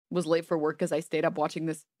was late for work because I stayed up watching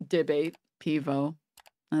this debate. Pivo.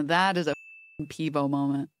 That is a Pivo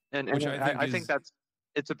moment. And I think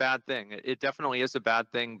it's a bad thing. It definitely is a bad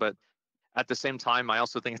thing, but at the same time, I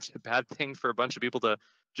also think it's a bad thing for a bunch of people to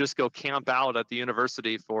just go camp out at the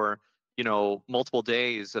university for, multiple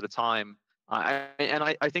days at a time.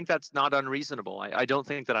 I think that's not unreasonable. I don't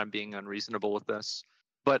think that I'm being unreasonable with this,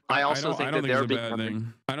 but I also think that they're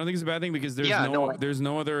being. I don't think it's a bad thing because there's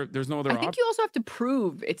no other I think you also have to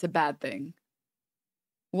prove it's a bad thing.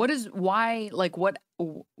 What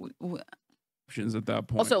options at that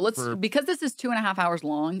point? Also, because this is 2.5 hours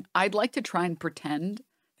long, I'd like to try and pretend, if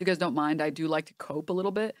you guys don't mind, I do like to cope a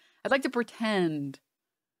little bit. I'd like to pretend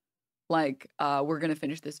like we're going to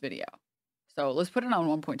finish this video. So let's put it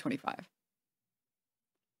on 1.25.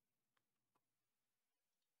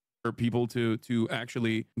 For people to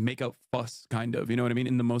actually make a fuss, kind of, you know what I mean,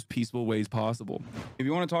 in the most peaceful ways possible. If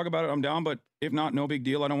you want to talk about it, I'm down, but if not, no big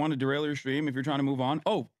deal. I don't want to derail your stream if you're trying to move on.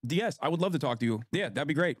 Oh, DS, I would love to talk to you. Yeah, that'd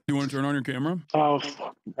be great. Do you want to turn on your camera? Oh,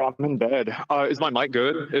 fuck. I'm in bed. Is my mic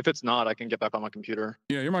good? If it's not, I can get back on my computer.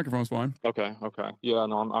 Yeah, your microphone's fine. Okay. Yeah,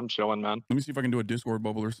 no, I'm chilling, man. Let me see if I can do a Discord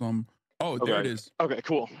bubble or something. Oh, okay. There it is. Okay,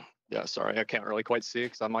 cool. Yeah, sorry, I can't really quite see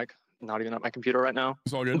because I'm like not even at my computer right now.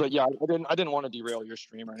 It's all good. But yeah, I didn't want to derail your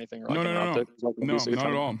stream or anything. Or like No, not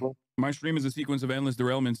at all. My stream is a sequence of endless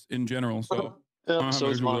derailments in general. So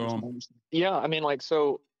yeah, I mean, like,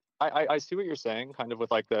 so I see what you're saying, kind of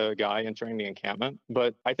with like the guy entering the encampment,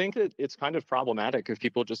 but I think that it's kind of problematic if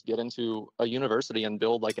people just get into a university and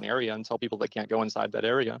build like an area and tell people they can't go inside that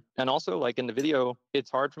area. And also, like in the video,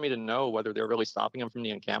 it's hard for me to know whether they're really stopping them from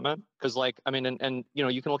the encampment, because like, I mean, and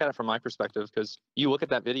you can look at it from my perspective, because you look at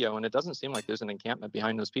that video and it doesn't seem like there's an encampment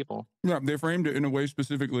behind those people. Yeah, they framed it in a way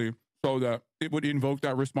specifically so that it would invoke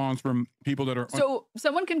that response from people that are. So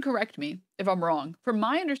someone can correct me if I'm wrong. From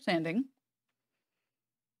my understanding,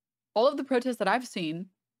 all of the protests that I've seen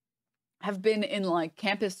have been in like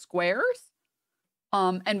campus squares.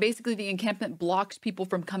 And basically the encampment blocks people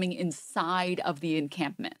from coming inside of the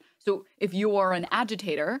encampment. So if you are an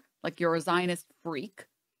agitator, like you're a Zionist freak,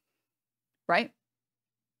 right?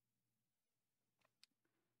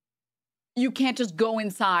 You can't just go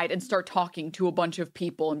inside and start talking to a bunch of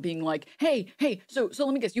people and being like, hey, so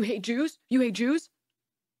let me guess, you hate Jews? You hate Jews?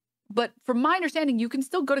 But from my understanding, you can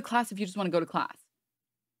still go to class if you just want to go to class.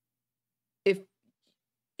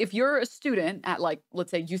 If you're a student at, like, let's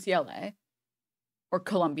say UCLA or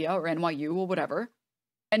Columbia or NYU or whatever,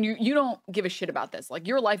 and you don't give a shit about this, like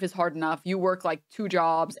your life is hard enough, you work like 2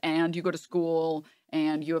 jobs and you go to school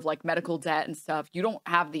and you have like medical debt and stuff, you don't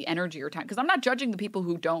have the energy or time, because I'm not judging the people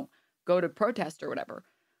who don't go to protest or whatever.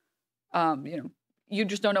 You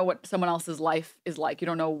just don't know what someone else's life is like. You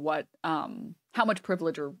don't know what how much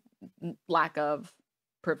privilege or lack of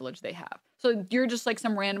privilege they have. So you're just like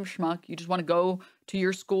some random schmuck. You just want to go to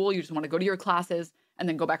your school. You just want to go to your classes and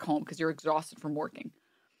then go back home because you're exhausted from working.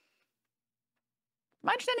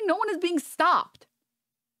 My understanding, no one is being stopped.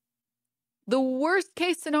 The worst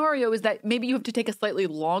case scenario is that maybe you have to take a slightly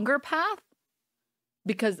longer path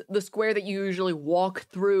because the square that you usually walk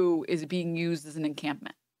through is being used as an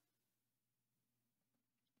encampment.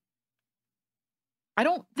 I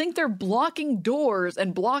don't think they're blocking doors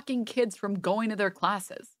and blocking kids from going to their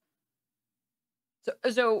classes.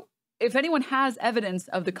 So if anyone has evidence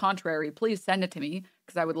of the contrary, please send it to me,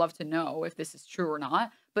 because I would love to know if this is true or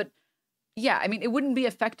not. But yeah, I mean, it wouldn't be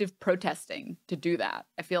effective protesting to do that.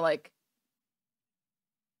 I feel like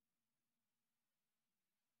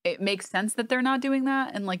it makes sense that they're not doing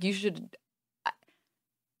that. And like, you should,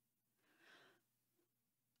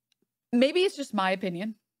 maybe it's just my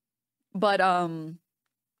opinion, but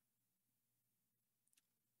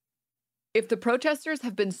if the protesters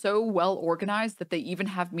have been so well organized that they even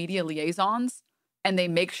have media liaisons and they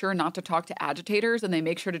make sure not to talk to agitators and they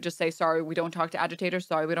make sure to just say, sorry, we don't talk to agitators.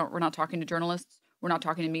 Sorry, we're not talking to journalists. We're not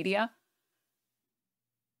talking to media.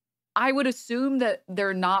 I would assume that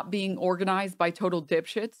they're not being organized by total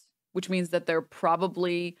dipshits, which means that they're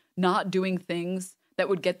probably not doing things that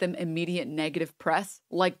would get them immediate negative press,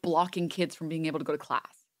 like blocking kids from being able to go to class.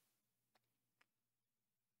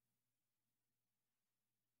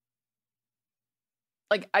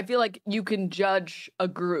 Like, I feel like you can judge a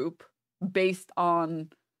group based on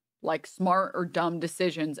like smart or dumb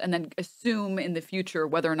decisions and then assume in the future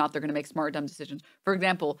whether or not they're going to make smart or dumb decisions. For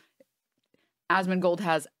example, Asmongold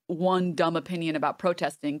has one dumb opinion about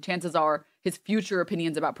protesting. Chances are his future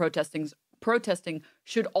opinions about protesting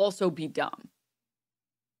should also be dumb.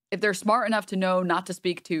 If they're smart enough to know not to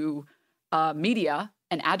speak to media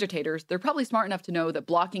and agitators, they're probably smart enough to know that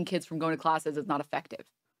blocking kids from going to classes is not effective.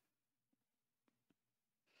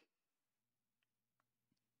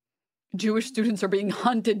 Jewish students are being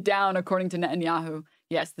hunted down, according to Netanyahu.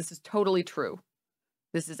 Yes, this is totally true.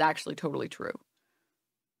 This is actually totally true.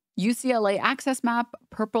 UCLA access map.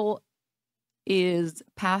 Purple is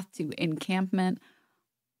path to encampment.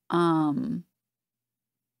 Okay,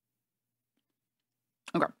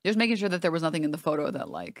 just making sure that there was nothing in the photo that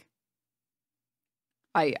like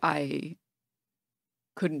I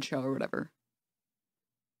couldn't show or whatever.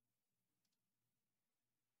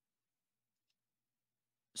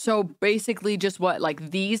 So basically just what,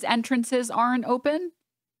 like these entrances aren't open?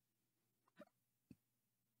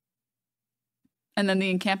 And then the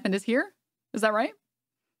encampment is here? Is that right?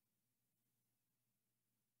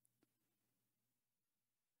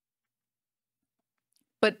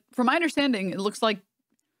 But from my understanding, it looks like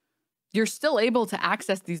you're still able to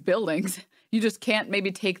access these buildings. You just can't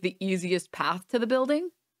maybe take the easiest path to the building.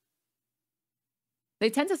 They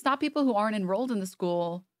tend to stop people who aren't enrolled in the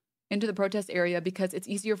school into the protest area because it's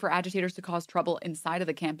easier for agitators to cause trouble inside of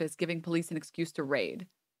the campus, giving police an excuse to raid.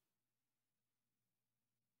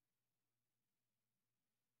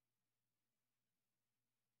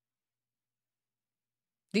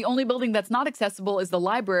 The only building that's not accessible is the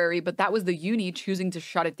library, but that was the uni choosing to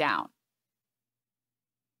shut it down.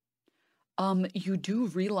 You do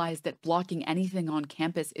realize that blocking anything on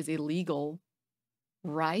campus is illegal,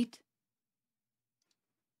 right?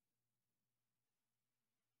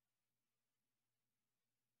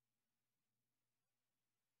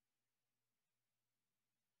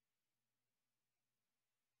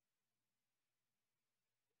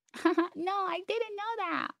 No, I didn't know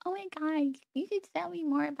that. Oh my God. You should tell me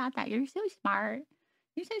more about that. You're so smart.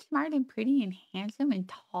 You're so smart and pretty and handsome and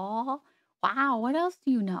tall. Wow. What else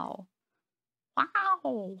do you know?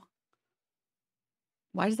 Wow.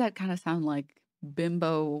 Why does that kind of sound like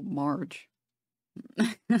Bimbo Marge?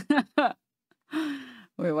 Wait,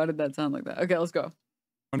 why did that sound like that? Okay, let's go.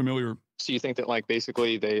 Unfamiliar. So you think that like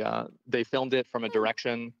basically they filmed it from a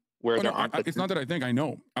direction where there aren't. It's not that I think, I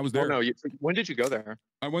know. I was there. Well, no, when did you go there?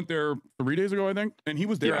 I went there 3 days ago, I think. And he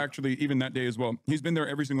was there actually even that day as well. He's been there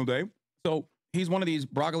every single day. So he's one of these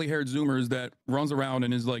broccoli-haired Zoomers that runs around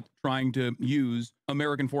and is like trying to use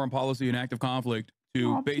American foreign policy and active conflict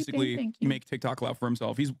to basically make TikTok clout for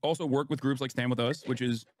himself. He's also worked with groups like Stand With Us, which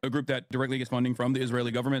is a group that directly gets funding from the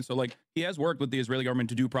Israeli government. So like he has worked with the Israeli government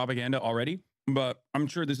to do propaganda already, but I'm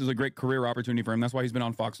sure this is a great career opportunity for him. That's why he's been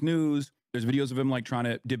on Fox News. There's videos of him like trying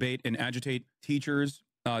to debate and agitate teachers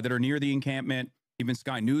that are near the encampment. Even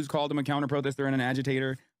Sky News called him a counter-protester and an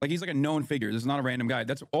agitator. Like he's like a known figure. This is not a random guy.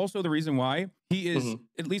 That's also the reason why he is,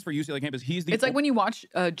 at least for UCLA campus, he's the— It's like when you watch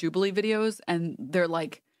Jubilee videos and they're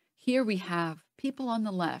like, here we have people on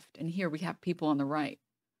the left and here we have people on the right,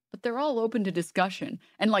 but they're all open to discussion.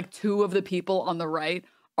 And like two of the people on the right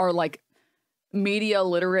are like media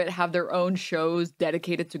literate, have their own shows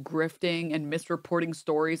dedicated to grifting and misreporting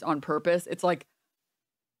stories on purpose. It's like,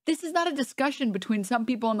 this is not a discussion between some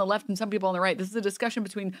people on the left and some people on the right. This is a discussion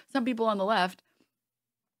between some people on the left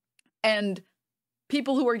and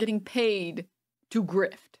people who are getting paid to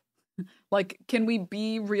grift. Like, can we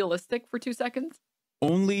be realistic for 2 seconds?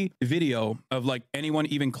 Only video of like anyone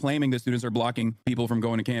even claiming that students are blocking people from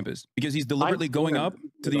going to campus, because he's deliberately going up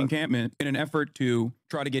to the encampment in an effort to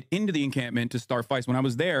try to get into the encampment to start fights. When I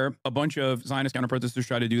was there, a bunch of Zionist counter-protesters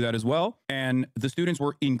tried to do that as well. And the students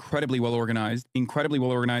were incredibly well organized, and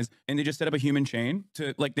they just set up a human chain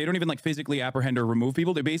to like, they don't even like physically apprehend or remove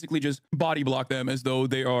people. They basically just body block them as though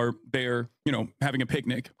they are there, you know, having a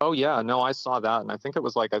picnic. Oh yeah, no, I saw that. And I think it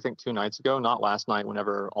was like, 2 nights ago, not last night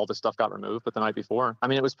whenever all this stuff got removed, but the night before. I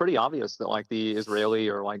mean, it was pretty obvious that like the Israeli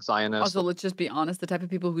or like Zionists. Also, let's just be honest. The type of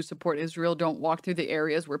people who support Israel don't walk through the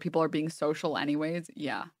areas where people are being social anyways.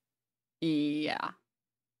 Yeah.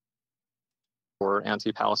 Or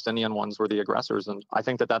anti-Palestinian ones were the aggressors. And I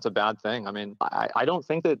think that that's a bad thing. I mean, I don't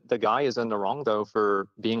think that the guy is in the wrong, though, for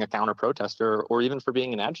being a counter-protester or even for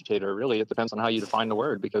being an agitator. Really, it depends on how you define the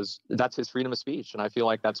word, because that's his freedom of speech. And I feel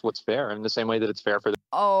like that's what's fair, in the same way that it's fair for the—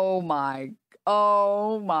 Oh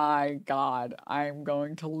my God. I'm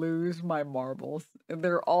going to lose my marbles.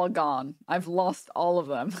 They're all gone. I've lost all of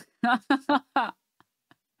them.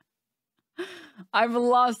 I've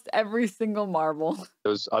lost every single marble.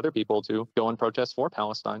 Those other people to go and protest for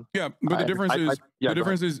Palestine. Yeah, but the difference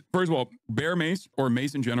is, first of all, bear mace or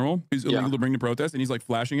mace in general is illegal to bring to protest, and he's like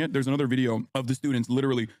flashing it. There's another video of the students,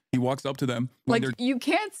 literally, he walks up to them. Like, you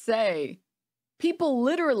can't say people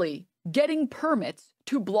literally getting permits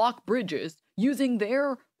to block bridges using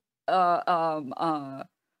their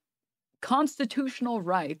constitutional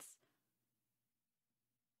rights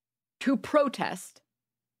to protest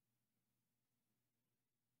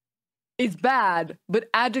is bad, but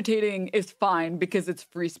agitating is fine because it's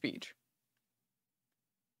free speech.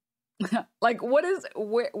 Like, what is,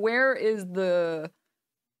 where is the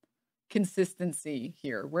consistency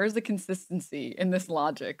here? Where's the consistency in this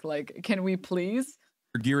logic? Like, can we please?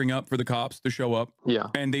 They're gearing up for the cops to show up. Yeah.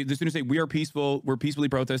 And the students say, we are peaceful. We're peacefully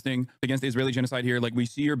protesting against the Israeli genocide here. Like, we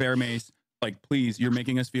see your bear mace. Like, please, you're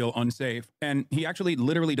making us feel unsafe. And he actually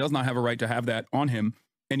literally does not have a right to have that on him.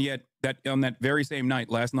 And yet, that on that very same night,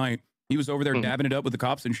 last night, he was over there dabbing it up with the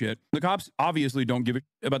cops and shit. The cops obviously don't give a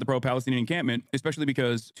shit about the pro-Palestinian encampment, especially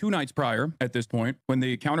because 2 nights prior, at this point, when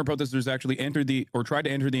the counter-protesters actually entered or tried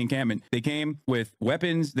to enter the encampment, they came with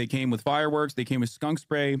weapons, they came with fireworks, they came with skunk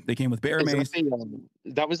spray, they came with bear mace.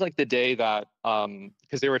 That was like the day that,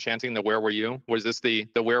 because they were chanting the "Where were you?" Was this the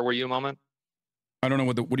 "Where were you" moment? I don't know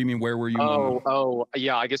what do you mean, where were you? Oh,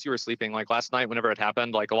 yeah. I guess you were sleeping. Like last night, whenever it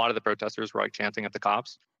happened, like a lot of the protesters were like chanting at the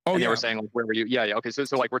cops. Oh, and yeah. They were saying like, "Where were you?" Yeah. Okay.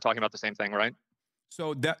 So like we're talking about the same thing, right?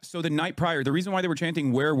 So the night prior, the reason why they were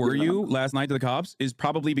chanting "Where were you?" last night to the cops is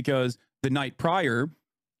probably because the night prior,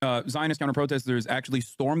 Zionist counter-protesters actually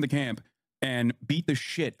stormed the camp and beat the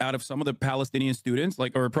shit out of some of the Palestinian students,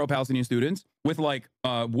 or pro-Palestinian students, with like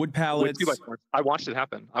wood pallets. I watched it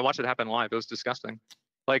happen. I watched it happen live. It was disgusting.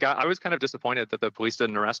 Like I was kind of disappointed that the police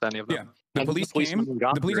didn't arrest any of them. Yeah, the police came.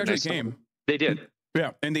 The police actually came. They did.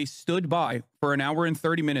 Yeah, and they stood by for 1 hour and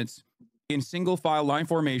 30 minutes in single file line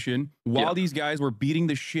formation while these guys were beating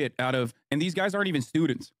the shit out of, and these guys aren't even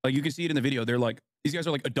students. Like you can see it in the video. They're like, these guys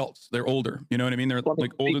are like adults. They're older. You know what I mean? They're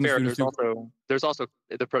like older than students. There's also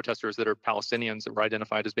the protesters that are Palestinians that were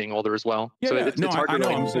identified as being older as well. Yeah, so yeah. It's hard to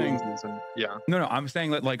I'm saying. No, I'm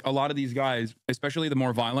saying that like a lot of these guys, especially the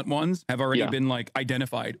more violent ones, have already been like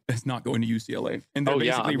identified as not going to UCLA, and they're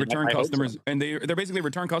basically return customers. And they're basically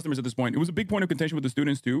return customers at this point. It was a big point of contention with the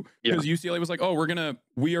students too, because UCLA was like, oh,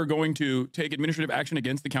 we are going to take administrative action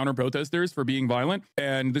against the counter protesters for being violent,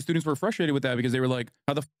 and the students were frustrated with that because they were like,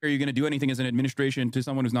 how the f are you going to do anything as an administration to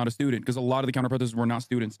someone who's not a student? Because a lot of the counter protesters were not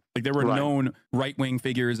students. Like there were known right-wing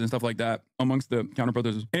figures and stuff like that amongst the counter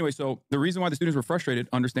protesters. Anyway, so the reason why the students were frustrated,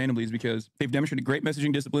 understandably, is because they've demonstrated great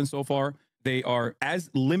messaging discipline so far. They are as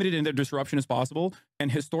limited in their disruption as possible.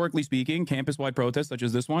 And historically speaking, campus-wide protests such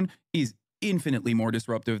as this one is infinitely more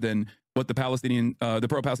disruptive than what the pro-Palestinian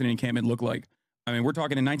encampment looked like. I mean, we're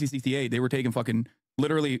talking in 1968, they were taking fucking,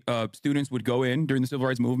 literally, students would go in during the civil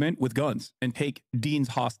rights movement with guns and take deans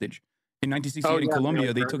hostage. In 1968 in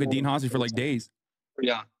Colombia, they took a dean hostage for like days.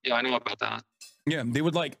 Yeah, I know about that. Yeah, they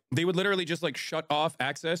would literally just like shut off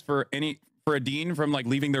access for a dean from like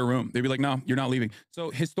leaving their room. They'd be like, no, you're not leaving. So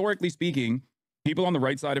historically speaking, people on the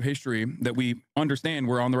right side of history that we understand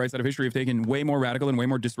were on the right side of history have taken way more radical and way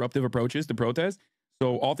more disruptive approaches to protest.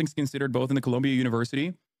 So all things considered, both in the Columbia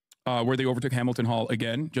University, where they overtook Hamilton Hall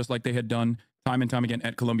again, just like they had done time and time again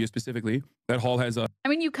at Columbia specifically. That hall has a... I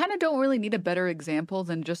mean, you kind of don't really need a better example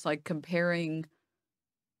than just like comparing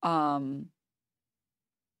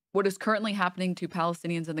what is currently happening to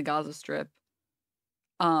Palestinians in the Gaza Strip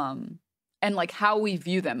and like how we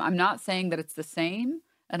view them. I'm not saying that it's the same,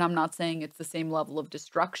 and I'm not saying it's the same level of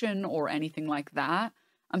destruction or anything like that.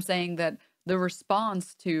 I'm saying that the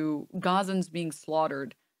response to Gazans being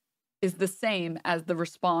slaughtered is the same as the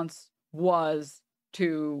response was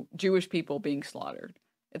to Jewish people being slaughtered.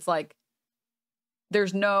 It's like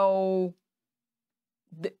there's no...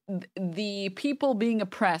 The people being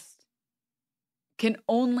oppressed can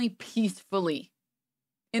only peacefully,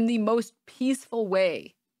 in the most peaceful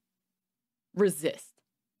way, resist.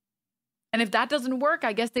 And if that doesn't work,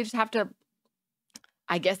 I guess they just have to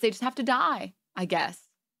die, I guess.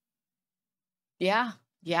 Yeah,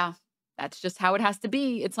 that's just how it has to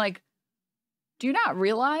be. It's like, do you not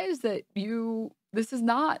realize that you're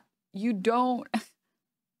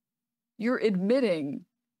admitting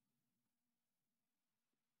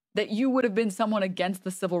that you would have been someone against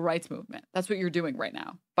the civil rights movement. That's what you're doing right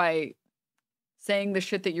now by saying the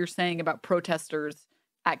shit that you're saying about protesters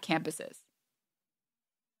at campuses.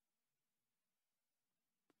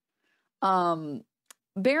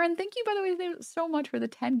 Baron, thank you, by the way, so much for the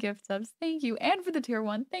 10 gift subs. Thank you. And for the tier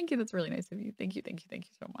 1. Thank you. That's really nice of you. Thank you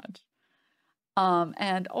so much.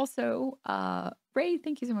 And also, Ray,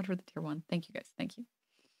 thank you so much for the tier 1. Thank you, guys. Thank you.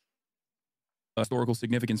 Historical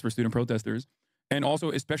significance for student protesters. And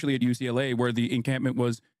also, especially at UCLA, where the encampment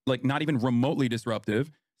was like not even remotely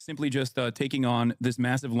disruptive, simply just taking on this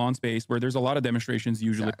massive lawn space where there's a lot of demonstrations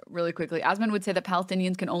usually. Really quickly, Asmon would say that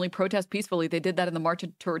Palestinians can only protest peacefully. They did that in the March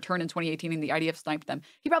to Return in 2018 and the IDF sniped them.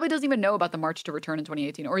 He probably doesn't even know about the March to Return in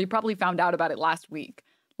 2018, or he probably found out about it last week.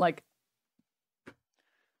 Like,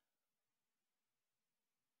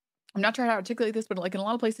 I'm not trying to articulate this, but like in a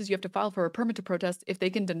lot of places you have to file for a permit to protest. If they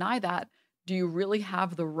can deny that, do you really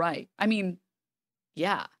have the right? I mean,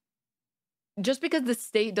 yeah. just because the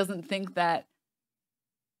state doesn't think that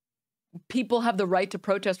people have the right to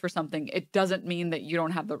protest for something, it doesn't mean that you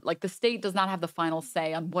don't have the state does not have the final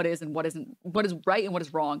say on what is and what isn't, what is right and what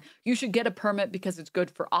is wrong. You should get a permit because it's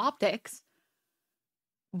good for optics.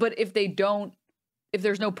 But if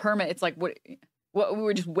there's no permit, it's like, what we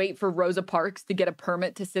would just wait for Rosa Parks to get a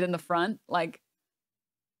permit to sit in the front. Like,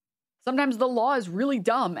 sometimes the law is really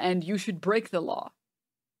dumb and you should break the law.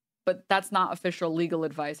 But that's not official legal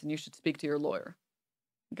advice and you should speak to your lawyer.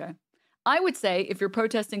 Okay. I would say if you're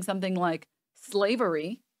protesting something like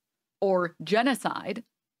slavery or genocide,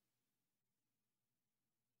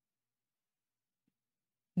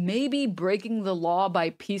 maybe breaking the law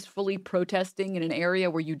by peacefully protesting in an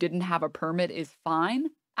area where you didn't have a permit is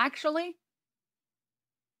fine, actually.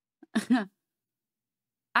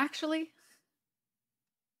 Actually.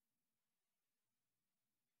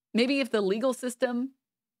 Maybe if the legal system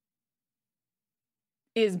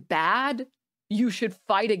is bad, you should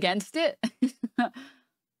fight against it.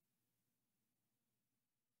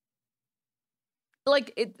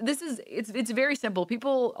 Like, it's very simple.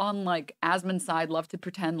 People on like Asmon's side love to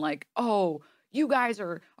pretend like, oh, you guys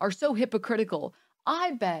are so hypocritical.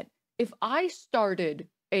 I bet if I started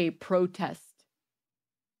a protest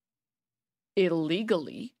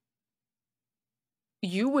illegally,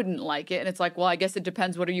 you wouldn't like it. And it's like, well, I guess it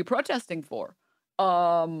depends. What are you protesting for?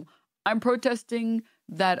 I'm protesting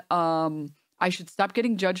that I should stop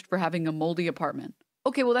getting judged for having a moldy apartment.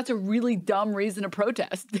 Okay, well, that's a really dumb reason to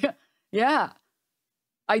protest. Yeah.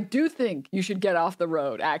 I do think you should get off the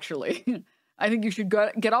road, actually. I think you should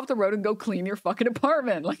get off the road and go clean your fucking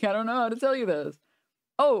apartment. Like, I don't know how to tell you this.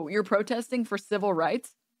 Oh, you're protesting for civil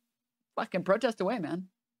rights? Fucking protest away, man.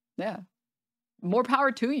 Yeah. More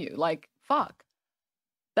power to you. Like, fuck.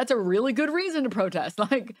 That's a really good reason to protest.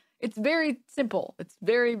 Like, it's very simple. It's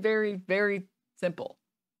very, very, very simple.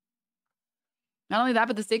 Not only that,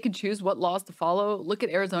 but the state can choose what laws to follow. Look at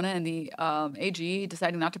Arizona and the AG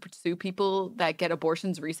deciding not to pursue people that get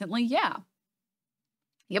abortions recently. Yeah.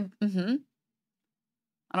 Yep. I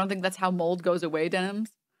don't think that's how mold goes away, Denims.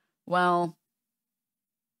 Well,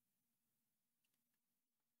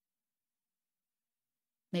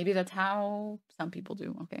 maybe that's how some people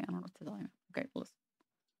do. Okay, I don't know what to tell you. Okay, listen.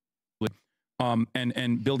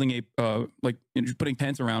 And building putting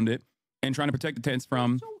tents around it and trying to protect the tents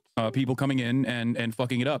from people coming in and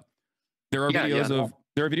fucking it up. There are videos of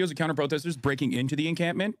counter protesters breaking into the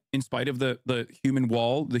encampment in spite of the human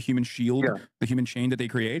wall, the human shield, the human chain that they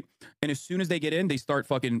create. And as soon as they get in, they start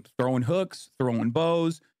fucking throwing hooks, throwing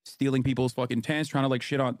bows, stealing people's fucking tents, trying to like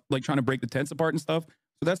shit on, like trying to break the tents apart and stuff.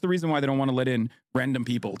 So that's the reason why they don't want to let in random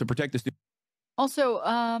people to protect the students. Also,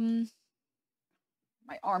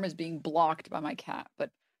 my arm is being blocked by my cat,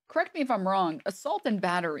 but correct me if I'm wrong. Assault and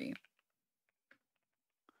battery.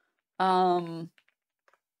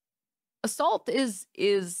 Assault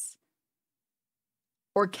is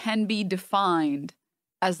or can be defined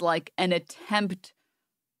as like an attempt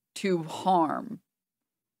to harm.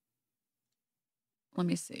 Let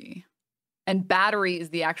me see. And battery is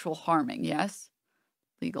the actual harming, yes?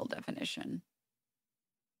 Legal definition.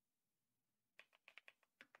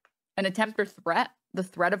 An attempt or threat, the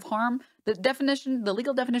threat of harm. The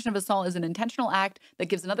legal definition of assault is an intentional act that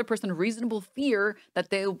gives another person reasonable fear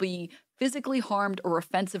that they will be physically harmed or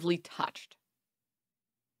offensively touched.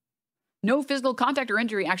 No physical contact or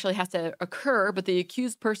injury actually has to occur, but the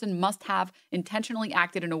accused person must have intentionally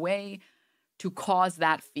acted in a way to cause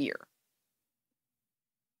that fear.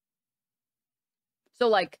 So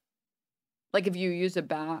like if you use a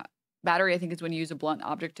battery, I think it's when you use a blunt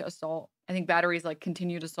object to assault. I think battery is like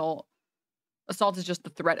continued assault. Assault is just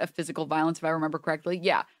the threat of physical violence, if I remember correctly.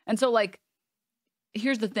 Yeah. And so like,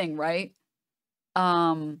 here's the thing, right?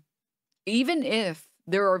 Even if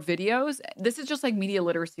there are videos, this is just like media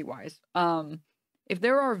literacy wise. If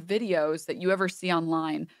there are videos that you ever see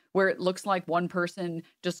online where it looks like one person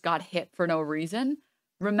just got hit for no reason,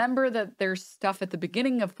 remember that there's stuff at the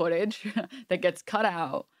beginning of footage that gets cut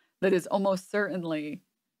out that is almost certainly,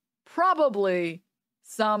 probably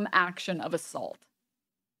some action of assault.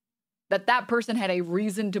 That person had a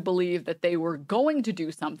reason to believe that they were going to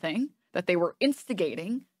do something, that they were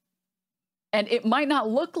instigating. And it might not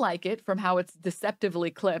look like it from how it's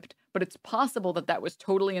deceptively clipped, but it's possible that that was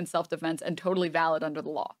totally in self-defense and totally valid under the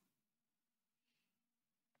law.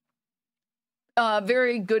 A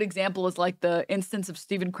very good example is like the instance of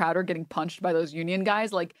Steven Crowder getting punched by those union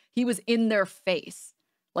guys. Like he was in their face,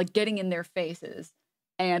 like getting in their faces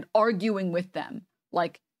and arguing with them.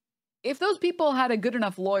 Like if those people had a good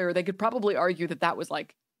enough lawyer, they could probably argue that that was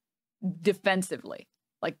like defensively,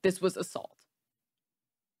 like this was assault.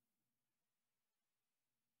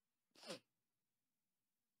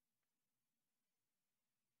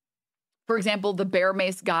 For example, the bear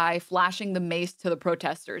mace guy flashing the mace to the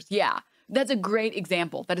protesters. Yeah, that's a great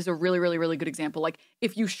example. That is a really, really, really good example. Like,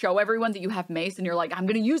 if you show everyone that you have mace and you're like, I'm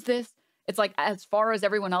going to use this, it's like, as far as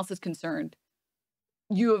everyone else is concerned,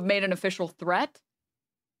 you have made an official threat.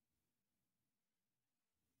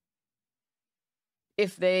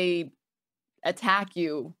 If they attack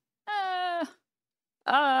you,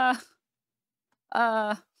 like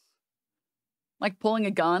pulling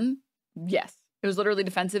a gun, yes. It was literally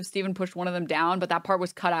defensive. Steven pushed one of them down, but that part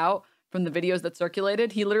was cut out from the videos that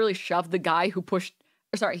circulated. He literally shoved the guy who pushed,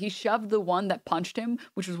 or sorry, he shoved the one that punched him,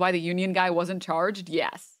 which was why the union guy wasn't charged.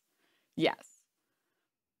 Yes. Yes.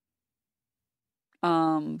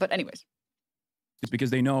 But anyways. It's because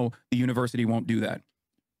they know the university won't do that.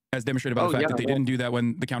 As demonstrated by the fact that they didn't do that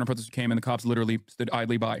when the counter-protesters came and the cops literally stood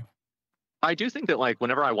idly by. I do think that, like,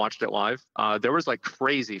 whenever I watched it live, there was like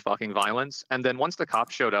crazy fucking violence. And then once the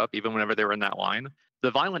cops showed up, even whenever they were in that line, the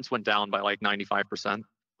violence went down by like 95%.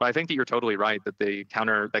 But I think that you're totally right that the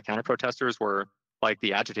counter protesters were like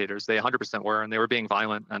the agitators. They 100% were, and they were being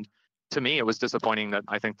violent. And to me, it was disappointing that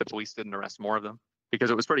I think the police didn't arrest more of them, because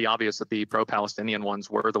it was pretty obvious that the pro-Palestinian ones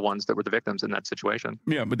were the ones that were the victims in that situation.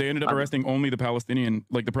 Yeah, but they ended up arresting only the Palestinian,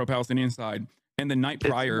 like the pro-Palestinian side. And the night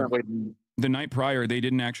prior, they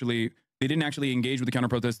didn't actually engage with the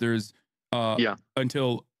counter-protesters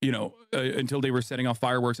until, until they were setting off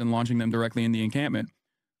fireworks and launching them directly in the encampment.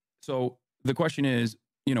 So the question is,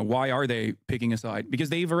 why are they picking a side? Because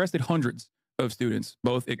they've arrested hundreds of students,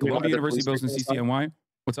 both at Columbia University, both in CCNY.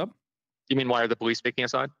 What's up? You mean, why are the police picking a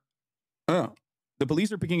side? The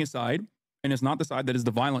police are picking a side, and it's not the side that is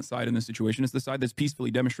the violent side in this situation. It's the side that's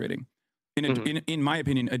peacefully demonstrating. In my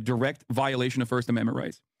opinion, a direct violation of First Amendment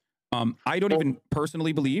rights. I don't even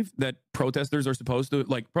personally believe that protesters are supposed to,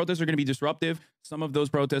 like, protests are going to be disruptive. Some of those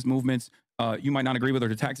protest movements you might not agree with, or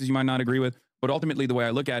the taxes you might not agree with. But ultimately, the way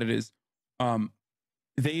I look at it is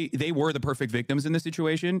they were the perfect victims in this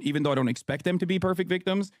situation, even though I don't expect them to be perfect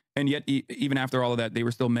victims. And yet, even after all of that, they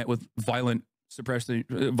were still met with violent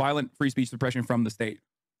free speech suppression from the state.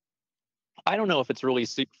 I don't know if it's really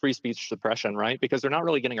free speech suppression, right? Because they're not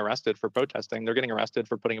really getting arrested for protesting. They're getting arrested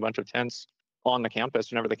for putting a bunch of tents on the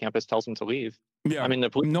campus whenever the campus tells them to leave. Yeah, I mean,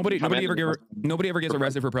 nobody ever gets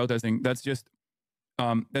arrested for protesting. That's just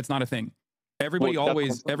that's not a thing. Everybody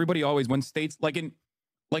always when states like in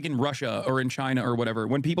Russia or in China or whatever,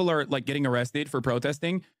 when people are like getting arrested for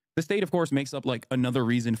protesting, the state of course makes up like another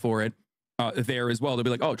reason for it there as well. They'll be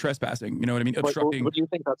like, oh, trespassing. You know what I mean? Obstructing. But do you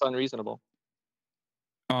think that's unreasonable?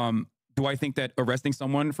 Do I think that arresting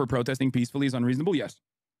someone for protesting peacefully is unreasonable? Yes.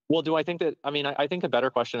 Well, do I think that, I think a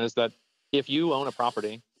better question is that if you own a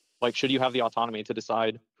property, like, should you have the autonomy to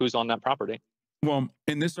decide who's on that property? Well,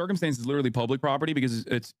 in this circumstance, it's literally public property because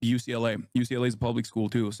it's UCLA. UCLA is a public school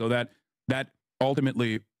too. So that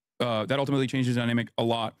ultimately changes the dynamic a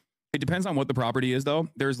lot. It depends on what the property is though.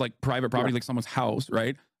 There's like private property, like someone's house,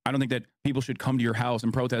 right? I don't think that people should come to your house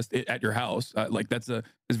and protest it at your house. Like it's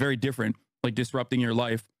very different, like disrupting your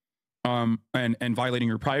life and violating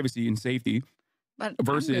your privacy and safety. But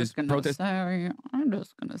versus protest. I'm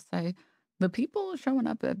just gonna say, the people showing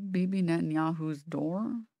up at Bibi Netanyahu's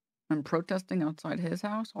door and protesting outside his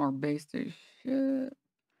house are based as shit.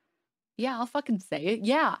 Yeah, I'll fucking say it.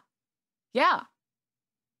 Yeah. I'll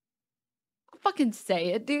fucking say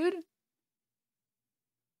it, dude.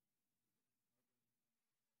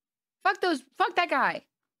 Fuck that guy.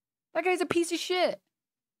 That guy's a piece of shit.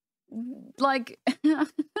 Like,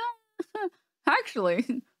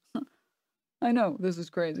 actually, I know this is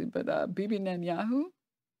crazy, but Bibi Netanyahu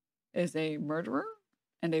is a murderer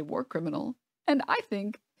and a war criminal, and I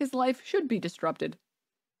think his life should be disrupted.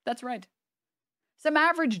 That's right. Some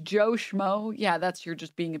average Joe Schmo, yeah, you're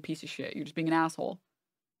just being a piece of shit. You're just being an asshole.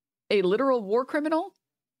 A literal war criminal?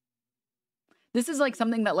 This is like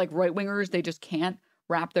something that like right-wingers, they just can't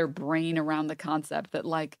wrap their brain around the concept that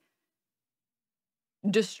like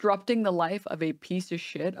disrupting the life of a piece of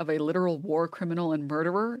shit, of a literal war criminal and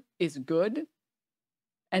murderer is good,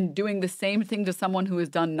 and doing the same thing to someone who has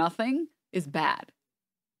done nothing is bad.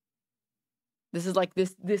 This is like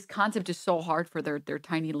this concept is so hard for their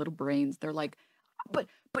tiny little brains. They're like, but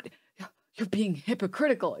you're being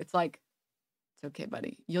hypocritical. It's like, it's okay,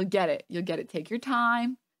 buddy. You'll get it. You'll get it. Take your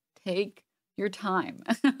time. Take your time.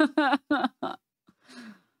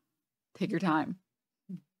 Take your time.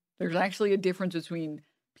 There's actually a difference between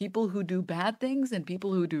people who do bad things and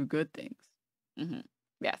people who do good things. Mm-hmm.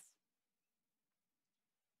 Yes.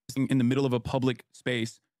 In the middle of a public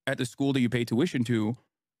space at the school that you pay tuition to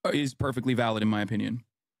is perfectly valid, in my opinion.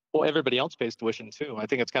 Well, everybody else pays tuition too. I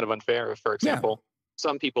think it's kind of unfair if, for example,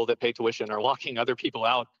 some people that pay tuition are locking other people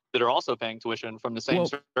out that are also paying tuition from the same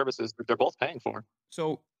services that they're both paying for.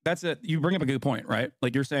 So you bring up a good point, right?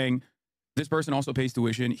 Like you're saying this person also pays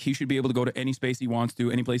tuition. He should be able to go to any space he wants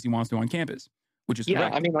to, any place he wants to on campus, which is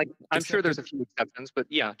correct. I mean, like, I'm sure there's a few exceptions, but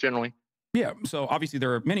yeah, generally. Yeah. So obviously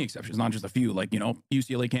there are many exceptions, not just a few. Like,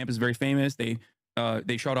 UCLA campus is very famous. They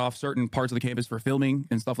shut off certain parts of the campus for filming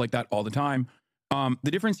and stuff like that all the time.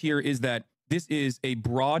 The difference here is that this is a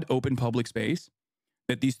broad, open public space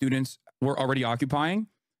that these students were already occupying.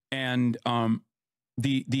 And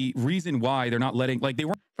the reason why they're not letting, like, they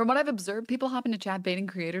weren't. From what I've observed, people hop into chat baiting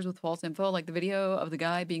creators with false info, like the video of the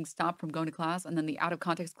guy being stopped from going to class, and then the out of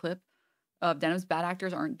context clip of Denims bad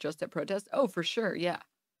actors aren't just at protests. Oh, for sure. Yeah.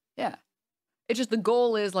 Yeah. It's just the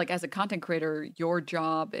goal is, like, as a content creator, your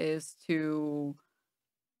job is to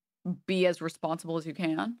be as responsible as you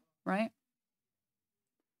can, right?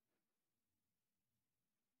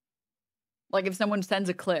 Like, if someone sends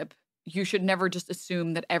a clip, you should never just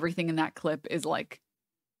assume that everything in that clip is, like,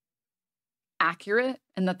 accurate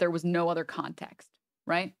and that there was no other context,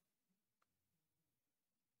 right?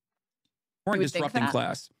 They weren't disrupting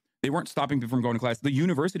class. They weren't stopping people from going to class. The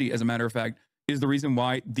university, as a matter of fact, is the reason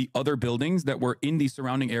why the other buildings that were in the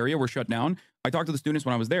surrounding area were shut down. I talked to the students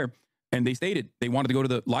when I was there, and they stated they wanted to go to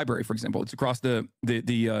the library, for example. It's across the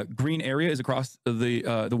green area is across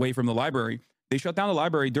the way from the library. They shut down the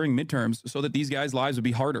library during midterms so that these guys' lives would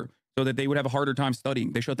be harder, so that they would have a harder time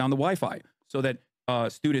studying. They shut down the Wi-Fi so that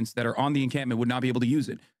students that are on the encampment would not be able to use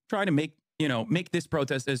it. Trying to make this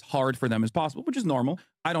protest as hard for them as possible, which is normal.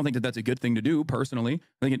 I don't think that that's a good thing to do, personally.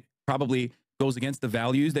 I think it probably goes against the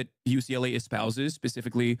values that UCLA espouses,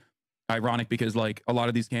 specifically ironic because, like, a lot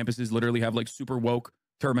of these campuses literally have, like, super woke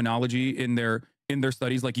terminology in their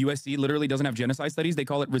studies. Like USC literally doesn't have genocide studies. They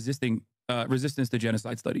call it resistance to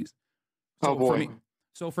genocide studies.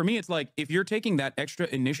 So for me, it's like, if you're taking that extra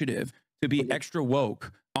initiative to be extra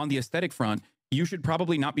woke on the aesthetic front, you should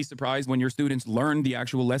probably not be surprised when your students learn the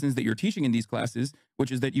actual lessons that you're teaching in these classes,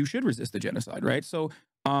 which is that you should resist the genocide, right? So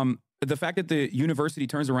the fact that the university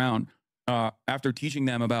turns around after teaching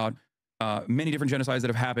them about many different genocides that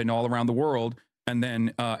have happened all around the world, and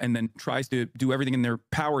then tries to do everything in their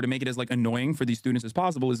power to make it as, like, annoying for these students as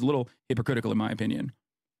possible is a little hypocritical, in my opinion.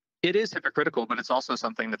 It is hypocritical, but it's also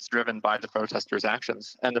something that's driven by the protesters'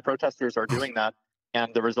 actions. And the protesters are doing that,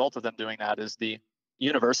 and the result of them doing that is the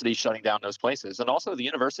university shutting down those places. And also the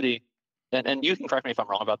university, and you can correct me if I'm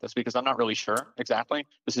wrong about this because I'm not really sure exactly.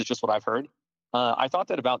 This is just what I've heard. I thought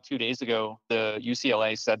that about 2 days ago, the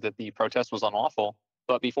UCLA said that the protest was unlawful,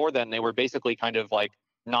 but before then they were basically kind of like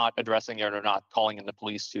not addressing it or not calling in the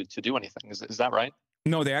police to do anything. Is that right?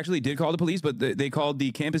 No, they actually did call the police, but they called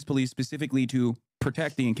the campus police specifically to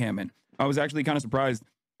protect the encampment. I was actually kind of surprised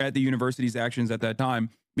at the university's actions at that time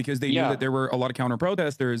because they knew that there were a lot of counter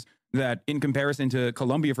protesters that, in comparison to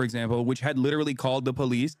Columbia, for example, which had literally called the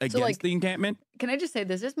police against the encampment. Can I just say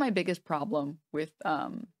this is my biggest problem with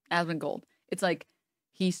Asmongold. It's like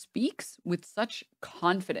he speaks with such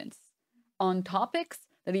confidence on topics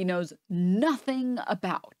that he knows nothing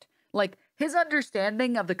about. Like, his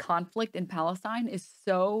understanding of the conflict in Palestine is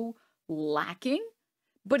so lacking,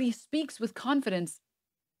 but he speaks with confidence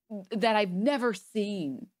that I've never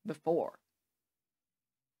seen before.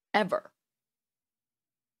 Ever.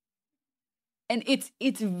 And it's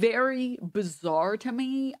very bizarre to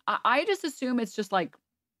me. I just assume it's just like,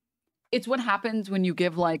 it's what happens when you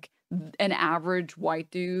give, like, an average white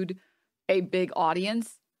dude a big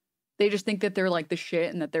audience. They just think that they're, like, the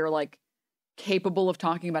shit and that they're, like, capable of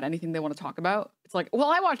talking about anything they want to talk about. It's like, well,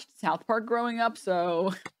 I watched South Park growing up,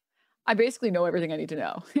 so I basically know everything I need to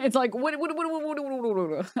know. It's like, what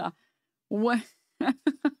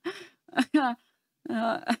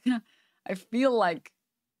I feel like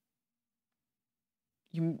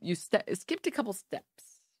you skipped a couple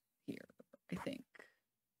steps here. I think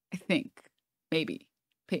maybe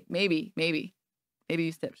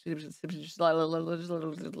you stepped just a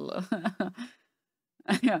little.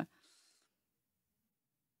 Yeah.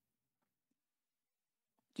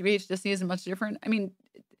 GBH Disney isn't much different. I mean,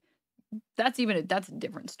 that's a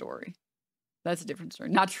different story. That's a different story.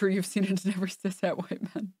 Not true. You've seen it in every cishet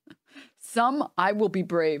white man. Some, I will be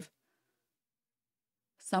brave.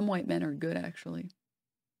 Some white men are good, actually.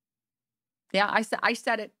 Yeah, I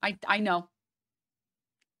said it. I know.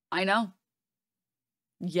 I know.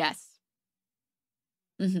 Yes.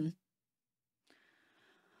 Mm-hmm.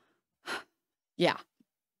 Yeah.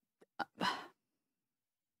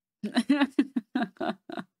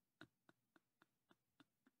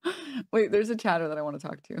 Wait, there's a chatter that I want to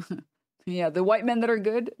talk to. Yeah, the white men that are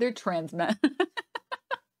good, they're trans men.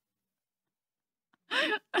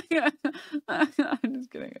 I'm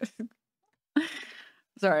just kidding.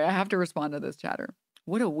 Sorry, I have to respond to this chatter.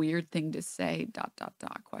 What a weird thing to say, ...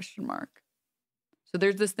 question mark. So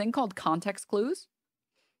there's this thing called context clues.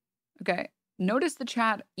 Okay. Notice the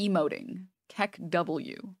chat emoting. Keck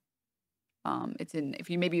W. It's in, if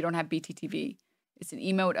you maybe you don't have BTTV, it's an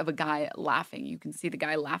emote of a guy laughing. You can see the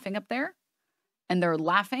guy laughing up there. And they're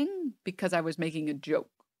laughing because I was making a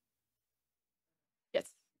joke.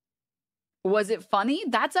 Yes. Was it funny?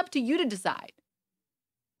 That's up to you to decide.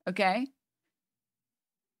 Okay?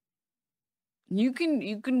 You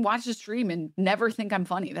can watch the stream and never think I'm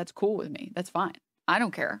funny. That's cool with me. That's fine. I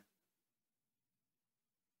don't care.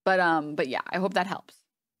 But yeah, I hope that helps.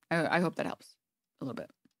 I hope that helps a little bit.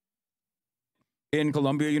 In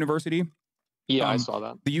Columbia University, yeah, I saw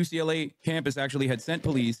that. The UCLA campus actually had sent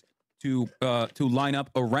police to line up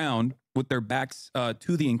around with their backs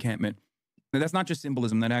to the encampment. Now, that's not just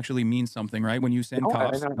symbolism. That actually means something, right? When you send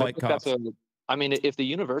cops, like cops. I mean, if the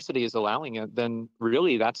university is allowing it, then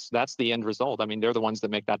really that's the end result. I mean, they're the ones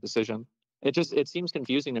that make that decision. It seems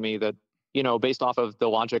confusing to me that, you know, based off of the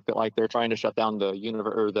logic that like they're trying to shut down the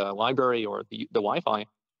the library or the Wi-Fi,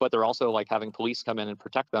 but they're also like having police come in and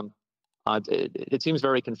protect them. It seems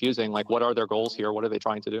very confusing. Like, what are their goals here? What are they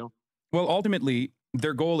trying to do? Well, ultimately,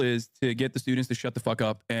 their goal is to get the students to shut the fuck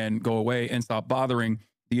up and go away and stop bothering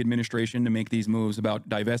the administration to make these moves about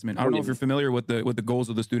divestment. I don't know if you're familiar with the goals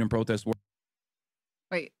of the student protests were.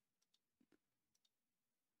 Wait.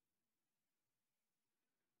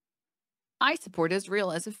 I support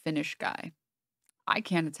Israel as a Finnish guy. I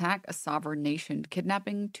can't attack a sovereign nation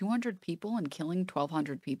kidnapping 200 people and killing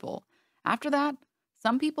 1,200 people. After that,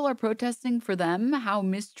 some people are protesting for them, how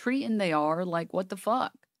mistreated they are, like, what the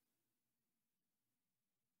fuck?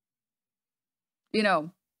 You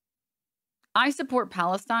know, I support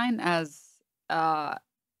Palestine as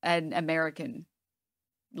an American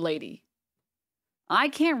lady. I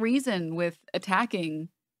can't reason with attacking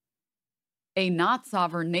a not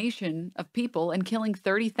sovereign nation of people and killing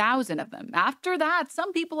 30,000 of them. After that,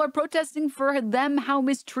 some people are protesting for them, how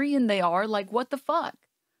mistreated they are, like, what the fuck?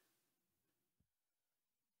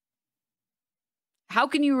 How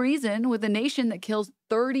can you reason with a nation that kills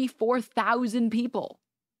 34,000 people?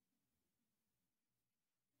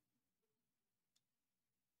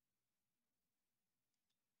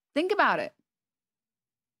 Think about it.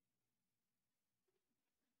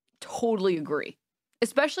 Totally agree.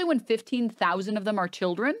 Especially when 15,000 of them are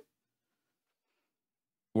children.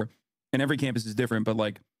 And every campus is different, but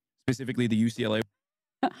like specifically the UCLA.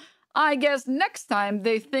 I guess next time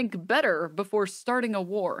they think better before starting a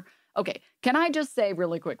war. Okay, can I just say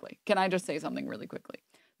really quickly? Can I just say something really quickly?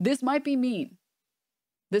 This might be mean.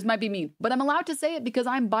 This might be mean, but I'm allowed to say it because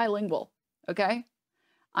I'm bilingual, okay?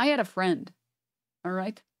 I had a friend, all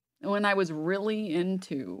right? When I was really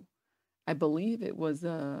into, I believe it was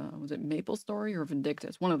it MapleStory or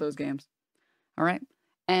Vindictus? One of those games, all right?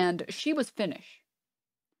 And she was Finnish,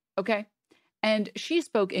 okay? And she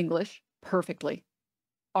spoke English perfectly,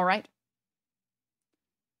 all right?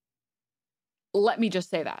 Let me just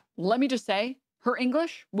say that. Let me just say her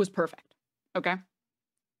English was perfect, okay?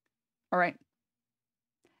 All right?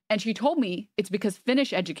 And she told me it's because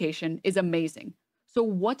Finnish education is amazing. So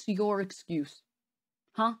what's your excuse?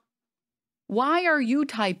 Huh? Why are you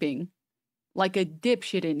typing like a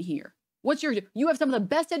dipshit in here? You have some of the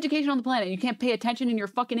best education on the planet and you can't pay attention in your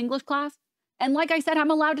fucking English class? And like I said,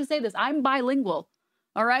 I'm allowed to say this. I'm bilingual,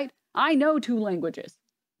 all right? I know 2 languages.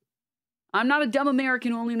 I'm not a dumb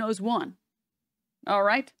American who only knows 1, all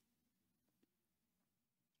right?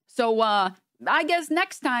 So I guess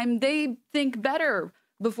next time they think better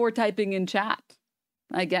before typing in chat,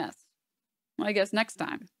 I guess. I guess next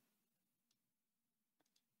time.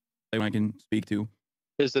 I can speak to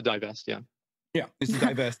is the divest, yeah. Yeah, it's the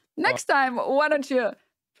divest. Next time, why don't you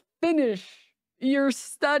finish your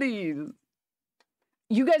studies?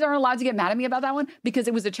 You guys aren't allowed to get mad at me about that one because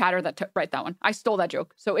it was a chatter that took that one. I stole that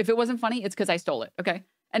joke. So if it wasn't funny, it's because I stole it, okay?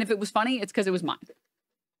 And if it was funny, it's because it was mine.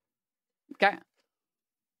 Okay?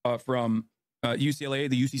 From UCLA,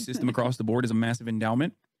 the UC system across the board is a massive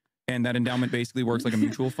endowment. And that endowment basically works like a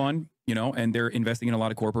mutual fund, you know, and they're investing in a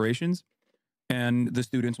lot of corporations. And the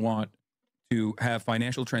students want to have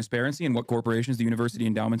financial transparency in what corporations the university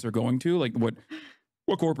endowments are going to, like what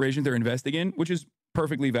corporations they're investing in, which is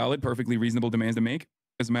perfectly valid, perfectly reasonable demands to make.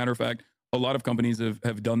 As a matter of fact, a lot of companies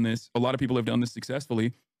have done this. A lot of people have done this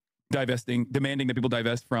successfully, demanding that people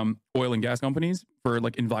divest from oil and gas companies for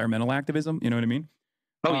like environmental activism. You know what I mean?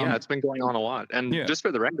 Oh yeah, it's been going on a lot. And just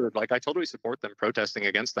for the record, like I totally support them protesting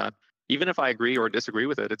against that. Even if I agree or disagree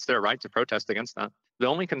with it, it's their right to protest against that. The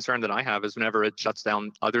only concern that I have is whenever it shuts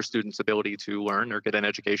down other students' ability to learn or get an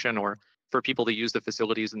education or for people to use the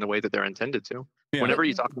facilities in the way that they're intended to. Yeah. Whenever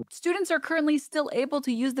you talk, students are currently still able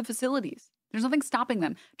to use the facilities. There's nothing stopping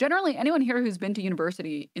them. Generally, anyone here who's been to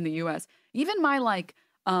university in the US, even my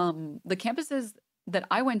the campuses that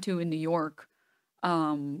I went to in New York,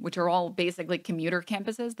 which are all basically commuter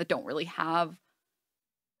campuses that don't really have,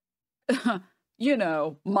 you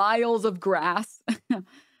know, miles of grass.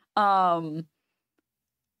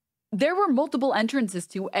 There were multiple entrances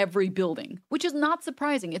to every building, which is not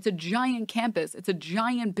surprising. It's a giant campus. It's a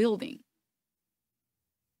giant building.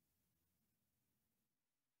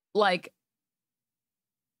 Like,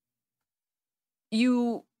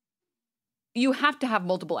 you have to have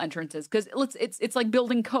multiple entrances because it's like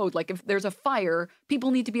building code. Like, if there's a fire,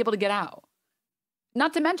 people need to be able to get out.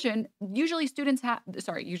 Not to mention, usually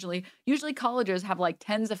colleges have like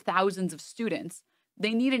tens of thousands of students.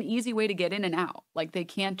 They need an easy way to get in and out. Like, they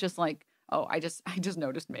can't just like, oh, I just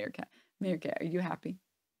noticed Mayor Cat. Mayor Cat, are you happy?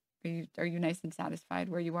 Are you nice and satisfied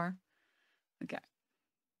where you are? Okay.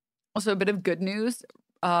 Also, a bit of good news.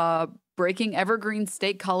 Breaking Evergreen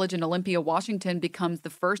State College in Olympia, Washington becomes the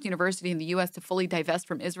first university in the U.S. to fully divest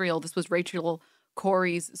from Israel. This was Rachel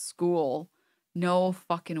Corrie's school. No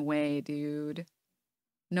fucking way, dude.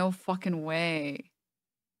 No fucking way.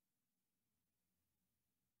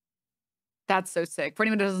 That's so sick. For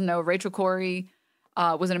anyone who doesn't know, Rachel Corrie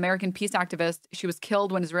was an American peace activist. She was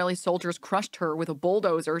killed when Israeli soldiers crushed her with a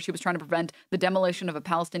bulldozer. She was trying to prevent the demolition of a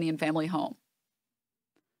Palestinian family home.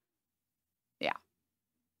 Yeah.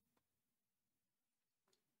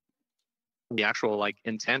 The actual like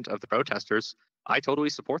intent of the protesters, I totally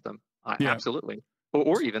support them. Yeah. Absolutely.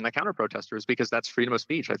 Or even the counter protesters, because that's freedom of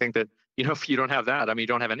speech. I think that, you know, if you don't have that, I mean, you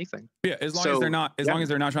don't have anything. Yeah, as long as they're not, long as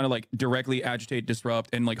they're not trying to like directly agitate, disrupt,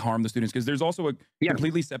 and like harm the students, because there's also a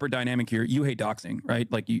completely separate dynamic here. You hate doxing, right?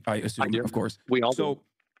 Like, I assume, of course. We all do.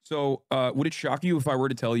 So would it shock you if I were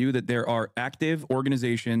to tell you that there are active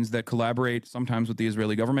organizations that collaborate sometimes with the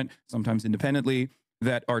Israeli government, sometimes independently,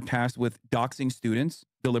 that are tasked with doxing students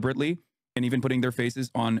deliberately and even putting their faces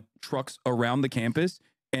on trucks around the campus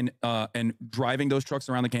and driving those trucks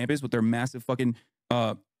around the campus with their massive fucking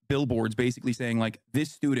billboards basically saying like this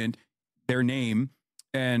student, their name,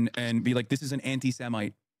 and be like, this is an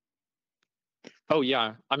anti-Semite? Oh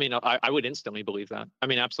yeah, I mean, I would instantly believe that. I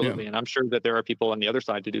mean, absolutely, and I'm sure that there are people on the other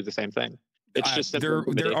side to do the same thing. It's just there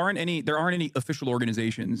aren't any official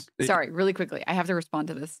organizations. Sorry, really quickly, I have to respond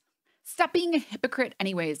to this. Stop being a hypocrite.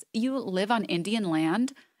 Anyways, you live on Indian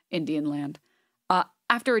land.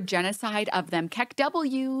 After a genocide of them, Keck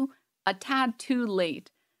W, a tad too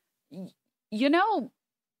late. You know,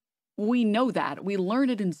 we know that. We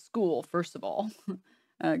learned it in school, first of all.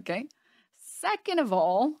 Okay. Second of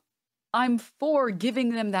all, I'm for giving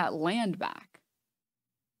them that land back.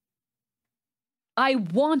 I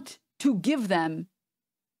want to give them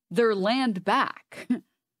their land back.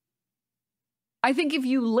 I think if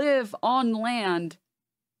you live on land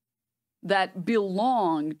that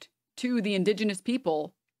belonged to the indigenous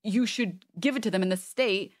people, you should give it to them, and the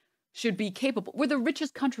state should be capable. We're the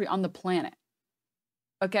richest country on the planet.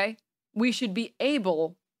 Okay? We should be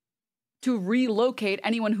able to relocate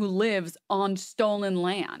anyone who lives on stolen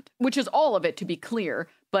land, which is all of it, to be clear,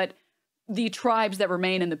 but the tribes that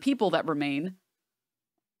remain and the people that remain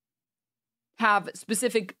have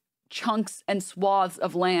specific chunks and swaths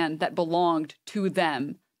of land that belonged to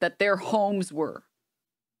them, that their homes were.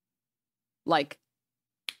 Like,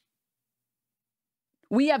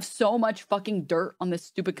 we have so much fucking dirt on this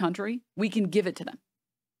stupid country, we can give it to them.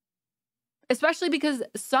 Especially because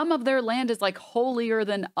some of their land is like holier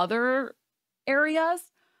than other areas.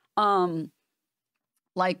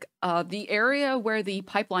 Like the area where the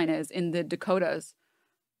pipeline is in the Dakotas.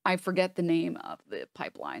 I forget the name of the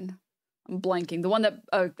pipeline. I'm blanking. The one that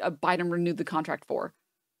Biden renewed the contract for.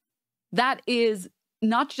 That is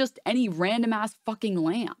not just any random ass fucking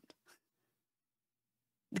land.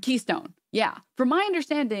 The Keystone. Yeah. From my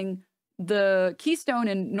understanding, the Keystone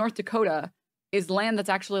in North Dakota is land that's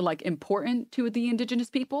actually like important to the indigenous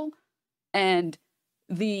people. And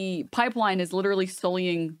the pipeline is literally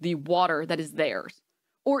sullying the water that is theirs.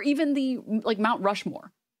 Or even the, like, Mount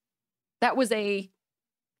Rushmore. That was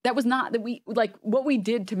not that we, like, what we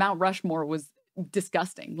did to Mount Rushmore was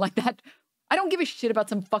disgusting. Like that, I don't give a shit about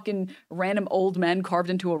some fucking random old men carved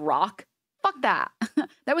into a rock. Fuck that.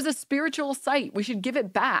 That was a spiritual site. We should give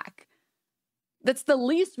it back. That's the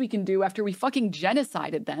least we can do after we fucking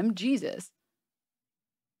genocided them. Jesus.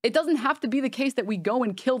 It doesn't have to be the case that we go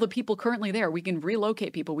and kill the people currently there. We can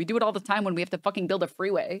relocate people. We do it all the time when we have to fucking build a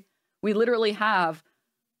freeway. We literally have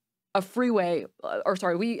a freeway, or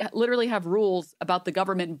sorry, we literally have rules about the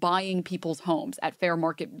government buying people's homes at fair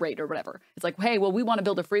market rate or whatever. It's like, hey, well, we want to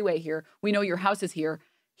build a freeway here. We know your house is here.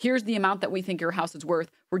 Here's the amount that we think your house is worth.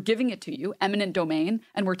 We're giving it to you, eminent domain,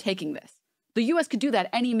 and we're taking this. The US could do that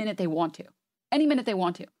any minute they want to. Any minute they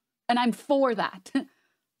want to. And I'm for that.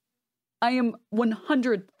 I am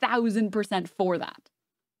 100,000% for that.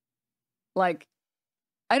 Like,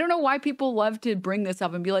 I don't know why people love to bring this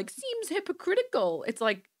up and be like, seems hypocritical. It's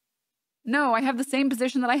like, no, I have the same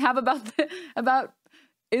position that I have about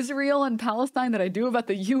Israel and Palestine that I do about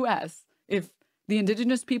the US. If the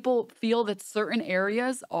indigenous people feel that certain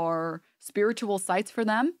areas are spiritual sites for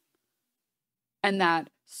them and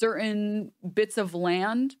that certain bits of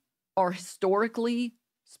land are historically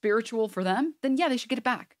spiritual for them, then yeah, they should get it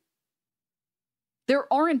back. There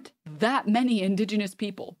aren't that many indigenous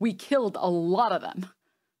people. We killed a lot of them.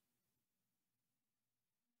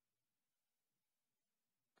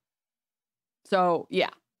 So, yeah.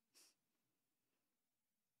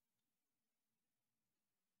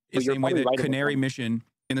 In the same way that Canary Mission,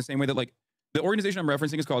 in the same way that, like, the organization I'm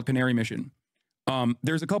referencing is called Canary Mission.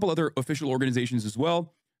 There's a couple other official organizations as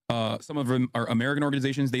well. Some of them are American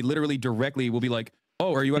organizations. They literally directly will be like,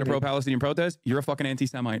 oh, are you at a pro-Palestinian protest? You're a fucking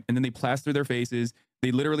anti-Semite. And then they plaster their faces.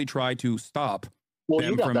 They literally try to stop. Well,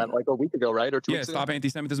 you got that like a week ago, right? Or 2 weeks ago? Yeah,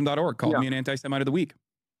 stopantisemitism.org called me an anti-Semite of the week.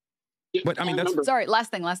 Yeah, but I mean, that's... Sorry,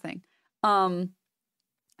 last thing.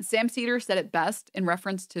 Sam Cedar said it best in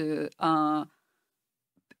reference to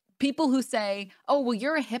people who say, oh, well,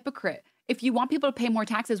 you're a hypocrite. If you want people to pay more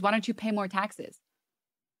taxes, why don't you pay more taxes?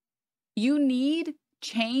 You need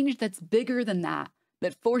change that's bigger than that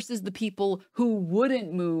forces the people who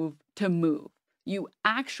wouldn't move to move. You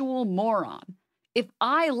actual moron. If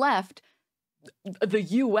I left the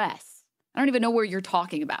US, I don't even know where you're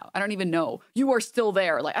talking about. I don't even know. You are still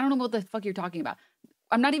there. Like, I don't know what the fuck you're talking about.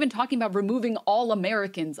 I'm not even talking about removing all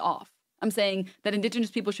Americans off. I'm saying that indigenous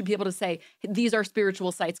people should be able to say, these are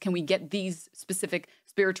spiritual sites. Can we get these specific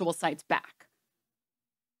spiritual sites back?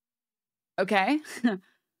 Okay?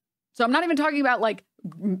 So I'm not even talking about like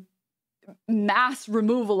mass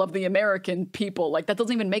removal of the American people. Like, that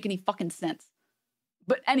doesn't even make any fucking sense.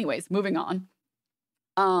 But anyways, moving on.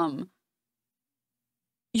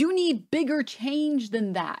 You need bigger change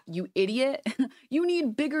than that, you idiot. You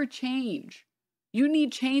need bigger change. You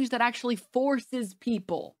need change that actually forces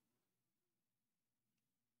people.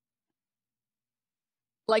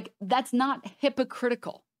 Like, that's not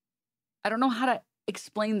hypocritical. I don't know how to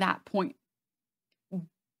explain that point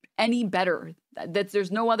any better.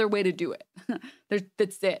 There's no other way to do it.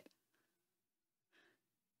 That's it.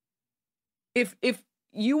 If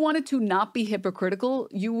you wanted to not be hypocritical,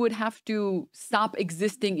 you would have to stop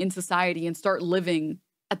existing in society and start living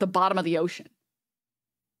at the bottom of the ocean.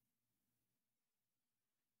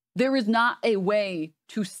 There is not a way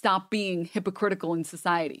to stop being hypocritical in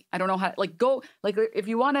society. I don't know how, like, go, like, if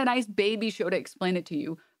you want a nice baby show to explain it to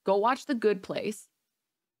you, go watch The Good Place,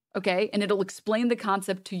 okay? And it'll explain the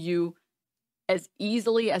concept to you as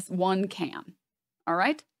easily as one can, all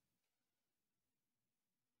right?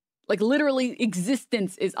 Like, literally,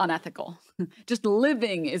 existence is unethical. Just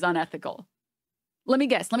living is unethical. Let me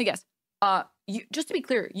guess. Just to be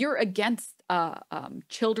clear, you're against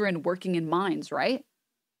children working in mines, right?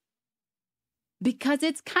 Because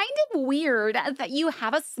it's kind of weird that you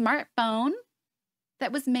have a smartphone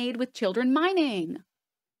that was made with children mining.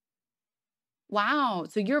 Wow.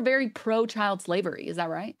 So you're very pro-child slavery. Is that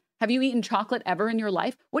right? Have you eaten chocolate ever in your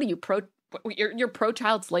life? What are you, you're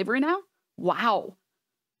pro-child slavery now? Wow.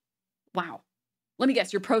 Wow. Let me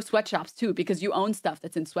guess, you're pro-sweatshops too, because you own stuff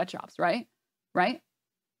that's in sweatshops, right? Right?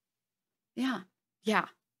 Yeah. Yeah.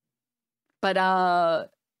 But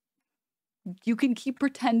you can keep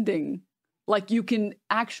pretending like you can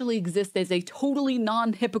actually exist as a totally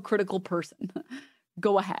non-hypocritical person.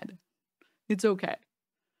 Go ahead. It's okay.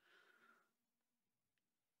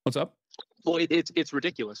 What's up? Well, it's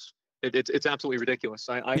ridiculous. It's absolutely ridiculous.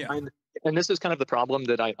 And this is kind of the problem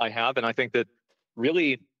that I have, and I think that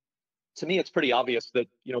really, to me, it's pretty obvious that,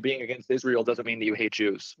 you know, being against Israel doesn't mean that you hate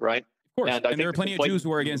Jews, right? Of course. And there are plenty of Jews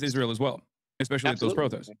who are against Israel as well, especially at those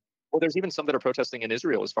protests. Well, there's even some that are protesting in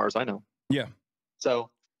Israel, as far as I know. Yeah. So,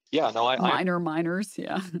 yeah, no, minors,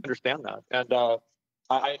 yeah. Understand that, and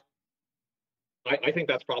I think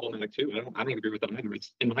that's problematic too. I don't agree with that either.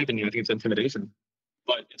 It's, in my opinion, I think it's intimidation,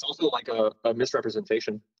 but it's also like a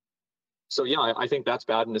misrepresentation. So yeah, I think that's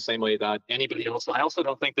bad in the same way that anybody else. I also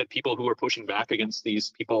don't think that people who are pushing back against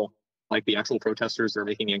these people, like the actual protesters that are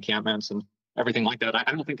making the encampments and everything like that,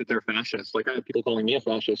 I don't think that they're fascists. Like, I have people calling me a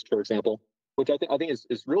fascist, for example, which I think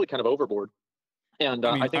is really kind of overboard. And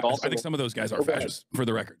I mean, I think also I think some of those guys are fascists, for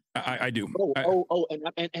the record. I do.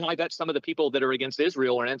 And I bet some of the people that are against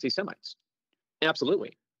Israel are anti-Semites.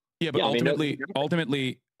 Absolutely. Yeah, but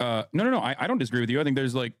ultimately, no. I don't disagree with you. I think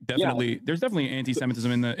there's like there's definitely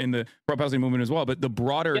anti-Semitism in the pro-Palestine movement as well. But the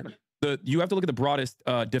broader, you have to look at the broadest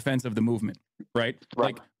defense of the movement, right?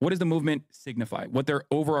 Like, what does the movement signify? What their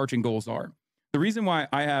overarching goals are? The reason why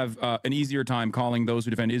I have an easier time calling those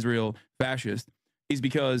who defend Israel fascist is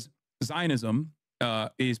because Zionism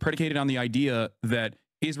is predicated on the idea that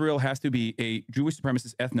Israel has to be a Jewish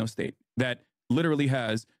supremacist ethno-state that literally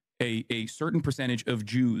has a certain percentage of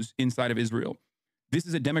Jews inside of Israel. This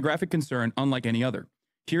is a demographic concern unlike any other.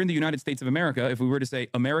 Here in the United States of America, if we were to say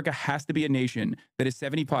America has to be a nation that is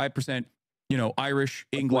 75%, Irish,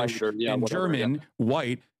 English, and German,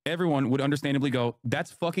 white, everyone would understandably go,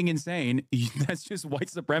 that's fucking insane. That's just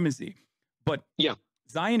white supremacy. But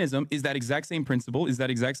Zionism is that exact same principle, is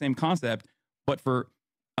that exact same concept, but for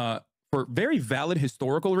very valid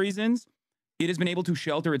historical reasons, it has been able to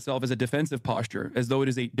shelter itself as a defensive posture, as though it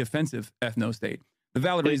is a defensive ethno-state. The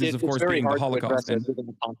valid reasons, of course, being the Holocaust. And within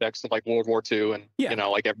the context of like World War II and,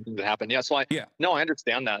 like everything that happened. Yeah, so I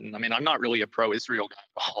understand that. And I mean, I'm not really a pro-Israel guy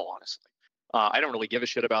at all, honestly. I don't really give a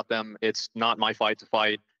shit about them. It's not my fight to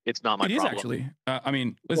fight. It's not my problem. It is actually. I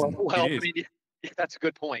mean, listen, that's a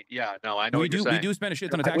good point. Yeah, no, I know we do spend a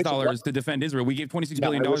shit ton of tax dollars to defend Israel. We gave $26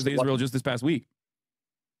 billion to Israel just this past week.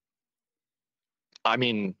 I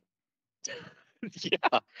mean,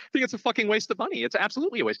 I think it's a fucking waste of money. It's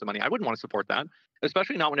absolutely a waste of money. I wouldn't want to support that,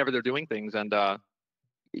 especially not whenever they're doing things and,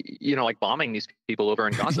 like bombing these people over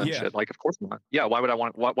in Gaza and shit. Like, of course not. Yeah, why would I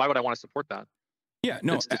want to support that? Yeah,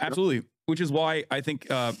 no, absolutely. Which is why I think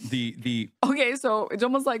the Okay, so it's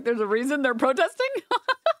almost like there's a reason they're protesting.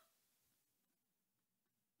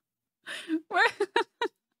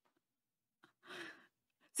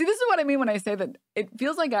 See, this is what I mean when I say that it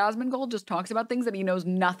feels like Asmongold just talks about things that he knows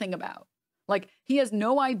nothing about. Like, he has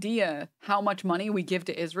no idea how much money we give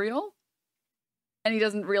to Israel, and he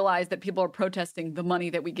doesn't realize that people are protesting the money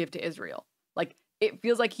that we give to Israel. Like, it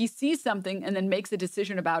feels like he sees something and then makes a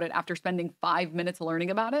decision about it after spending 5 minutes learning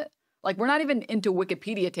about it. Like, we're not even into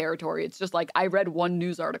Wikipedia territory. It's just like, I read one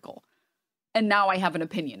news article, and now I have an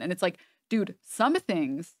opinion. And it's like, dude, some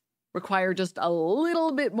things require just a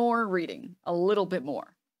little bit more reading, a little bit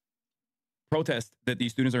more. Protest that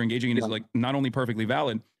these students are engaging in is like not only perfectly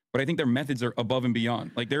valid, but I think their methods are above and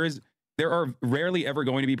beyond. Like, there are rarely ever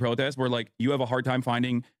going to be protests where like you have a hard time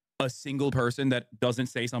finding a single person that doesn't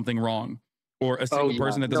say something wrong, or a single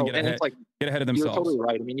person that doesn't get ahead of themselves. You're totally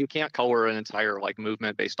right. I mean, you can't color an entire like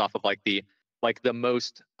movement based off of like the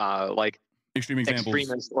most extreme examples,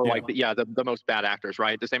 extremists, or the most bad actors,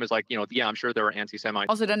 right? The same as like, I'm sure there are anti-Semites.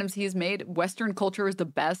 Also, Denims, he's made Western culture is the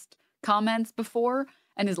best comments before,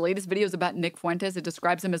 and his latest videos about Nick Fuentes, it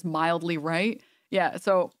describes him as mildly right. Yeah,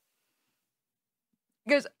 so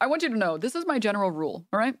guys, I want you to know, this is my general rule,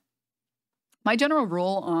 all right? My general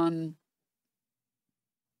rule on,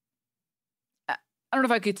 I don't know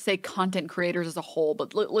if I could say content creators as a whole,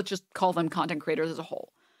 but let's just call them content creators as a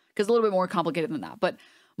whole, because it's a little bit more complicated than that. But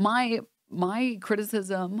my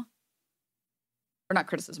criticism, or not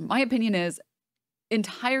criticism, my opinion is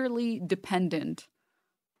entirely dependent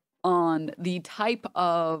on the type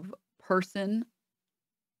of person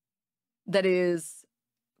that is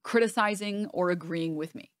criticizing or agreeing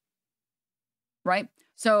with me, right?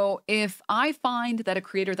 So if I find that a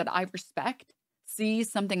creator that I respect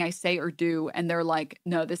sees something I say or do, and they're like,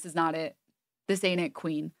 no, this is not it, this ain't it,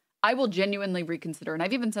 queen, I will genuinely reconsider. And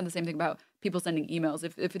I've even said the same thing about people sending emails.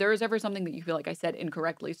 If there is ever something that you feel like I said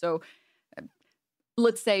incorrectly, so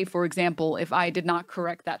let's say, for example, if I did not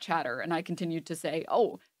correct that chatter and I continued to say,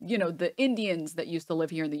 oh, the Indians that used to live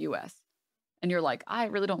here in the US, and you're like, I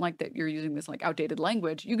really don't like that you're using this like outdated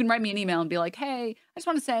language, you can write me an email and be like, hey, I just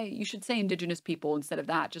want to say you should say indigenous people instead of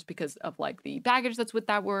that, just because of like the baggage that's with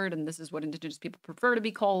that word, and this is what indigenous people prefer to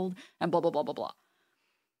be called, and blah, blah, blah, blah, blah.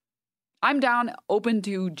 I'm down, open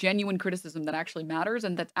to genuine criticism that actually matters,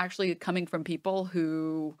 and that's actually coming from people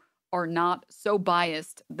who are not so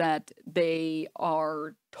biased that they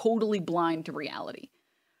are totally blind to reality.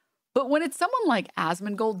 But when it's someone like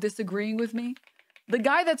Asmongold disagreeing with me, the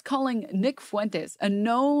guy that's calling Nick Fuentes a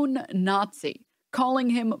known Nazi, calling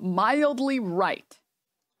him mildly right,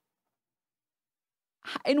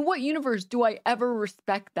 in what universe do I ever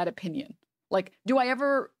respect that opinion? Like, do I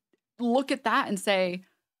ever look at that and say,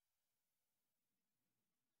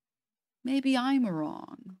 maybe I'm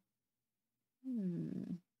wrong?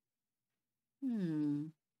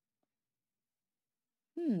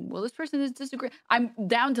 well, this person is disagreeing. I'm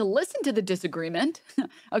down to listen to the disagreement.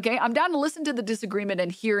 Okay, I'm down to listen to the disagreement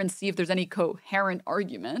and hear and see if there's any coherent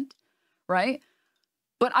argument, right?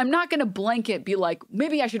 But I'm not going to blanket be like,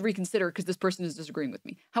 maybe I should reconsider because this person is disagreeing with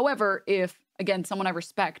me. However, if, again, someone I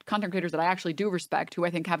respect, content creators that I actually do respect, who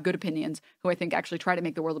I think have good opinions, who I think actually try to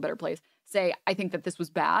make the world a better place, say, I think that this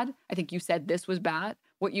was bad. I think you said this was bad.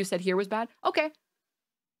 What you said here was bad. Okay.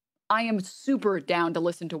 I am super down to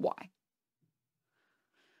listen to why.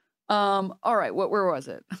 All right. Where was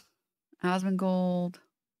it? Asmongold.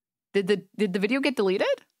 Did the video get deleted?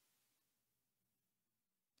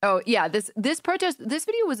 Oh, yeah. This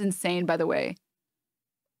video was insane, by the way.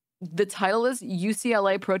 The title is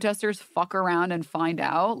UCLA protesters fuck around and find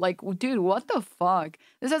out. Like, dude, what the fuck?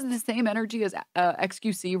 This has the same energy as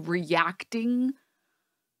XQC reacting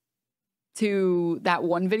to that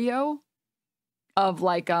one video of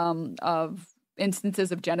like of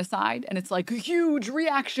instances of genocide, and it's like huge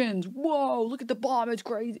reactions. Whoa, look at the bomb, it's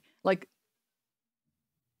crazy. Like,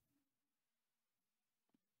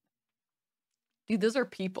 dude, those are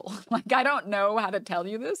people. Like, I don't know how to tell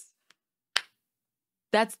you this.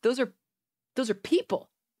 Those are people.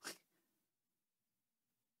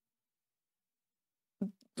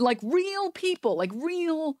 Like real people, like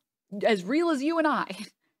as real as you and I.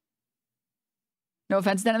 No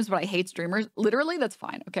offense, Denims, but I hate streamers. Literally, that's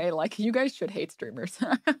fine, okay? Like, you guys should hate streamers,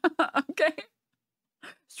 okay?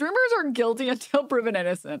 Streamers are guilty until proven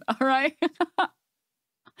innocent, all right?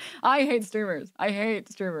 I hate streamers. I hate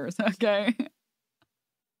streamers, okay?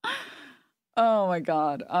 Oh, my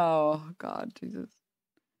God. Oh, God, Jesus.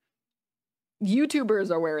 YouTubers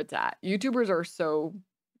are where it's at. YouTubers are so...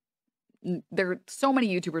 so many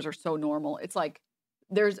YouTubers are so normal. It's like,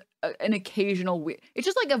 there's an occasional... It's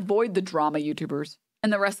just like avoid the drama YouTubers.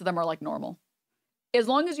 And the rest of them are like normal. As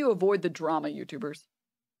long as you avoid the drama YouTubers.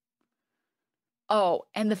 Oh,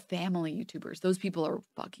 and the family YouTubers. Those people are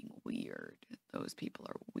fucking weird. Those people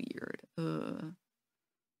are weird.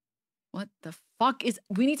 What the fuck is...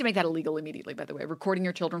 We need to make that illegal immediately, by the way. Recording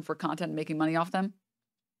your children for content and making money off them.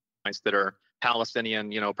 That are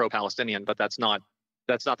Palestinian, pro-Palestinian, but that's not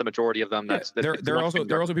the majority of them. There are also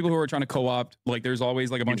people who are trying to co-opt. Like, there's always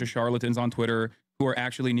like a bunch of charlatans on Twitter who are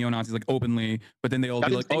actually neo-Nazis, like openly, but then they'll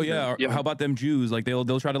be like, oh yeah, how about them Jews? Like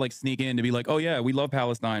they'll try to like sneak in to be like, oh yeah, we love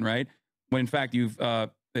Palestine, right? When in fact you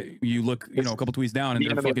look, a couple tweets down and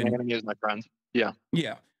they're fucking... enemy is my friend. Yeah.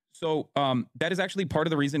 Yeah. So that is actually part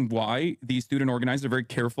of the reason why these student organizers are very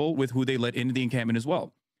careful with who they let into the encampment as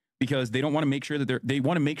well, because they don't want to make sure that they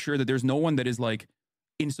want to make sure that there's no one that is like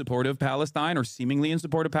in support of Palestine or seemingly in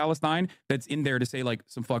support of Palestine that's in there to say like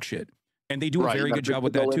some fuck shit. And they do a very good job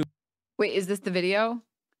with that too. Wait, is this the video?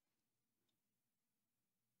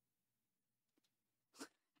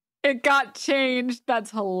 It got changed.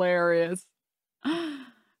 That's hilarious.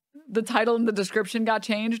 The title and the description got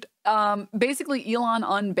changed. Basically, Elon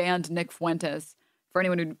unbanned Nick Fuentes, for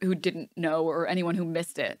anyone who didn't know or anyone who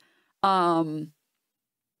missed it. And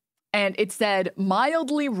it said,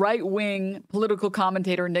 mildly right-wing political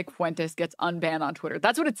commentator Nick Fuentes gets unbanned on Twitter.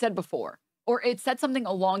 That's what it said before. Or it said something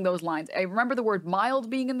along those lines. I remember the word mild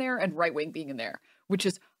being in there and right-wing being in there, which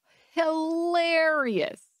is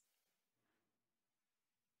hilarious.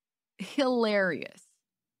 Hilarious.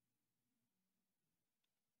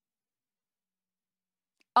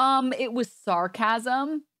 It was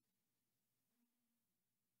sarcasm.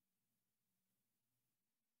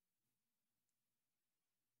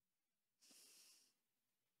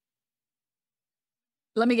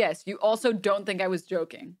 Let me guess, you also don't think I was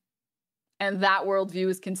joking. And that worldview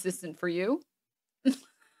is consistent for you?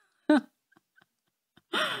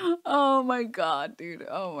 Oh my God, dude.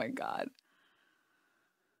 Oh my God.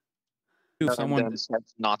 Someone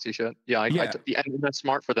Nazi shit. Yeah, and that's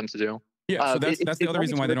smart for them to do. Yeah, so that's the other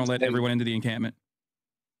reason why they don't let everyone into the encampment.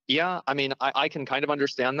 Yeah, I mean, I can kind of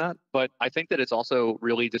understand that, but I think that it's also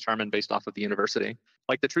really determined based off of the university.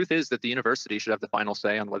 Like, the truth is that the university should have the final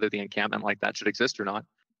say on whether the encampment like that should exist or not.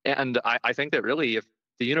 And I think that really, if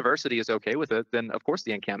the university is okay with it, then of course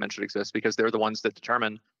the encampment should exist because they're the ones that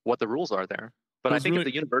determine what the rules are there. But I think if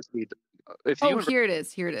the university... Here it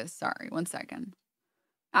is. Here it is. Sorry, 1 second.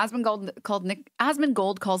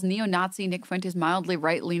 Asmongold calls neo-Nazi Nick Fuentes mildly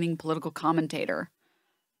right-leaning political commentator.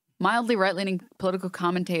 Mildly right-leaning political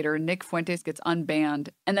commentator Nick Fuentes gets unbanned.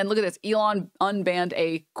 And then look at this. Elon unbanned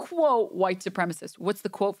a, quote, white supremacist. What's the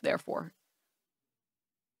quote there for?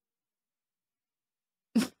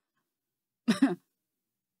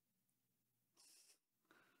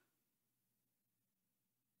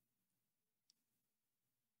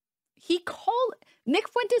 Nick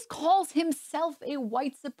Fuentes calls himself a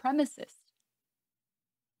white supremacist.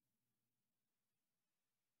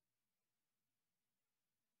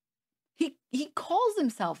 he calls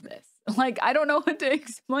himself this. Like, I don't know what to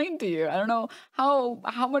explain to you. I don't know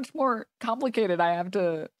how much more complicated I have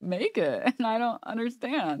to make it, and I don't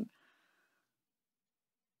understand.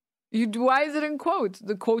 Why is it in quotes?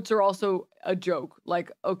 The quotes are also a joke.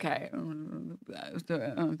 Like, okay.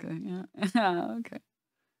 Okay, yeah. Okay.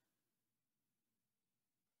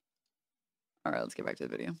 All right, let's get back to the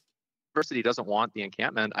video. University doesn't want the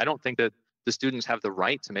encampment. I don't think that the students have the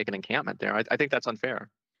right to make an encampment there. I think that's unfair.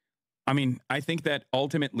 I mean, I think that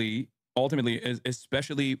ultimately,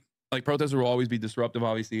 especially, like, protesters will always be disruptive,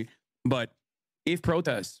 obviously, but if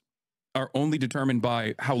protests are only determined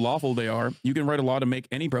by how lawful they are, you can write a law to make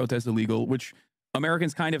any protest illegal, which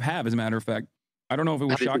Americans kind of have, as a matter of fact. I don't know if it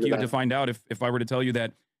would shock you to find out if I were to tell you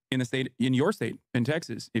that in your state, in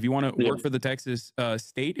Texas, if you want to work for the Texas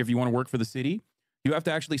state, if you want to work for the city, you have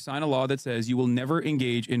to actually sign a law that says you will never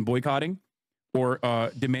engage in boycotting or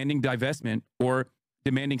demanding divestment or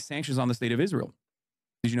demanding sanctions on the state of Israel.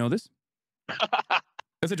 Did you know this?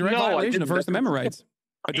 That's a direct violation of First Amendment rights.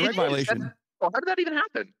 A direct violation. Well, how did that even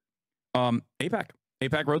happen?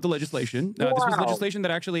 AIPAC wrote the legislation. This was legislation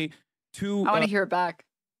that actually I want to hear it back.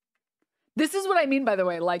 This is what I mean, by the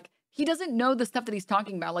way. Like, he doesn't know the stuff that he's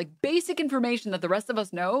talking about. Like, basic information that the rest of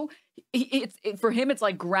us know. For him, it's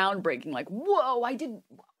like groundbreaking. Like, whoa, I didn't.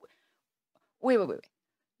 Wait.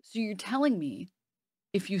 So you're telling me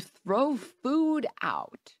if you throw food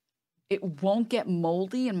out, it won't get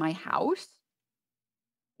moldy in my house?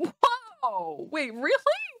 Whoa, wait, really?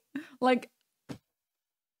 Like,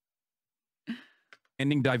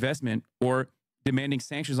 ending divestment or demanding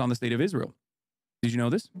sanctions on the state of Israel. Did you know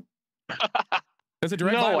this? That's a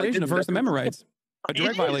direct violation of First Amendment rights. A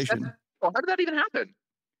direct violation. Well, how did that even happen?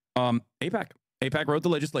 AIPAC wrote the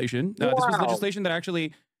legislation. This was legislation that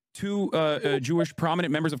actually two Jewish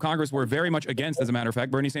prominent members of Congress were very much against, as a matter of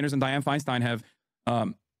fact. Bernie Sanders and Dianne Feinstein have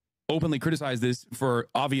openly criticized this for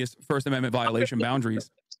obvious First Amendment violation boundaries.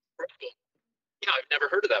 Yeah, I've never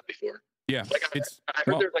heard of that before. Yeah, like I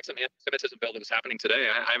heard there's like some anti-Semitism bill that was happening today.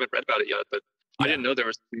 I haven't read about it yet, but I didn't know there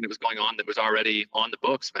was something that was going on that was already on the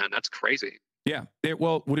books, man. That's crazy. Yeah.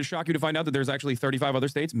 Well, would it shock you to find out that there's actually 35 other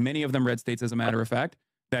states, many of them red states, as a matter of fact,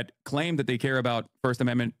 that claim that they care about First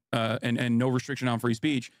Amendment and no restriction on free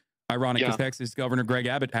speech? Ironic, because Texas Governor Greg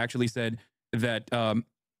Abbott actually said that,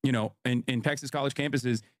 in Texas college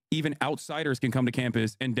campuses, even outsiders can come to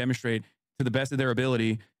campus and demonstrate to the best of their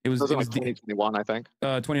ability. It was 2021, I think.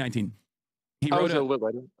 2019. He wrote a little bit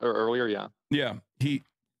later or earlier,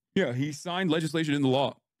 he signed legislation into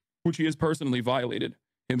law, which he has personally violated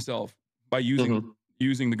himself by using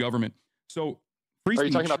the government. So free speech. Are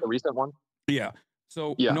you talking about the recent one? Yeah.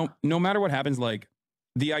 So no matter what happens, like,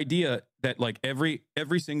 the idea that, like, every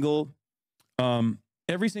single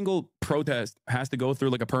protest has to go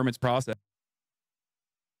through like a permits process.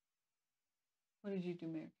 What did you do,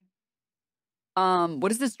 Mary?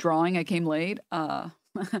 What is this drawing? I came late.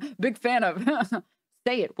 Big fan of.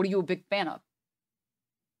 Say it. What are you a big fan of?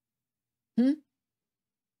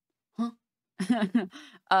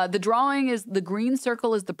 The drawing is the green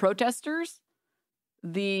circle is the protesters.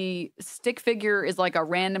 The stick figure is like a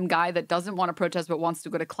random guy that doesn't want to protest but wants to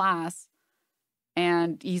go to class.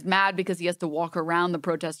 And he's mad because he has to walk around the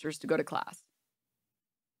protesters to go to class.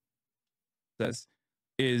 This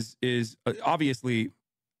is obviously,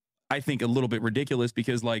 I think, a little bit ridiculous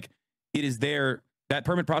because, like, it is there. That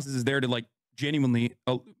permit process is there to, like, genuinely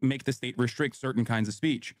make the state restrict certain kinds of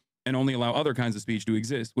speech and only allow other kinds of speech to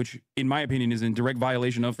exist, which, in my opinion, is in direct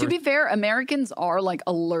violation of. To be fair, Americans are, like,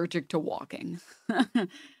 allergic to walking.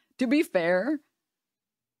 To be fair.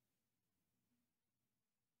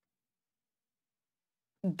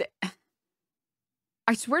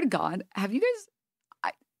 I swear to God, have you guys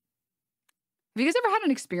ever had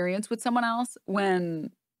an experience with someone else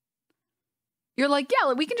when you're like,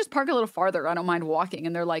 yeah, we can just park a little farther, I don't mind walking,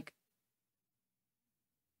 and they're like,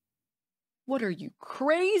 what are you,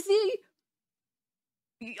 crazy?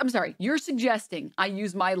 I'm sorry, you're suggesting I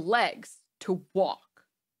use my legs to walk,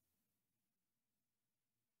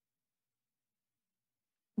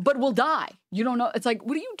 but we'll die. You don't know. It's like,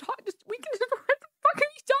 what are you talking? We can just, what the fuck are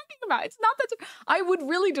you talking about? It's not that. I would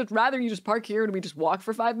really just rather you just park here and we just walk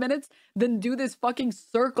for 5 minutes than do this fucking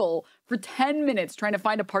circle for 10 minutes trying to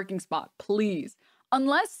find a parking spot, please.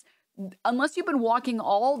 Unless you've been walking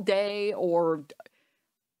all day, or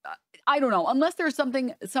I don't know, unless there's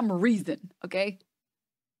some reason, okay?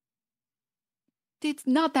 It's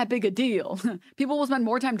not that big a deal. People will spend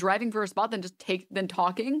more time driving for a spot than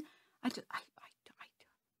talking.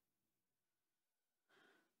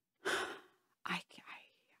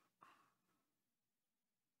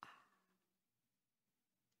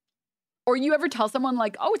 Or you ever tell someone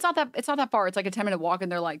like, oh, it's not that far. It's like a 10-minute walk.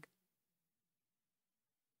 And they're like,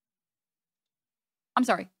 I'm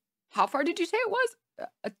sorry, how far did you say it was?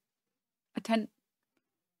 A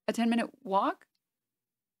 10-minute walk?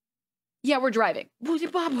 Yeah, we're driving. What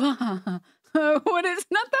is not that far? It's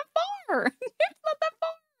not that far.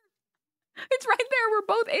 It's right there. We're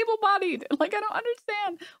both able-bodied. Like, I don't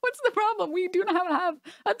understand. What's the problem? We do not have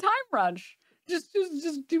a time crunch. Just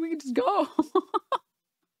we can just go.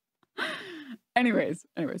 Anyways,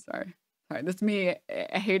 sorry. This is me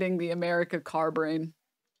hating the America car brain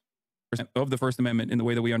of the First Amendment in the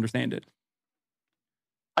way that we understand it.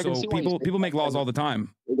 So people make laws all the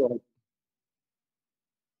time.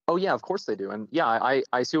 Oh yeah, of course they do. And yeah,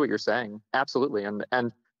 I see what you're saying. Absolutely.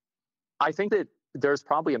 And I think that there's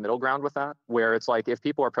probably a middle ground with that, where it's like, if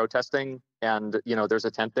people are protesting and, you know, there's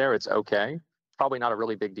a tent there, it's okay. It's probably not a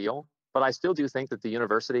really big deal. But I still do think that the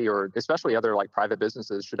university, or especially other like private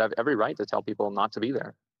businesses, should have every right to tell people not to be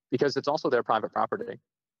there, because it's also their private property.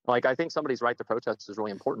 Like, I think somebody's right to protest is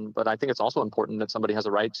really important, but I think it's also important that somebody has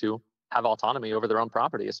a right to have autonomy over their own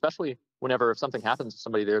property, especially whenever if something happens to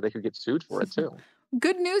somebody there, they could get sued for it too.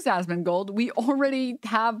 Good news, Asmongold. We already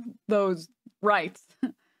have those rights.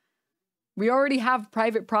 We already have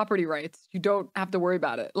private property rights. You don't have to worry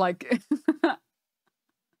about it. Like,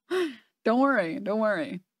 don't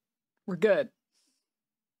worry. We're good.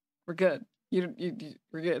 We're good. We're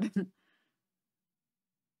good.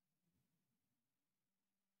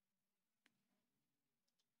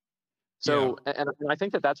 So, yeah. and I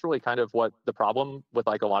think that that's really kind of what the problem with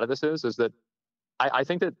like a lot of this is that I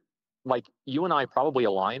think that like you and I probably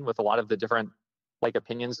align with a lot of the different like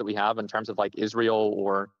opinions that we have in terms of like Israel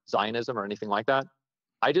or Zionism or anything like that.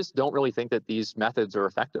 I just don't really think that these methods are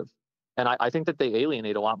effective. And I think that they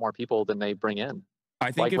alienate a lot more people than they bring in.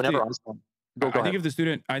 I think like if the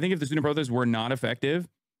student protests were not effective,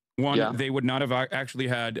 they would not have actually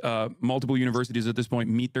had multiple universities at this point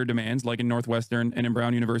meet their demands, like in Northwestern and in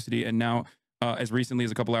Brown University. And now, as recently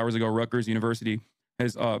as a couple hours ago, Rutgers University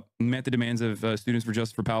has met the demands of Students for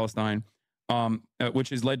Justice for Palestine, which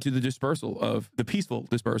has led to the peaceful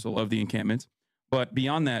dispersal of the encampments. But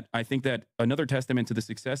beyond that, I think that another testament to the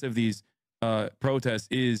success of these protests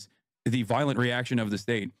is the violent reaction of the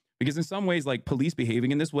state. Because in some ways, like, police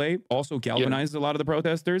behaving in this way also galvanizes a lot of the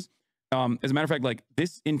protesters. As a matter of fact, like,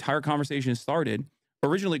 this entire conversation started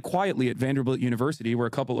originally quietly at Vanderbilt University, where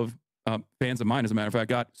a couple of fans of mine, as a matter of fact,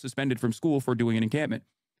 got suspended from school for doing an encampment.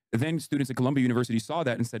 Then students at Columbia University saw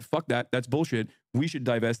that and said, fuck that, that's bullshit. We should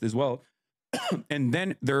divest as well. And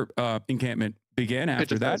then their encampment began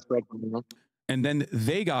after that. And then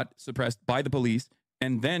they got suppressed by the police.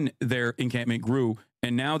 And then their encampment grew.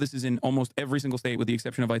 And now this is in almost every single state, with the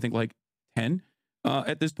exception of, I think, like 10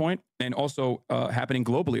 at this point, and also happening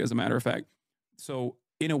globally, as a matter of fact. So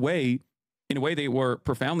in a way, they were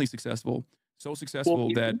profoundly successful. So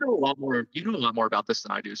successful that you know a lot more about this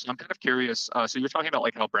than I do. So I'm kind of curious. So you're talking about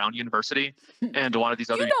like how Brown University and a lot of these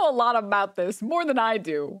other. You know a lot about this, more than I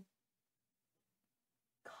do.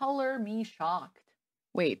 Color me shocked.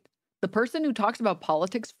 Wait, the person who talks about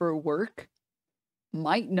politics for work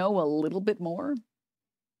might know a little bit more?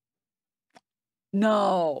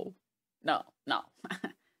 No. No.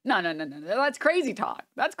 That's crazy talk.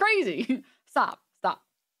 That's crazy. Stop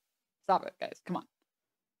it, guys. Come on.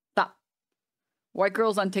 Stop. White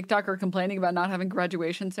girls on TikTok are complaining about not having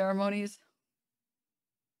graduation ceremonies.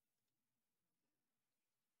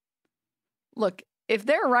 Look, if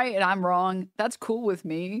they're right and I'm wrong, that's cool with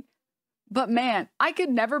me. But man, I could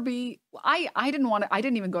never be, I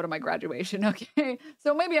didn't even go to my graduation, okay?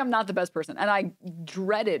 So maybe I'm not the best person. And I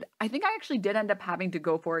think I actually did end up having to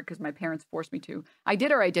go for it because my parents forced me to. I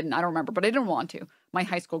did or I didn't, I don't remember, but I didn't want to. My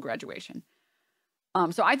high school graduation.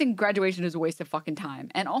 So I think graduation is a waste of fucking time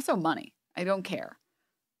and also money. I don't care.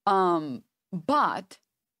 But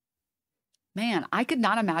man, I could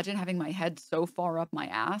not imagine having my head so far up my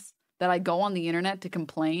ass that I go on the internet to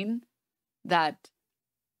complain that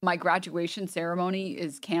my graduation ceremony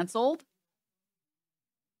is canceled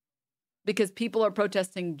because people are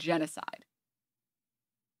protesting genocide.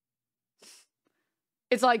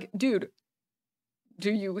 It's like, dude,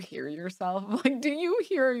 do you hear yourself? Like, do you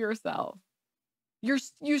hear yourself? You're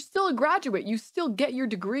still a graduate. You still get your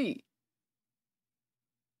degree.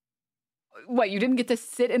 What, you didn't get to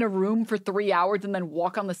sit in a room for 3 hours and then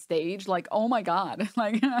walk on the stage? Like, oh my God.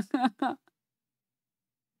 Like,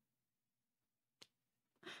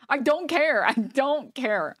 I don't care. I don't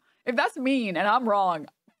care. If that's mean and I'm wrong,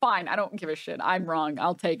 fine. I don't give a shit. I'm wrong.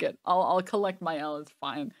 I'll take it. I'll collect my L. It's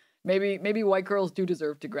fine. Maybe white girls do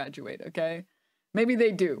deserve to graduate, okay? Maybe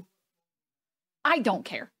they do. I don't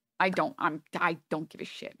care. I don't give a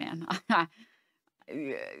shit, man.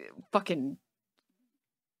 Fucking.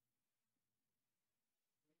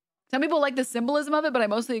 Some people like the symbolism of it, but I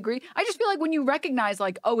mostly agree. I just feel like when you recognize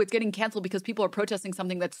like, oh, it's getting canceled because people are protesting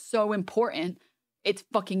something that's so important, it's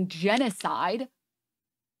fucking genocide.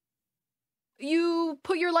 You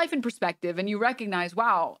put your life in perspective and you recognize,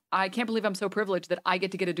 wow, I can't believe I'm so privileged that I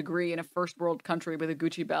get to get a degree in a first world country with a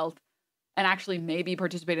Gucci belt and actually maybe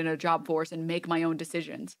participate in a job force and make my own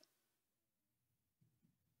decisions.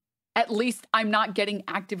 At least I'm not getting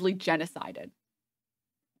actively genocided.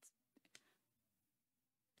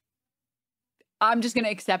 I'm just going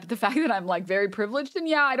to accept the fact that I'm like very privileged and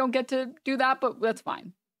yeah, I don't get to do that, but that's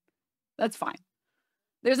fine. That's fine.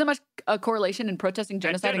 There isn't much correlation in protesting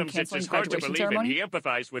genocide and canceling graduation ceremony. He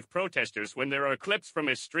empathized with protesters when there are clips from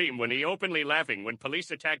his stream when he openly laughing when police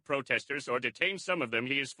attack protesters or detain some of them.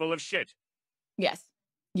 He is full of shit. Yes.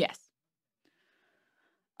 Yes.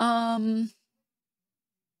 I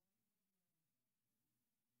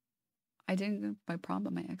didn't my prom,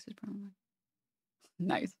 but my ex's prom.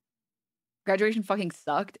 Nice. Graduation fucking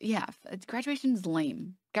sucked. Yeah, graduation's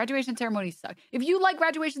lame. Graduation ceremonies suck. If you like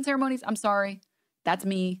graduation ceremonies, I'm sorry. That's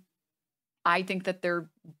me. I think that they're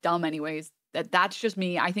dumb anyways. That's just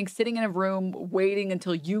me. I think sitting in a room waiting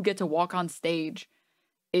until you get to walk on stage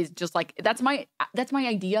is just like, that's my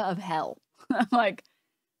idea of hell. Like,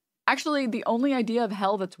 actually, the only idea of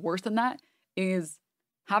hell that's worse than that is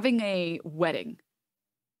having a wedding.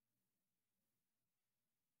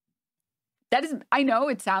 That is, I know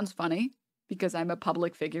it sounds funny because I'm a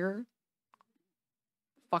public figure.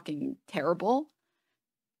 Fucking terrible.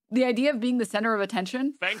 The idea of being the center of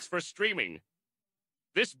attention. Thanks for streaming.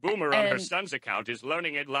 This boomer on her son's account is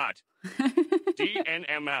learning a lot.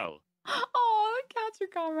 DNML. Oh, the cats are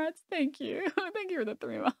comrades. Thank you. Thank you for the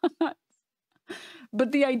 3 months.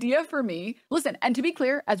 But the idea for me, listen, and to be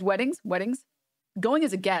clear, as weddings, going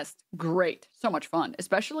as a guest, great. So much fun.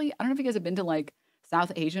 Especially, I don't know if you guys have been to like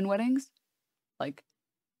South Asian weddings. Like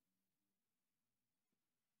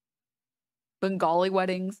Bengali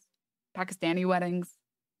weddings, Pakistani weddings,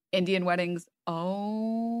 Indian weddings.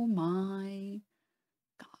 Oh my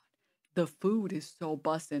God. The food is so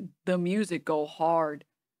bussin'. The music go hard.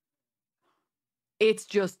 It's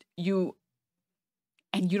just you,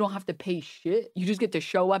 and you don't have to pay shit. You just get to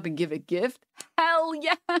show up and give a gift. Hell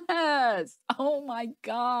yes. Oh my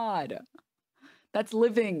God. That's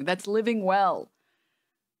living. That's living well.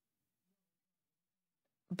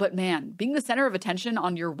 But man, being the center of attention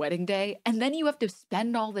on your wedding day, and then you have to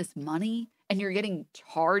spend all this money and you're getting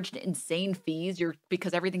charged insane fees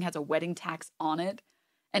because everything has a wedding tax on it.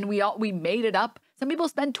 And we made it up. Some people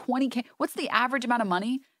spend $20K. What's the average amount of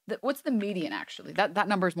money? What's the median actually? That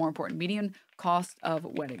number is more important. Median cost of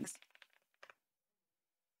weddings.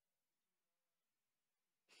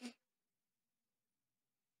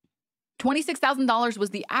 $26,000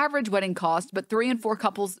 was the average wedding cost, but 3 and 4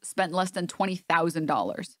 couples spent less than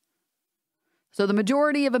 $20,000. So the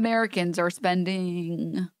majority of Americans are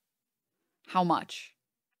spending how much?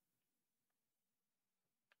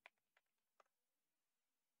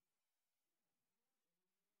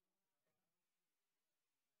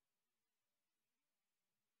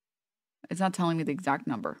 It's not telling me the exact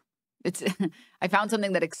number. I found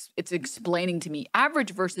something that it's explaining to me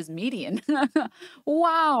average versus median.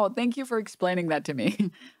 Wow. Thank you for explaining that to me.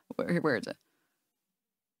 Where is it?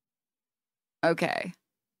 Okay.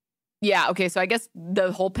 Yeah. Okay. So I guess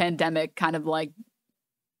the whole pandemic kind of like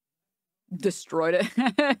destroyed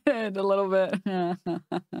it a little bit.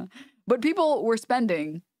 But people were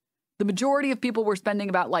spending, the majority of people were spending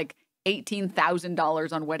about like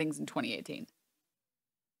 $18,000 on weddings in 2018.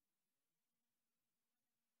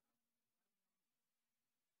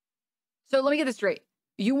 So let me get this straight.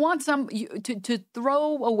 You want to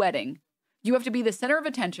throw a wedding, you have to be the center of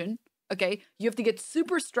attention, okay? You have to get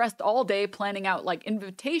super stressed all day planning out like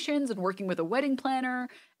invitations and working with a wedding planner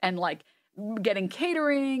and like getting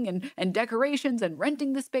catering and decorations and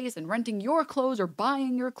renting the space and renting your clothes or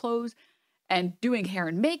buying your clothes and doing hair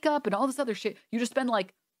and makeup and all this other shit. You just spend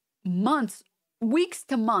like months, weeks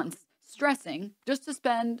to months stressing just to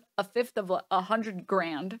spend a fifth of $100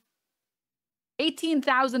 grand.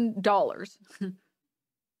 $18,000.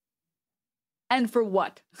 And for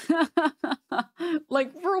what?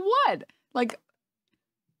 Like, for what? Like,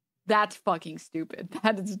 that's fucking stupid.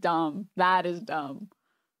 That is dumb. That is dumb.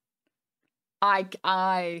 I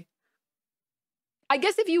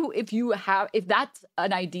guess if that's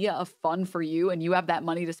an idea of fun for you and you have that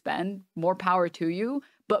money to spend, more power to you.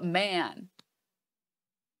 But man,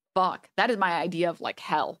 fuck, that is my idea of like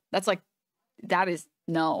hell. That's like, that is,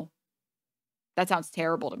 no. That sounds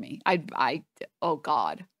terrible to me. Oh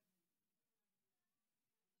God.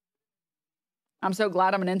 I'm so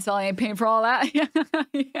glad I'm an incel. I ain't paying for all that. Yeah.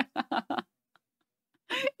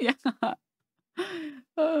 Yeah.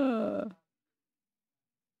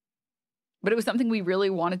 But it was something we really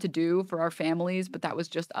wanted to do for our families, but that was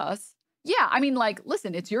just us. Yeah, I mean, like,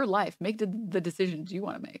 listen, it's your life. Make the decisions you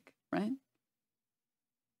want to make, right?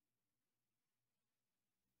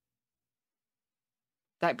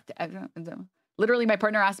 Literally, my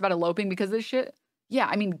partner asked about eloping because of this shit. Yeah,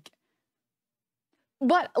 I mean,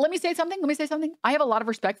 but let me say something. I have a lot of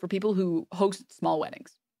respect for people who host small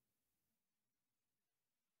weddings.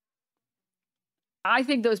 I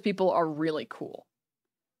think those people are really cool.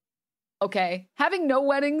 Okay, having no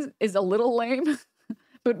weddings is a little lame,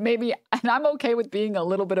 but maybe, and I'm okay with being a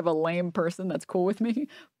little bit of a lame person. That's cool with me.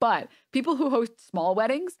 But people who host small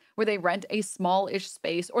weddings where they rent a small-ish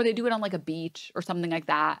space or they do it on like a beach or something like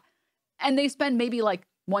that, and they spend maybe like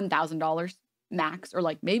 $1,000 max or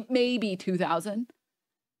like maybe $2,000.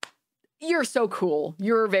 You're so cool.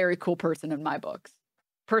 You're a very cool person in my books.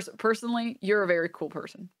 Personally, you're a very cool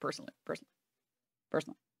person. Personally.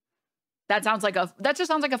 That just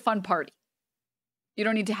sounds like a fun party. You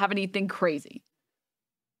don't need to have anything crazy.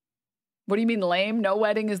 What do you mean lame? No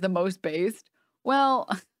wedding is the most based? Well,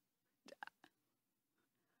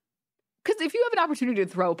 because if you have an opportunity to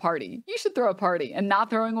throw a party, you should throw a party, and not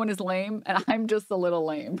throwing one is lame, and I'm just a little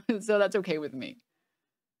lame. So that's okay with me.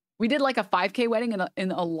 We did like a 5K wedding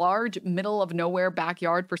in a large middle of nowhere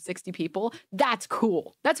backyard for 60 people. That's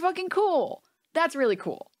cool. That's fucking cool. That's really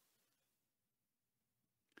cool.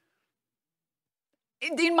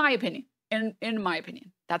 In my opinion. In my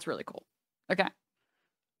opinion. That's really cool. Okay.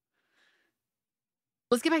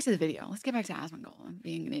 Let's get back to the video. Let's get back to Asmongold and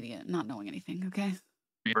being an idiot, not knowing anything, okay?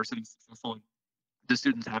 Universities, the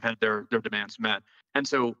students have had their demands met. And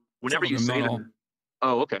so whenever you say that,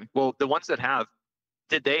 oh, okay. Well, the ones that have,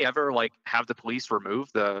 did they ever like have the police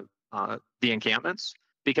remove the encampments?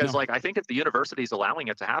 Because like I think if the university is allowing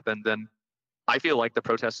it to happen, then I feel like the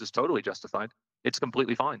protest is totally justified. It's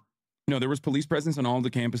completely fine. No, there was police presence on all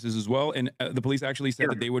the campuses as well, and the police actually said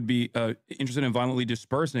that they would be interested in violently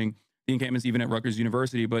dispersing the encampments even at Rutgers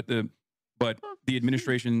University, but the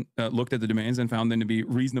administration looked at the demands and found them to be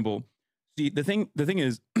reasonable. See, the thing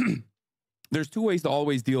is, there's two ways to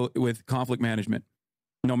always deal with conflict management,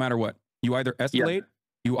 no matter what. You either escalate,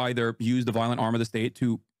 you either use the violent arm of the state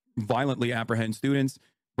to violently apprehend students,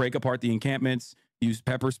 break apart the encampments, use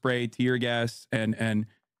pepper spray, tear gas, and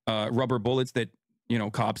rubber bullets that, you know,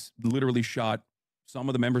 cops literally shot some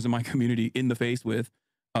of the members of my community in the face with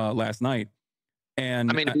last night.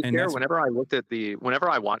 And I mean, to be fair, whenever I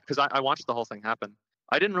watched, because I watched the whole thing happen,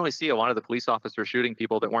 I didn't really see a lot of the police officers shooting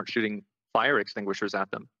people that weren't shooting fire extinguishers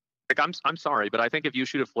at them. Like, I'm sorry, but I think if you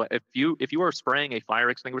shoot if you are spraying a fire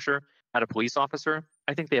extinguisher at a police officer,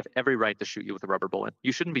 I think they have every right to shoot you with a rubber bullet.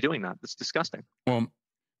 You shouldn't be doing that. It's disgusting. Well,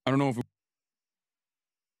 I don't know if.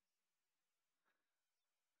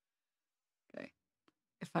 Okay.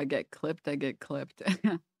 If I get clipped, I get clipped.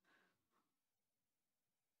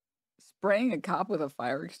 Spraying a cop with a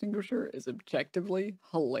fire extinguisher is objectively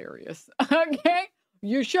hilarious. Okay?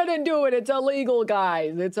 You shouldn't do it. It's illegal,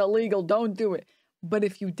 guys. It's illegal. Don't do it. But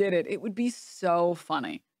if you did it, it would be so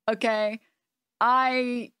funny. Okay?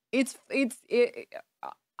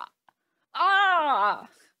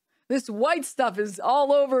 This white stuff is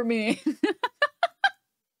all over me.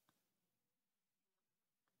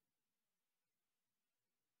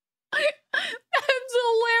 That's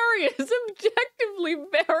hilarious. Objectively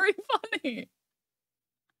very funny.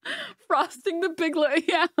 Frosting the piglet.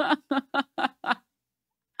 Yeah. Yeah.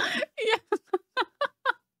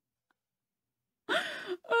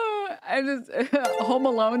 I just Home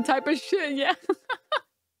Alone type of shit. Yeah.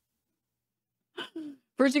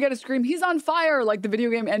 First you gotta scream, he's on fire, like the video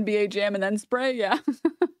game NBA Jam, and then spray. Yeah.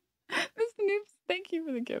 This new, thank you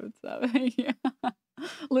for the gift stuff. Yeah.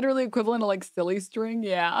 Literally equivalent to like silly string.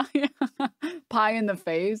 Yeah. Pie in the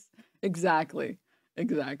face. Exactly.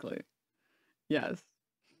 Yes.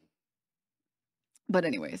 But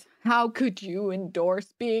anyways, how could you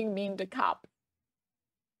endorse being mean to cops?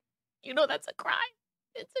 You know that's a crime.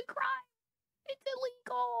 It's a crime. It's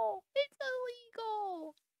illegal. It's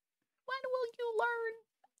illegal. When will you learn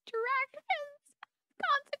your actions?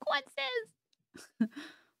 Consequences.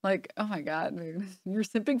 Like, oh my God, dude. You're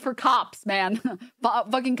simping for cops, man.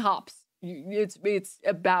 Fucking cops. It's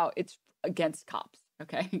against cops,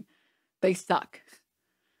 okay? They suck.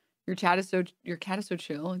 Your cat is so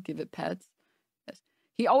chill. Give it pets. Yes.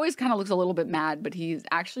 He always kind of looks a little bit mad, but he's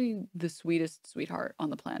actually the sweetest sweetheart on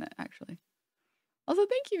the planet, actually. Also,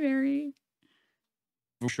 thank you, Mary.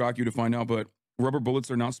 Will shock you to find out, but rubber bullets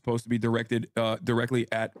are not supposed to be directed directly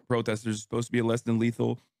at protesters. It's supposed to be a less than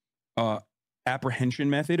lethal apprehension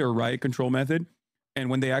method or riot control method. And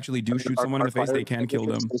when they actually do shoot someone in the face, they can kill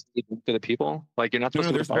them. To the people, like you're not supposed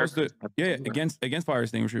to. They're supposed to. Yeah, against fire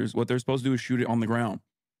extinguishers, what they're supposed to do is shoot it on the ground.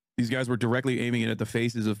 These guys were directly aiming it at the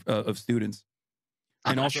faces of students.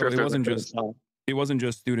 And also, it wasn't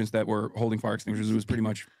just students that were holding fire extinguishers. It was pretty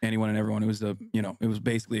much anyone and everyone. It was it was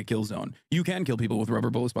basically a kill zone. You can kill people with rubber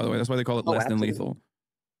bullets, by the way. That's why they call it less than lethal.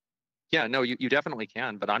 Yeah, no, you definitely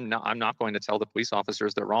can, but I'm not going to tell the police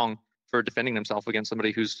officers they're wrong for defending themselves against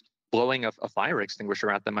somebody who's blowing a fire extinguisher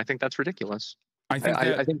at them. I think that's ridiculous. I think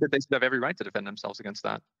that they should have every right to defend themselves against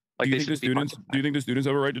that. Like, do you think the students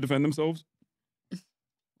have a right to defend themselves?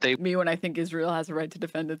 Me when I think Israel has a right to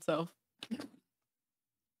defend itself.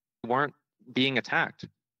 Weren't being attacked.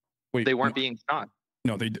 Wait, they weren't being shot.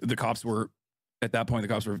 No, the cops were at that point. The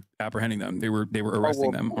cops were apprehending them. They were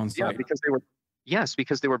arresting them on site. Yeah,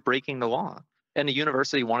 because they were breaking the law, and the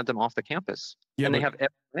university wanted them off the campus, and they have every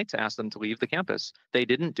right to ask them to leave the campus. They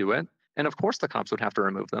didn't do it, and of course the cops would have to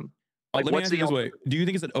remove them. Like, let me ask you this way: do you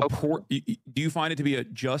think do you find it to be a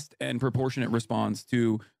just and proportionate response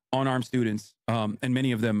to unarmed students? And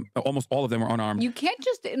many of them, almost all of them, are unarmed. You can't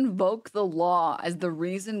just invoke the law as the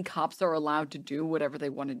reason cops are allowed to do whatever they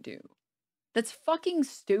want to do. That's fucking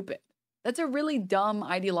stupid. That's a really dumb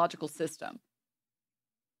ideological system.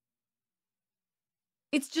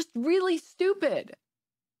 It's just really stupid.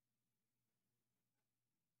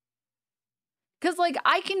 Because, like,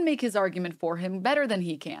 I can make his argument for him better than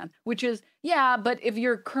he can, which is, yeah, but if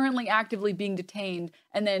you're currently actively being detained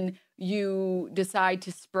and then you decide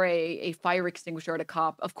to spray a fire extinguisher at a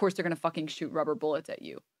cop, of course they're going to fucking shoot rubber bullets at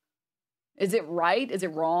you. Is it right? Is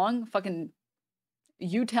it wrong? Fucking,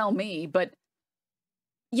 you tell me. But,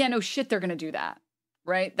 yeah, no shit, they're going to do that,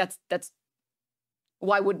 right? That's,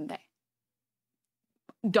 why wouldn't they?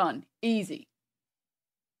 Done. Easy.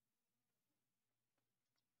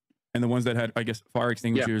 And the ones that had, I guess, fire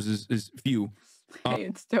extinguishers is few. Hey,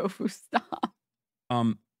 it's Tofu. Stop.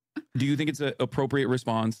 Do you think it's an appropriate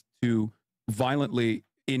response to violently,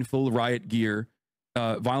 in full riot gear,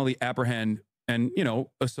 violently apprehend and,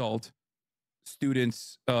 assault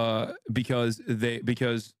students because they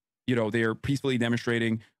are peacefully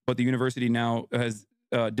demonstrating, but the university now has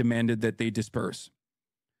demanded that they disperse?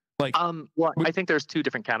 Well, I think there's two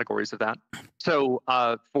different categories of that. So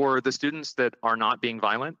for the students that are not being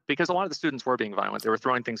violent, because a lot of the students were being violent. They were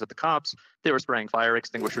throwing things at the cops. They were spraying fire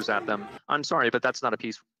extinguishers at them. I'm sorry, but that's not a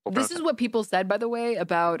peaceful protest. This is what people said, by the way,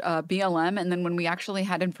 about BLM. And then when we actually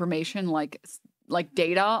had information like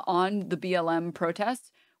data on the BLM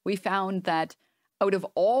protests, we found that out of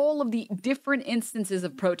all of the different instances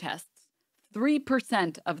of protests,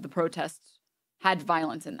 3% of the protests had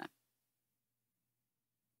violence in them.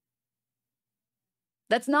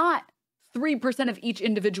 That's not 3% of each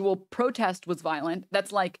individual protest was violent.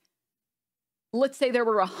 That's like, let's say there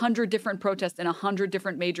were 100 different protests in 100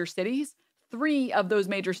 different major cities. 3 of those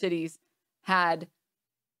major cities had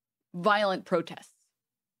violent protests.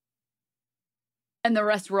 And the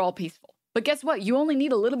rest were all peaceful. But guess what? You only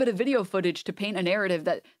need a little bit of video footage to paint a narrative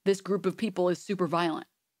that this group of people is super violent.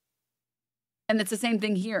 And it's the same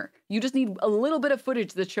thing here. You just need a little bit of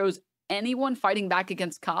footage that shows anyone fighting back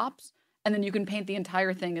against cops, and then you can paint the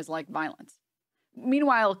entire thing as like violence.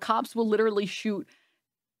 Meanwhile, cops will literally shoot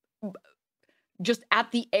just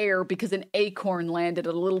at the air because an acorn landed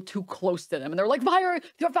a little too close to them. And they're like,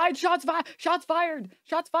 shots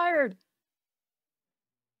fired.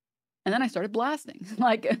 And then I started blasting.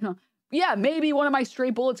 Like, yeah, maybe one of my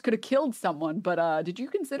stray bullets could have killed someone, but did you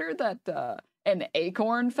consider that an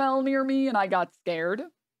acorn fell near me and I got scared?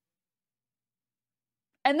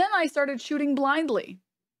 And then I started shooting blindly.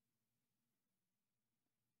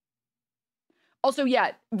 Also, yeah,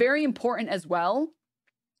 very important as well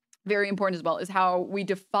is how we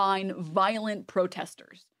define violent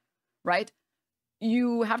protesters, right?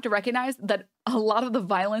 You have to recognize that a lot of the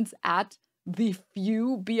violence at the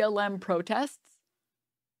few BLM protests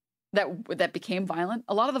that became violent,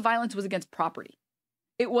 a lot of the violence was against property.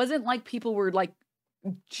 It wasn't like people were like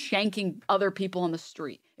shanking other people on the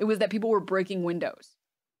street. It was that people were breaking windows.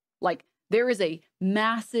 Like, there is a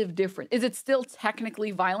massive difference. Is it still technically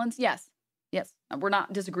violence? Yes. Yes, we're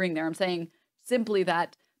not disagreeing there. I'm saying simply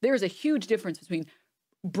that there's a huge difference between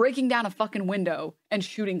breaking down a fucking window and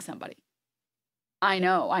shooting somebody. I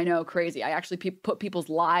know, crazy. I actually put people's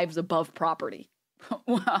lives above property.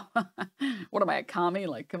 Wow. What am I, a commie?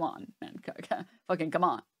 Like, come on, man. Fucking come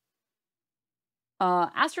on.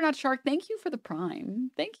 Astronaut Shark, thank you for the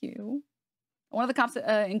prime. Thank you. One of the cops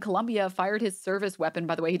in Colombia fired his service weapon,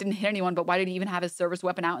 by the way. He didn't hit anyone, but why did he even have his service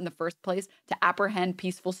weapon out in the first place? To apprehend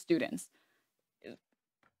peaceful students.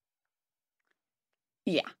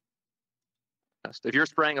 Yeah. protest. If you're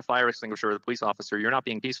spraying a fire extinguisher with a police officer, you're not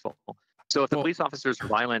being peaceful. So if the police officers are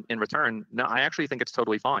violent in return, no, I actually think it's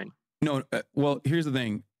totally fine. No, well, here's the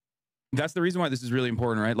thing. That's the reason why this is really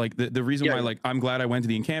important, right? Like the reason why, like, I'm glad I went to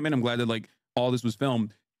the encampment. I'm glad that like all this was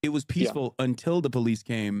filmed. It was peaceful until the police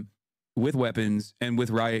came with weapons and with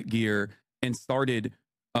riot gear and started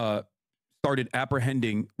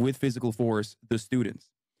apprehending with physical force the students.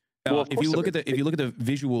 If you look at the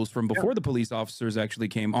visuals from before the police officers actually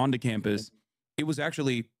came onto campus, it was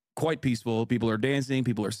actually quite peaceful. People are dancing,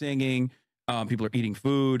 people are singing, people are eating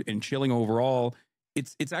food and chilling overall.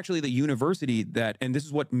 It's actually the university that, and this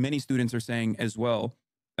is what many students are saying as well,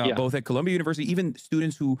 both at Columbia University, even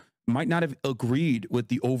students who might not have agreed with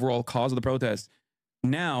the overall cause of the protests.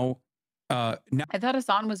 Now, I thought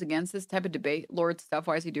Hassan was against this type of debate, Lord stuff.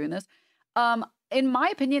 Why is he doing this? In my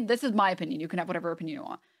opinion, this is my opinion. You can have whatever opinion you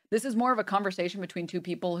want. This is more of a conversation between two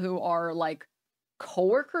people who are like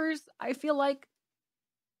coworkers. I feel like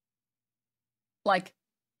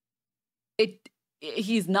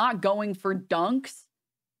he's not going for dunks.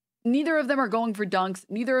 Neither of them are going for dunks.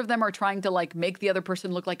 Neither of them are trying to like make the other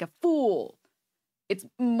person look like a fool. It's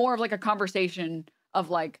more of like a conversation of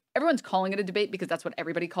like, everyone's calling it a debate because that's what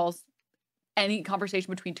everybody calls any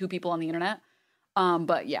conversation between two people on the internet.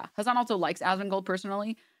 But yeah, Hassan also likes Asmongold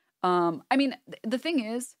personally. I mean, the thing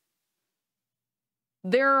is,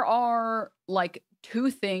 there are like two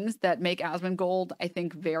things that make Asmongold, I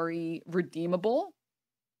think, very redeemable.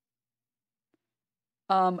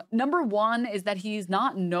 Number one is that he's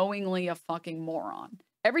not knowingly a fucking moron.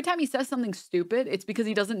 Every time he says something stupid, it's because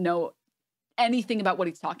he doesn't know anything about what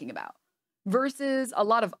he's talking about. Versus a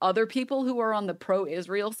lot of other people who are on the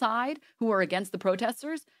pro-Israel side, who are against the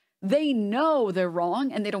protesters, they know they're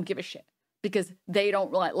wrong and they don't give a shit because they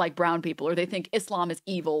don't like brown people, or they think Islam is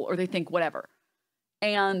evil, or they think whatever.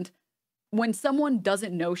 And when someone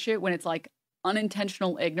doesn't know shit, when it's like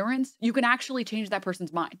unintentional ignorance, you can actually change that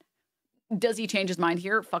person's mind. Does he change his mind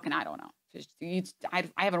here? Fucking, I don't know. I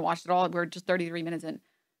haven't watched it all. We're just 33 minutes in.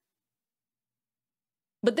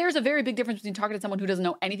 But there's a very big difference between talking to someone who doesn't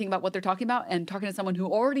know anything about what they're talking about and talking to someone who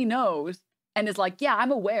already knows and is like, yeah,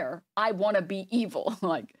 I'm aware. I want to be evil.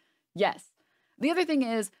 Like, yes. The other thing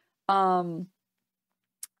is,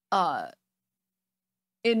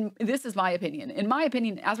 this is my opinion. In my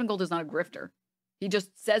opinion, Asmongold is not a grifter. He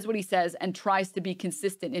just says what he says and tries to be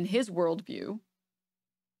consistent in his worldview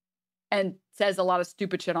and says a lot of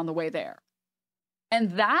stupid shit on the way there.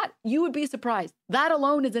 And that, you would be surprised. That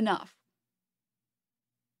alone is enough.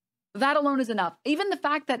 That alone is enough. Even the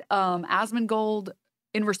fact that Asmongold,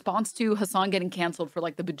 in response to Hassan getting canceled for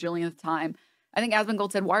like the bajillionth time, I think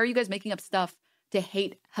Asmongold said, why are you guys making up stuff to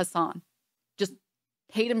hate Hassan? Just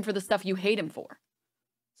hate him for the stuff you hate him for.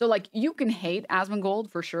 So like, you can hate Asmongold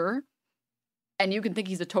for sure, and you can think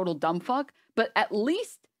he's a total dumb fuck, but at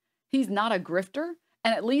least he's not a grifter,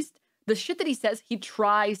 and at least the shit that he says, he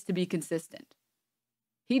tries to be consistent.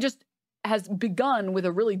 He just has begun with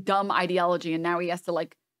a really dumb ideology, and now he has to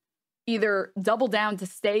like either double down to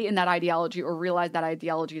stay in that ideology or realize that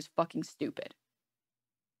ideology is fucking stupid.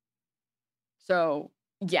 So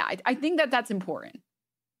yeah, I think that that's important.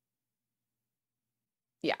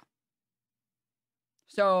 Yeah.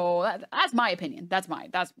 So that's my opinion. That's my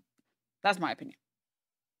opinion.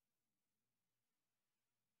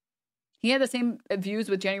 He had the same views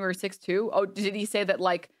with January 6th too. Oh, did he say that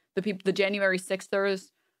like the January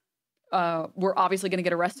 6thers were obviously going to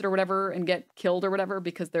get arrested or whatever and get killed or whatever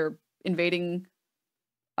because they're invading?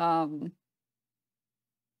 I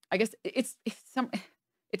guess it's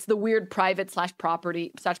the weird private /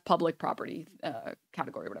 property / public property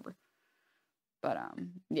category or whatever. But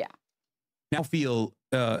yeah. Now feel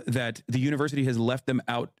that the university has left them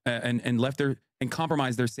out and left their and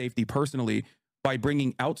compromised their safety personally by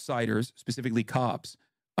bringing outsiders, specifically cops,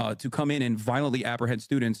 to come in and violently apprehend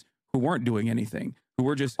students who weren't doing anything, who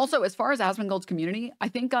were just... Also, as far as Asmongold's community, I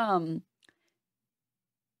think we're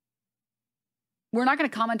not going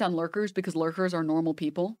to comment on lurkers because lurkers are normal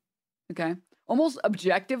people, okay? Almost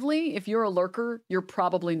objectively, if you're a lurker, you're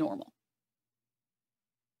probably normal.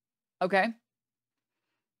 Okay?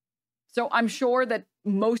 So I'm sure that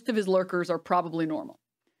most of his lurkers are probably normal.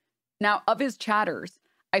 Now, of his chatters,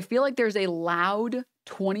 I feel like there's a loud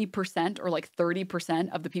 20% or like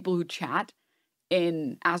 30% of the people who chat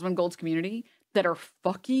in Asmongold's community that are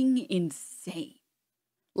fucking insane.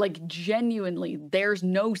 Like, genuinely, there's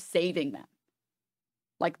no saving them.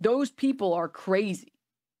 Like, those people are crazy.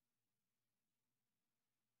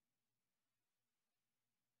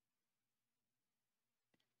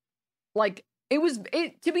 Like,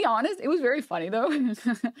 to be honest, it was very funny though,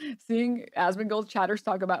 seeing Asmongold's chatters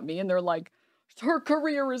talk about me and they're like, her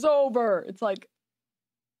career is over. It's like,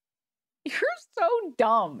 You're so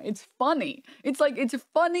dumb. It's funny. It's like, it's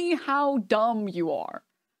funny how dumb you are.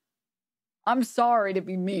 I'm sorry to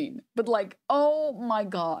be mean, but like, oh my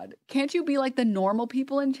God. Can't you be like the normal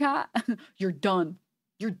people in chat? You're done.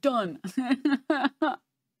 You're done.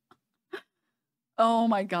 Oh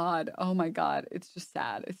my God. Oh my God. It's just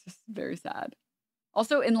sad. It's just very sad.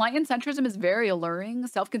 Also, enlightened centrism is very alluring.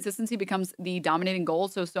 Self-consistency becomes the dominating goal,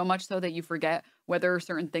 so much so that you forget whether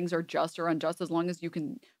certain things are just or unjust as long as you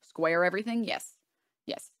can square everything. Yes.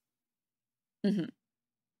 Yes. Mm-hmm.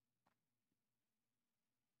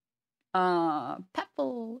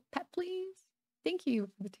 Pet please. Thank you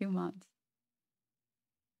for the 2 months.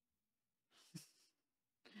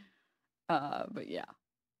 But yeah.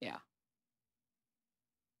 Yeah.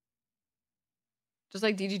 Just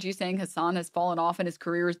like DGG saying Hassan has fallen off and his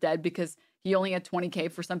career is dead because he only had 20K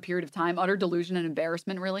for some period of time. Utter delusion and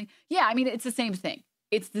embarrassment, really. Yeah, I mean, it's the same thing.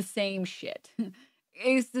 It's the same shit.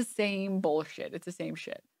 It's the same bullshit. It's the same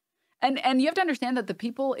shit. And you have to understand that the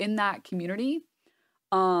people in that community,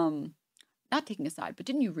 not taking a side, but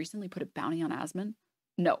didn't you recently put a bounty on Asmon?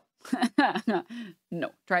 No.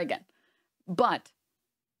 No. Try again. But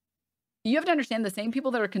you have to understand the same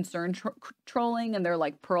people that are concerned trolling and they're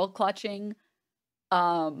like pearl clutching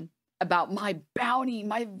about my bounty,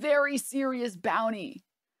 my very serious bounty.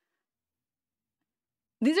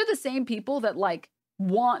 These are the same people that like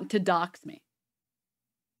want to dox me.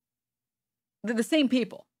 They're the same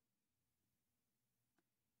people.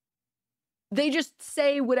 They just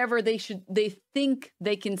say whatever they think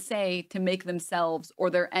they can say to make themselves or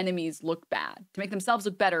their enemies look bad, to make themselves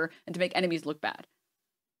look better and to make enemies look bad.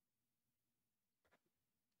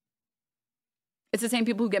 It's the same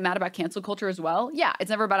people who get mad about cancel culture as well. Yeah, it's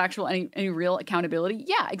never about actual any real accountability.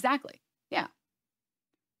 Yeah, exactly. Yeah.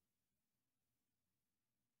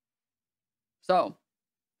 So,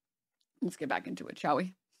 let's get back into it, shall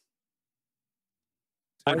we?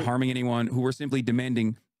 Not harming anyone, who are simply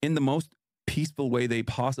demanding in the most peaceful way they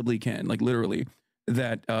possibly can, like literally,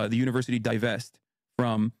 that the university divest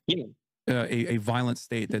from a violent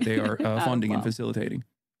state that they are funding and facilitating.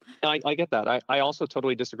 I get that. I also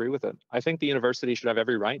totally disagree with it. I think the university should have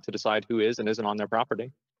every right to decide who is and isn't on their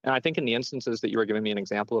property. And I think in the instances that you were giving me an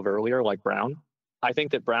example of earlier, like Brown, I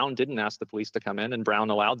think that Brown didn't ask the police to come in and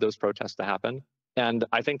Brown allowed those protests to happen. And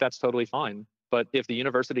I think that's totally fine. But if the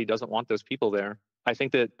university doesn't want those people there, I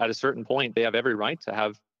think that at a certain point, they have every right to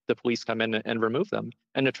have the police come in and remove them.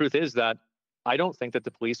 And the truth is that I don't think that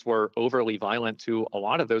the police were overly violent to a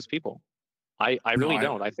lot of those people. I really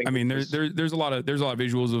don't. I mean, there's a lot of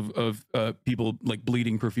visuals of people like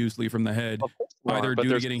bleeding profusely from the head, either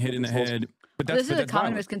due to getting hit in the head. But this is a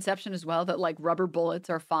common misconception as well, that like rubber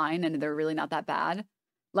bullets are fine and they're really not that bad.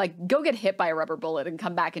 Like, go get hit by a rubber bullet and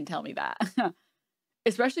come back and tell me that.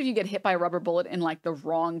 Especially if you get hit by a rubber bullet in like the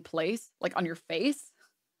wrong place, like on your face.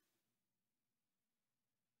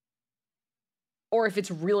 Or if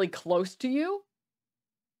it's really close to you.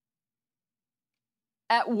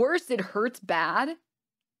 At worst, it hurts bad.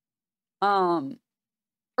 Or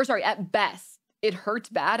sorry, at best, it hurts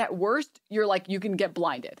bad. At worst, you're like, you can get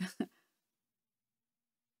blinded.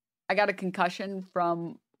 I got a concussion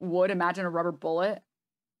from wood. Imagine a rubber bullet.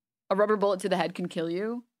 A rubber bullet to the head can kill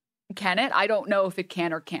you. Can it? I don't know if it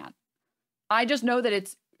can or can't. I just know that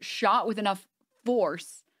it's shot with enough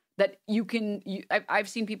force that you can... I've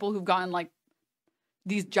seen people who've gotten like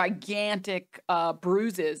these gigantic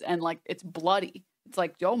bruises and like it's bloody. It's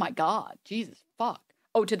like, oh my God, Jesus, fuck.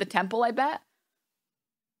 Oh, to the temple, I bet?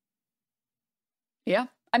 Yeah.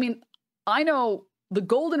 I mean, I know the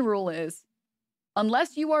golden rule is,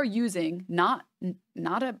 unless you are using not an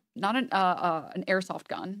airsoft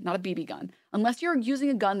gun, not a BB gun, unless you're using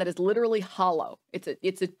a gun that is literally hollow,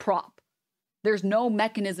 it's a prop. There's no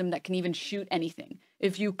mechanism that can even shoot anything.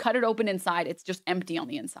 If you cut it open inside, it's just empty on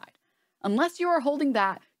the inside. Unless you are holding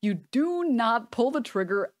that, you do not pull the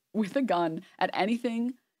trigger with a gun at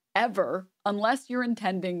anything ever, unless you're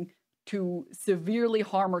intending to severely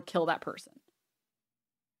harm or kill that person.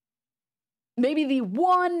 Maybe the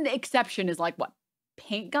one exception is like what?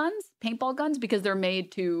 Paintball guns, because they're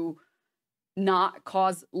made to not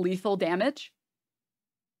cause lethal damage.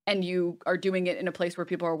 And you are doing it in a place where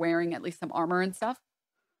people are wearing at least some armor and stuff.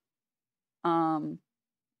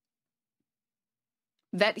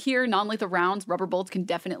 Vet here, non-lethal rounds, rubber bullets can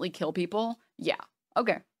definitely kill people. Yeah,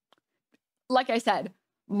 okay. Like I said,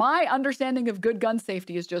 my understanding of good gun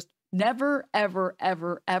safety is just never, ever,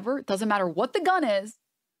 ever, ever, doesn't matter what the gun is,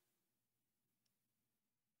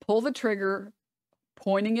 pull the trigger,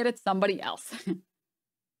 pointing it at somebody else.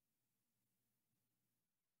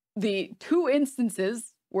 The two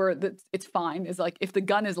instances where it's fine is like if the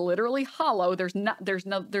gun is literally hollow, there's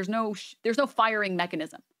no firing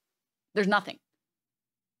mechanism. There's nothing.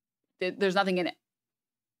 There's nothing in it.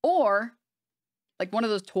 Or like one of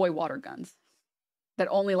those toy water guns that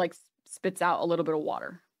only like spits out a little bit of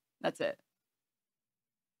water. That's it.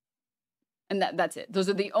 And that's it. Those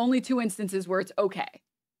are the only two instances where it's okay.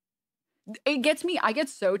 It gets me. I get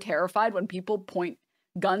so terrified when people point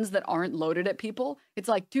guns that aren't loaded at people. It's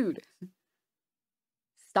like, dude,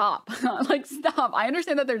 stop. Like, stop. I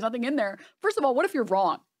understand that there's nothing in there. First of all, what if you're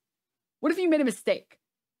wrong? What if you made a mistake?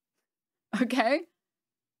 Okay.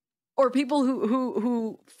 Or people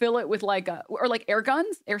who fill it with like or like air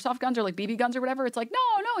guns, airsoft guns, or like BB guns or whatever. It's like,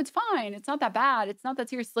 no, it's fine. It's not that bad. It's not that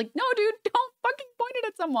serious. It's like, no, dude, don't fucking point it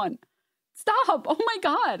at someone. Stop. Oh my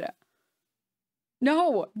God.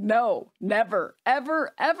 No, never,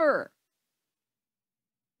 ever, ever.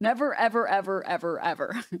 Never, ever, ever, ever,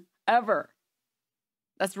 ever, ever.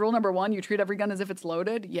 That's rule number 1. You treat every gun as if it's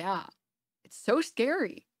loaded. Yeah. It's so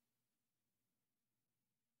scary.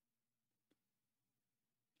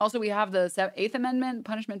 Also, we have the 8th Amendment,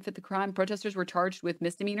 punishment fit the crime. Protesters were charged with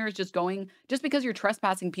misdemeanors. Just because you're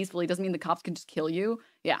trespassing peacefully doesn't mean the cops can just kill you.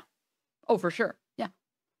 Yeah. Oh, for sure. Yeah.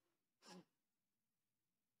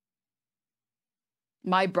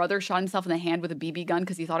 My brother shot himself in the hand with a BB gun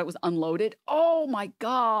because he thought it was unloaded. Oh my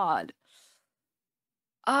God.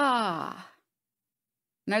 When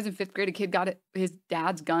I was in 5th grade, a kid got his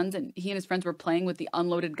dad's guns and he and his friends were playing with the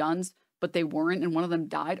unloaded guns, but they weren't, and one of them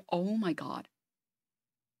died. Oh my God.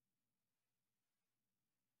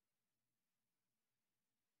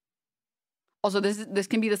 Also, this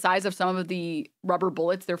can be the size of some of the rubber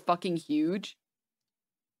bullets. They're fucking huge.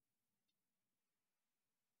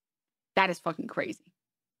 That is fucking crazy.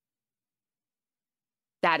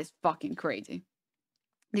 That is fucking crazy.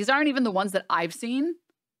 These aren't even the ones that I've seen.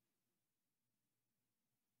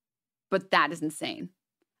 But that is insane.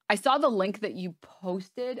 I saw the link that you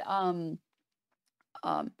posted, Anodyne,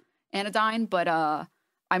 but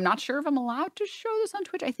I'm not sure if I'm allowed to show this on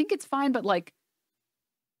Twitch. I think it's fine, but like,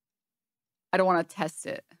 I don't want to test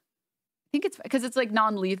it. I think it's because it's like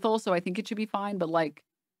non-lethal, so I think it should be fine, but like,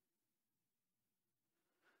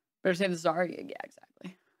 better say sorry. Yeah,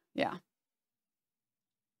 exactly. Yeah.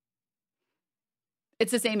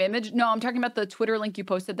 It's the same image. No, I'm talking about the Twitter link you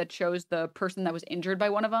posted that shows the person that was injured by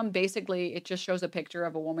one of them. Basically, it just shows a picture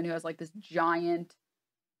of a woman who has like this giant,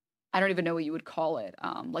 I don't even know what you would call it,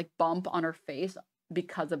 like bump on her face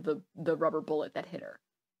because of the rubber bullet that hit her.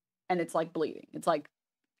 And it's like bleeding. It's like,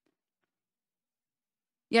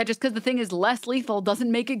 yeah, just because the thing is less lethal doesn't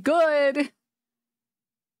make it good.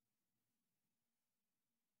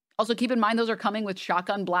 Also, keep in mind, those are coming with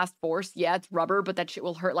shotgun blast force. Yeah, it's rubber, but that shit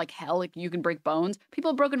will hurt like hell. Like, you can break bones.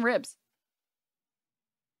 People have broken ribs.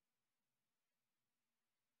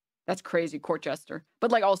 That's crazy, court jester.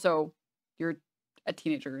 But, like, also, you're a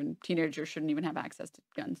teenager, and teenagers shouldn't even have access to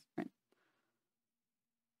guns, right?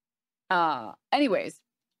 Anyways.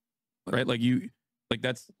 Right, like,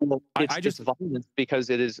 that's... Well, it's just violence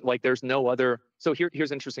because it is, like, there's no other... So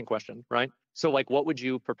here's an interesting question, right? So, like, what would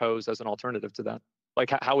you propose as an alternative to that? Like,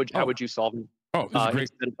 how would you solve it? Oh, this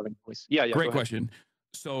is great. Yeah, great question.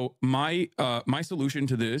 So my solution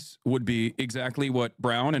to this would be exactly what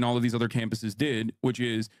Brown and all of these other campuses did, which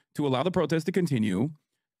is to allow the protest to continue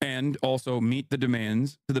and also meet the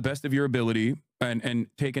demands to the best of your ability and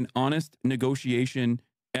take an honest negotiation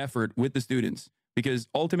effort with the students. Because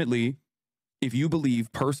ultimately, if you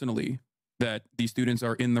believe personally that these students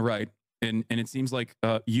are in the right, and it seems like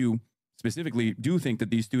you specifically do think that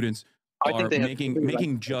these students are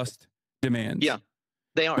making just demands. Yeah,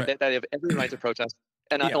 they are. Right. They have every right to protest.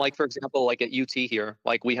 And Yeah. like, for example, like at UT here,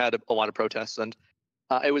 like we had a lot of protests, and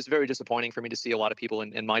it was very disappointing for me to see a lot of people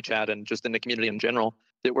in my chat and just in the community in general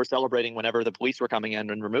that were celebrating whenever the police were coming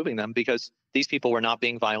in and removing them, because these people were not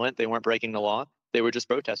being violent. They weren't breaking the law. They were just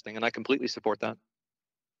protesting, and I completely support that.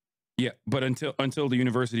 Yeah, but until the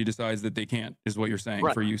university decides that they can't, is what you're saying,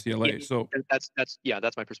 right, for UCLA. Yeah, so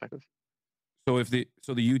that's my perspective. So if the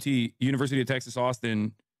UT, University of Texas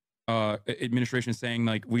Austin administration is saying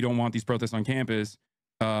like we don't want these protests on campus,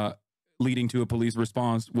 leading to a police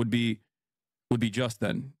response would be just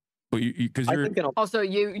then. But because you're also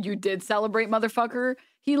you did celebrate, motherfucker.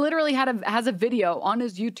 He literally has a video on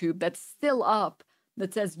his YouTube that's still up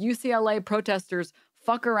that says UCLA protesters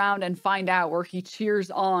fuck around and find out, where he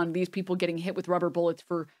cheers on these people getting hit with rubber bullets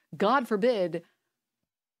for, God forbid,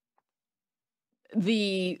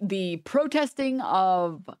 the protesting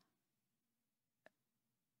of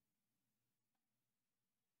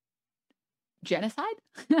genocide.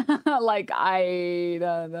 Like, I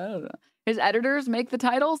don't know. His editors make the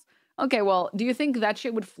titles. Okay, well, do you think that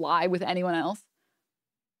shit would fly with anyone else?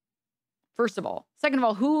 First of all. Second of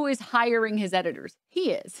all, who is hiring his editors?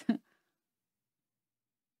 He is.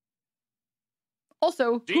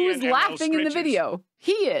 Also, who is laughing in the video?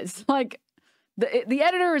 He is. Like, the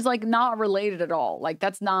editor is, like, not related at all. Like,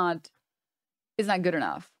 it's not good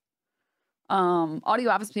enough. Audio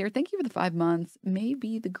office here. Thank you for the 5 months.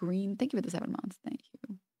 Maybe the green. Thank you for the 7 months. Thank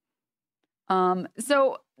you.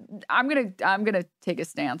 So I'm gonna take a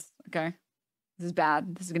stance. Okay, this is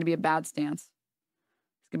bad. This is gonna be a bad stance.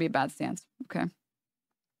 It's gonna be a bad stance. Okay,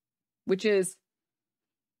 which is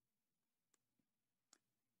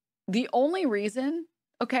the only reason.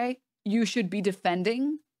 Okay, you should be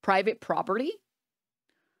defending private property.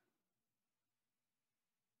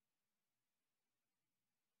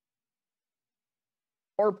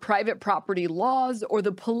 Or private property laws, or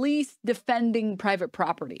the police defending private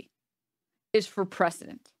property is for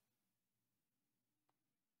precedent.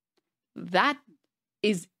 That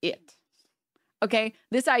is it. Okay?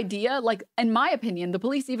 This idea, like, in my opinion, the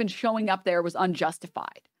police even showing up there was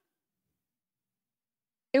unjustified.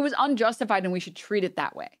 It was unjustified and we should treat it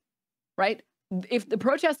that way, right? If the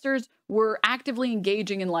protesters were actively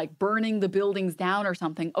engaging in, like, burning the buildings down or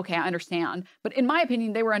something, okay, I understand. But in my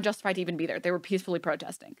opinion, they were unjustified to even be there. They were peacefully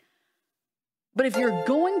protesting. But if you're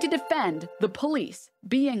going to defend the police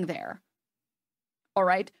being there, all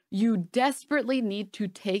right, you desperately need to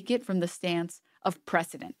take it from the stance of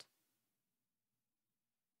precedent.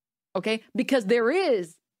 Okay? Because there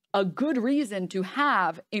is a good reason to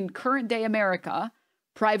have, in current day America,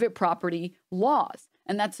 private property laws.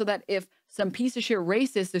 And that's so that if some piece of shit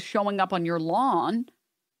racist is showing up on your lawn,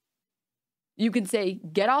 you can say,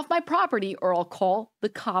 get off my property or I'll call the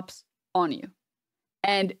cops on you.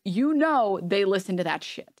 And you know they listen to that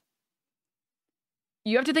shit.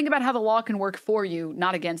 You have to think about how the law can work for you,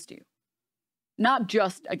 not against you. Not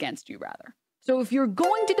just against you, rather. So if you're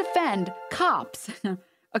going to defend cops,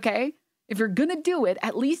 okay, if you're going to do it,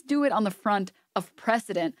 at least do it on the front of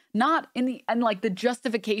precedent, not in like the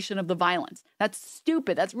justification of the violence. That's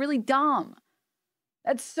stupid. That's really dumb.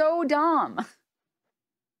 That's so dumb.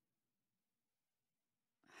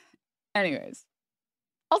 Anyways.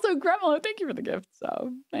 Also, Gremlo, thank you for the gift.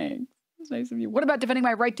 So, thanks. It's nice of you. What about defending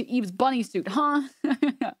my right to Eve's bunny suit, huh?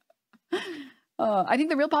 I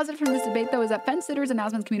think the real positive from this debate, though, is that fence sitters in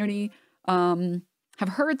Asmon's community have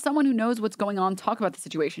heard someone who knows what's going on talk about the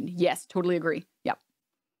situation. Yes, totally agree. Yep.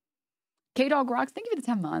 K-Dog Rocks, thank you for the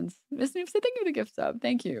 10 months. Miss Noob said thank you for the gift sub.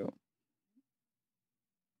 Thank you.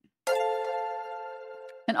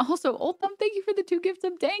 And also, Old Thumb, thank you for the 2 gift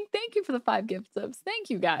subs. Dang, thank you for the 5 gift subs. Thank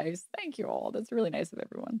you, guys. Thank you all. That's really nice of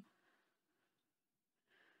everyone.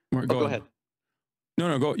 Go ahead.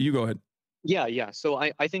 No, go. You go ahead. Yeah. So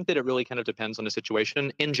I think that it really kind of depends on the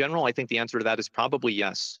situation. In general, I think the answer to that is probably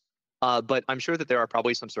yes. But I'm sure that there are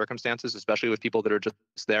probably some circumstances, especially with people that are just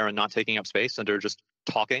there and not taking up space and are just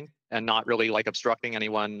talking and not really like obstructing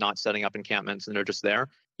anyone, not setting up encampments, and they're just there.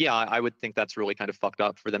 Yeah, I would think that's really kind of fucked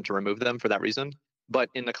up for them to remove them for that reason. But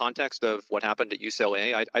in the context of what happened at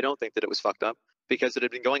UCLA, I don't think that it was fucked up because it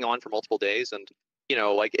had been going on for multiple days. And, you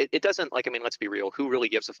know, like it doesn't, like, I mean, let's be real. Who really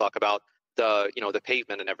gives a fuck about the, you know, the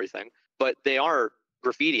pavement and everything? But they are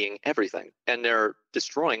graffitiing everything and they're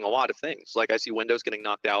destroying a lot of things. Like I see windows getting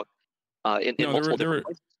knocked out in multiple different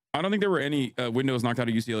places. I don't think there were any windows knocked out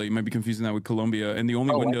of UCLA. You might be confusing that with Columbia. And the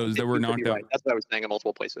only windows that were knocked out. Right. That's what I was saying in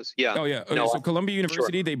multiple places. Yeah. Oh, yeah. Okay, no, so Columbia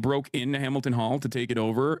University, they broke into Hamilton Hall to take it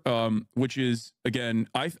over, which is, again,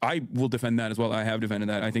 I will defend that as well. I have defended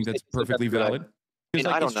that. I think that's perfectly valid. I mean,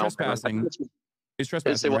 I don't know. Trespassing. It's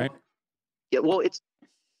trespassing, right? Yeah, well, it's...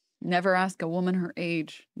 Never ask a woman her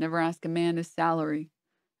age. Never ask a man his salary.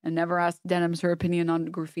 And never ask Denims her opinion on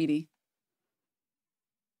graffiti.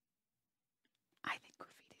 I think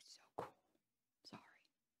graffiti is so cool.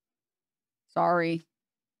 Sorry.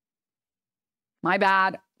 My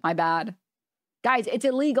bad. Guys, it's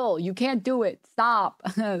illegal. You can't do it. Stop.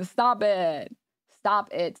 Stop it.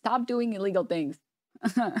 Stop doing illegal things.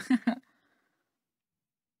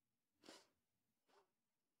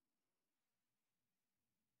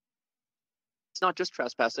 It's not just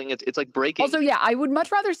trespassing. It's like breaking. Also, yeah, I would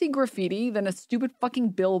much rather see graffiti than a stupid fucking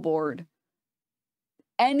billboard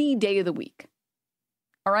any day of the week.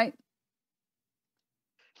 All right?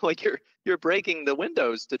 Like you're breaking the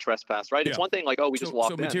windows to trespass, right? Yeah. It's one thing like, oh, we just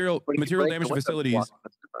walked in. Material damage to facilities.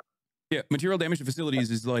 Yeah, material damage to facilities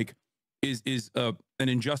is like is an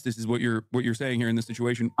injustice is what you're saying here in this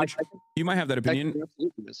situation. Which you might have that opinion.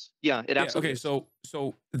 Yeah, it absolutely. Okay,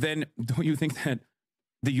 so then don't you think that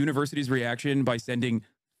the university's reaction by sending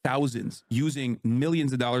thousands, using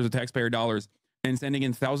millions of dollars of taxpayer dollars and sending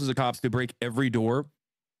in thousands of cops to break every door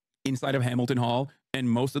inside of Hamilton Hall, and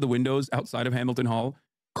most of the windows outside of Hamilton Hall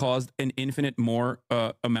caused an infinite more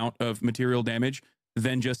amount of material damage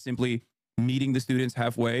than just simply meeting the students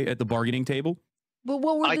halfway at the bargaining table. But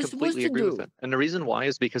what were I they supposed completely to agree do? with it. And the reason why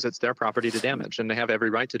is because it's their property to damage, and they have every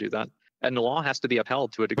right to do that. And the law has to be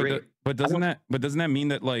upheld to a degree. But doesn't that mean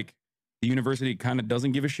that like the university kind of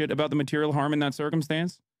doesn't give a shit about the material harm in that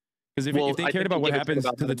circumstance? Because if they cared about what happens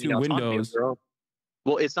to the two windows,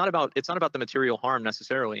 well, it's not about the material harm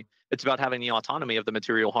necessarily. It's about having the autonomy of the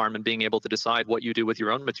material harm and being able to decide what you do with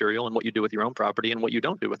your own material and what you do with your own property and what you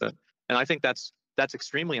don't do with it. And I think that's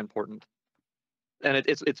extremely important. And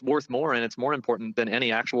it's worth more, and it's more important than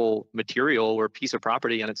any actual material or piece of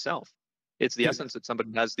property in itself. It's the essence that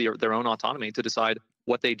somebody has their own autonomy to decide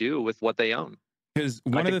what they do with what they own. Because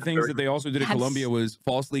one of the things that they also did at Columbia was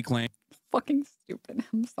falsely claim. Fucking stupid.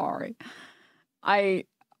 I'm sorry.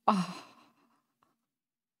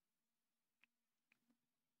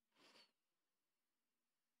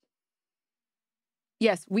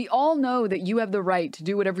 Yes, we all know that you have the right to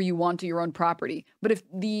do whatever you want to your own property. But if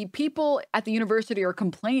the people at the university are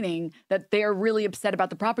complaining that they are really upset about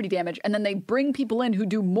the property damage, and then they bring people in who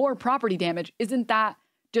do more property damage, isn't that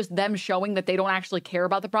just them showing that they don't actually care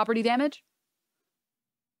about the property damage?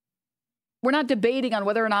 We're not debating on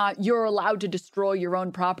whether or not you're allowed to destroy your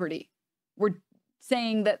own property. We're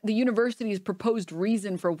saying that the university's proposed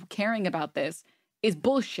reason for caring about this is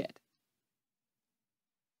bullshit.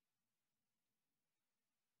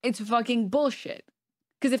 It's fucking bullshit.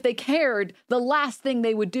 Because if they cared, the last thing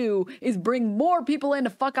they would do is bring more people in to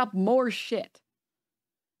fuck up more shit.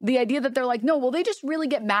 The idea that they're like, no, well, they just really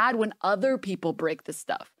get mad when other people break the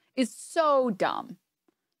stuff is so dumb.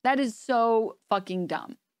 That is so fucking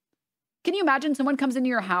dumb. Can you imagine someone comes into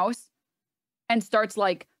your house and starts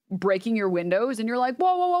like breaking your windows and you're like,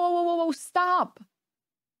 whoa, whoa, whoa, whoa, whoa, whoa, stop.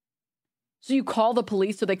 So you call the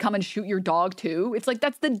police so they come and shoot your dog too? It's like,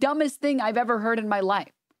 that's the dumbest thing I've ever heard in my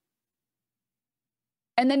life.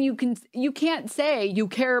 And then you can't say you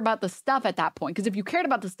care about the stuff at that point. Because if you cared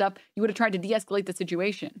about the stuff, you would have tried to de-escalate the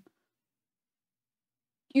situation.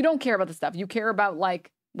 You don't care about the stuff. You care about,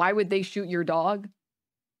 like, why would they shoot your dog?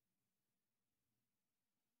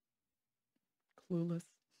 Clueless.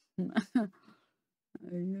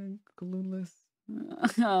 Clueless.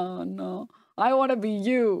 Oh, no. I want to be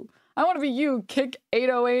you. I want to be you, Kick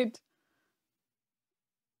 808.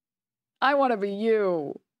 I want to be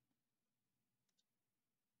you.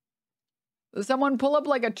 Someone pull up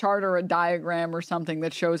like a chart or a diagram or something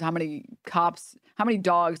that shows how many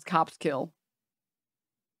dogs cops kill.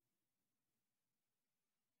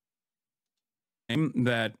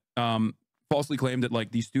 That falsely claimed that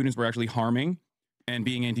like these students were actually harming and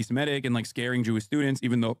being anti-Semitic and like scaring Jewish students,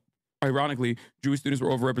 even though ironically Jewish students were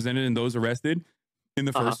overrepresented in those arrested in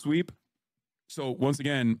the first sweep. So once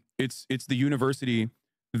again, it's the university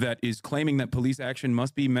that is claiming that police action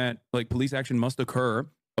must be met, like police action must occur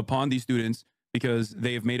upon these students because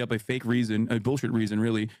they have made up a fake reason, a bullshit reason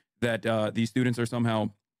really, that these students are somehow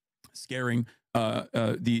scaring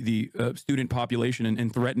the student population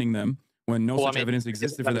and threatening them when no such evidence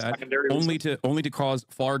existed for that, only to cause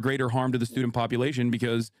far greater harm to the student population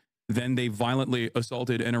because then they violently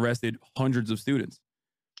assaulted and arrested hundreds of students.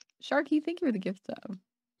 Sharky, thank you for the gift sub.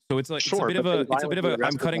 So it's like, it's a bit of a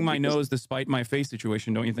I'm cutting my nose to spite my face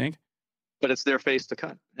situation, don't you think? But it's their face to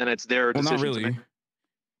cut, and it's their decision. Well, not really.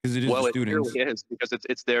 Because it is well, the students. It really is because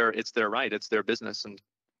it's their right, it's their business, and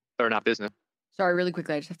or not business. Sorry, really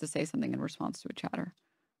quickly, I just have to say something in response to a chatter.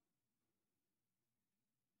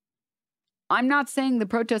 I'm not saying the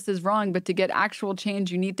protest is wrong, but to get actual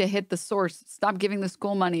change, you need to hit the source. Stop giving the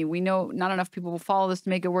school money. We know not enough people will follow this to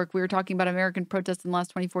make it work. We were talking about American protests in the last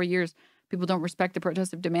 24 years. People don't respect the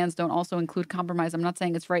protest if demands don't also include compromise. I'm not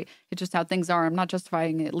saying it's right. It's just how things are. I'm not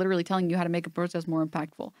justifying it. Literally telling you how to make a protest more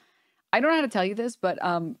impactful. I don't know how to tell you this, but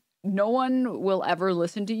no one will ever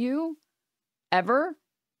listen to you, ever,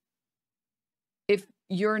 if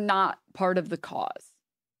you're not part of the cause.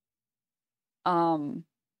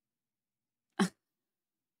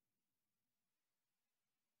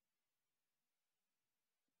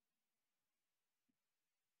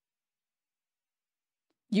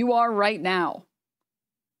 You are right now.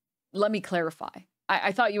 Let me clarify.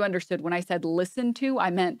 I thought you understood when I said listen to, I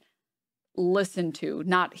meant listen to,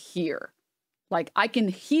 not hear. Like I can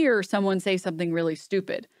hear someone say something really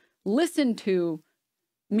stupid. Listen to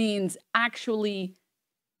means actually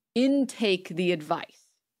intake the advice.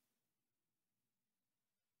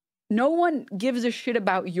 No one gives a shit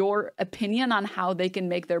about your opinion on how they can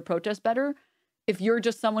make their protest better if you're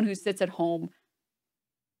just someone who sits at home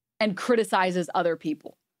and criticizes other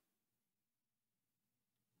people.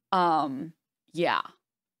 Yeah.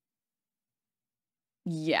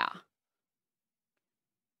 Yeah.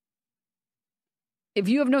 If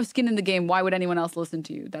you have no skin in the game, why would anyone else listen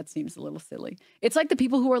to you? That seems a little silly. It's like the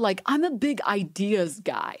people who are like, I'm a big ideas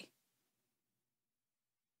guy.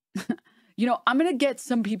 You know, I'm going to get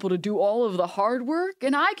some people to do all of the hard work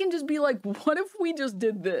and I can just be like, what if we just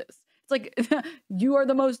did this? It's like, you are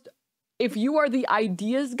the most, if you are the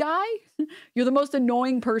ideas guy, you're the most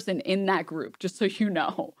annoying person in that group, just so you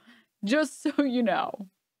know. Just so you know.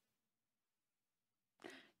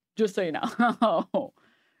 Just so you know.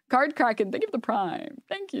 Card Kraken, thank you for the prime.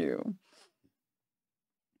 Thank you.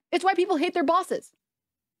 It's why people hate their bosses.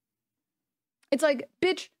 It's like,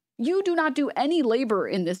 bitch, you do not do any labor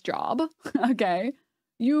in this job, okay?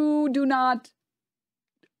 You do not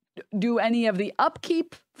do any of the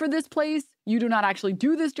upkeep for this place. You do not actually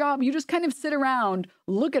do this job. You just kind of sit around,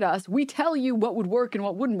 look at us. We tell you what would work and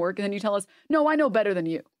what wouldn't work, and then you tell us, no, I know better than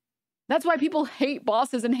you. That's why people hate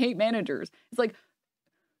bosses and hate managers. It's like,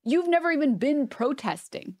 you've never even been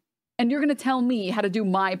protesting, and you're going to tell me how to do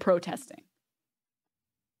my protesting.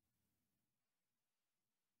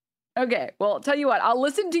 Okay, well, tell you what, I'll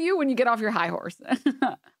listen to you when you get off your high horse.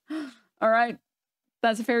 All right?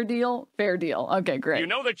 That's a fair deal? Fair deal. Okay, great. You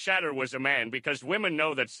know that chatter was a man because women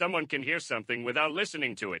know that someone can hear something without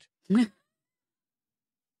listening to it.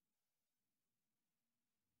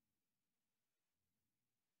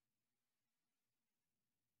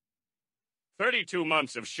 32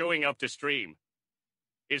 months of showing up to stream.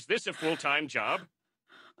 Is this a full-time job?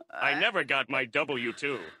 I never got my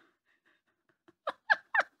W-2.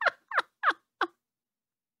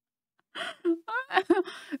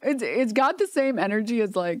 It's got the same energy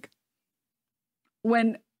as like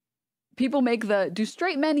when people make the do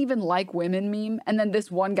straight men even like women meme, and then this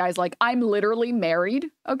one guy's like, I'm literally married,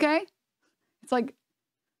 okay? It's like,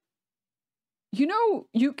 you know,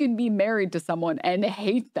 you can be married to someone and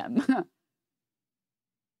hate them.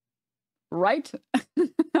 Right?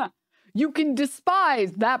 You can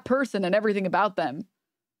despise that person and everything about them,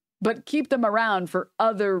 but keep them around for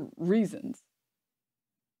other reasons.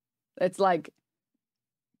 It's like,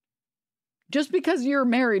 just because you're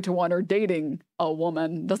married to one or dating a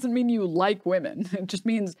woman doesn't mean you like women. It just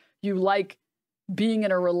means you like being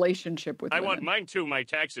in a relationship with women. I want mine too. My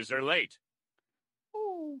taxes are late.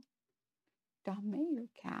 Oh, Dame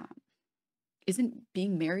cat. Isn't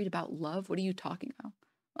being married about love? What are you talking about?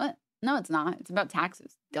 What? No, it's not. It's about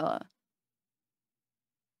taxes. Duh.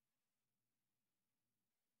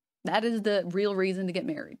 That is the real reason to get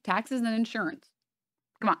married. Taxes and insurance.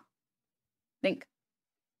 Come on. Think.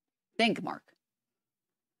 Think, Mark.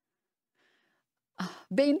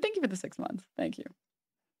 Bane, thank you for the 6 months. Thank you.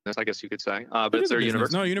 I guess you could say. But it's their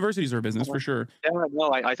university. No, universities are a business for sure. Yeah,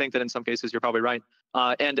 no, I think that in some cases you're probably right.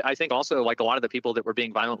 And I think also like a lot of the people that were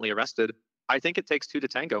being violently arrested, I think it takes two to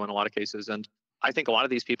tango in a lot of cases. And I think a lot of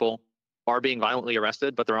these people are being violently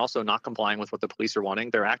arrested, but they're also not complying with what the police are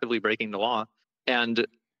wanting. They're actively breaking the law. And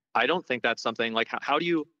I don't think that's something like, how do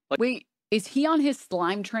you... like? Wait, is he on his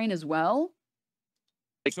slime train as well?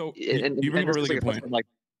 Like, so you bring up a really good point. Like,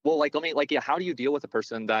 well, like, let me, like, yeah, how do you deal with a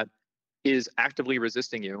person that is actively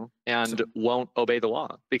resisting you and won't obey the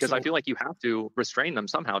law? Because I feel like you have to restrain them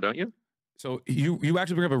somehow, don't you? So you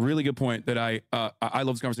actually bring up a really good point that I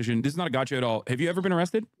love this conversation. This is not a gotcha at all. Have you ever been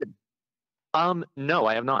arrested? No,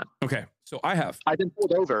 I have not. Okay, so I have. I've been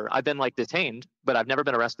pulled over. I've been like detained, but I've never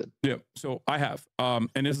been arrested. Yeah, so I have. And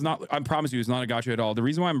it's not. I promise you, it's not a gotcha at all. The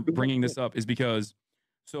reason why I'm bringing this up is because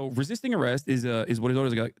so resisting arrest is what is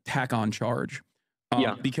always like a tack-on charge.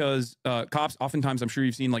 Yeah. Because cops, oftentimes, I'm sure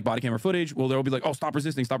you've seen like body camera footage. Well, they'll be like, "Oh, stop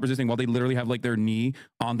resisting," while they literally have like their knee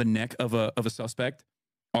on the neck of a suspect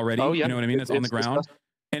already. Oh, yeah. You know what I mean? It's on the ground,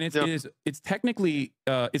 and it's technically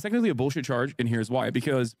a bullshit charge. And here's why: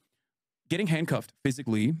 because getting handcuffed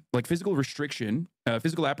physically, like physical restriction,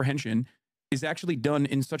 physical apprehension, is actually done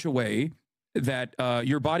in such a way that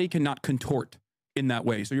your body cannot contort in that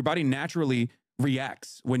way. So your body naturally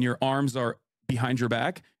reacts when your arms are behind your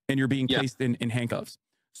back and you're being placed in handcuffs.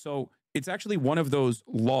 So it's actually one of those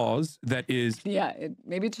laws that is... Yeah,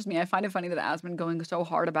 maybe it's just me. I find it funny that Asmon going so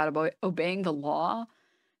hard about obeying the law.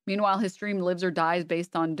 Meanwhile, his stream lives or dies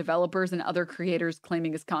based on developers and other creators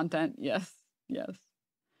claiming his content. Yes, yes,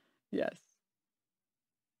 yes.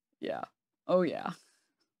 Yeah. Oh, yeah.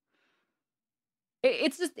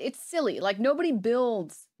 It's silly. Like, nobody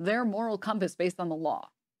builds their moral compass based on the law.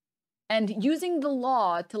 And using the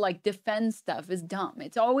law to, like, defend stuff is dumb.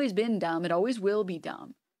 It's always been dumb. It always will be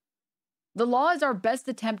dumb. The law is our best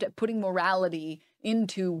attempt at putting morality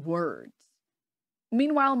into words.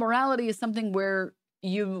 Meanwhile, morality is something where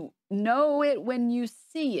you know it when you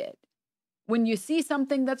see it. When you see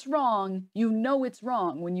something that's wrong, you know it's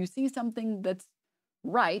wrong. When you see something that's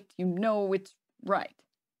right. You know it's right.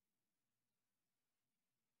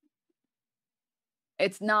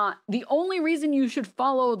 It's not the only reason you should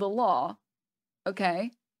follow the law,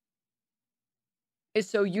 okay, is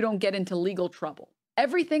so you don't get into legal trouble.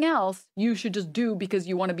 Everything else you should just do because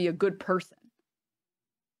you want to be a good person.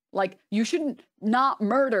 Like, you shouldn't not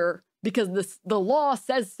murder because the law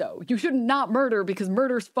says so. You shouldn't not murder because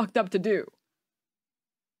murder's fucked up to do.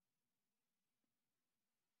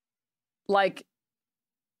 Like,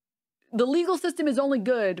 the legal system is only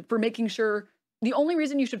good for making sure. The only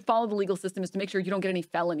reason you should follow the legal system is to make sure you don't get any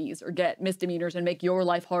felonies or get misdemeanors and make your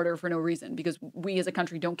life harder for no reason, because we as a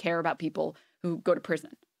country don't care about people who go to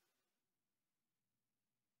prison.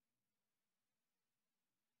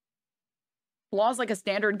 Law is like a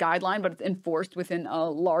standard guideline, but it's enforced within a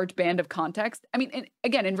large band of context. I mean,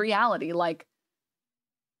 again, in reality, like,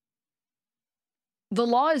 the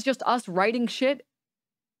law is just us writing shit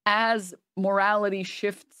as morality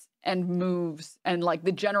shifts and moves, and like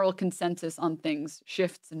the general consensus on things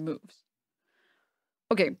shifts and moves.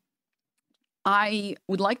 Okay. I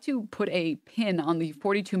would like to put a pin on the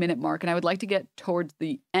 42-minute mark, and I would like to get towards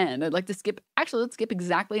the end. I'd like to skip, actually, let's skip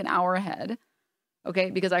exactly an hour ahead.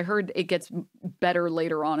 Okay, because I heard it gets better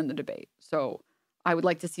later on in the debate. So I would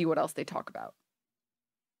like to see what else they talk about.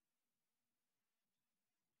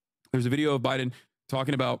 There's a video of Biden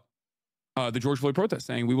talking about the George Floyd protests,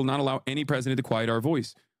 saying, "We will not allow any president to quiet our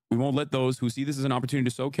voice. We won't let those who see this as an opportunity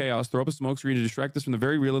to sow chaos throw up a smokescreen to distract us from the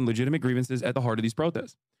very real and legitimate grievances at the heart of these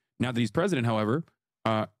protests." Now that he's president, however,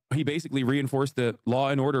 he basically reinforced the law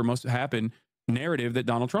and order must happen narrative that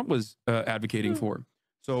Donald Trump was advocating for.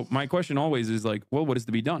 So my question always is like, well, what is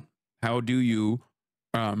to be done? How do you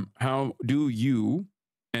and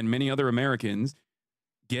many other Americans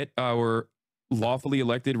get our lawfully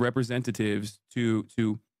elected representatives to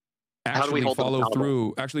actually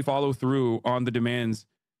follow through on the demands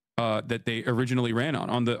that they originally ran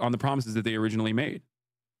on the promises that they originally made?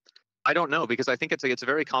 I don't know, because I think it's a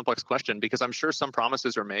very complex question, because I'm sure some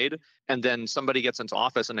promises are made and then somebody gets into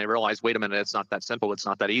office and they realize, wait a minute, it's not that simple. It's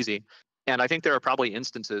not that easy. And I think there are probably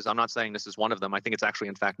instances, I'm not saying this is one of them. I think it's actually,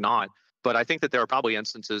 in fact, not. But I think that there are probably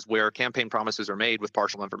instances where campaign promises are made with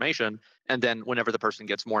partial information, and then whenever the person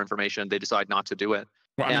gets more information, they decide not to do it.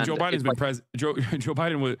 Well, I mean, Joe Biden's been president. Joe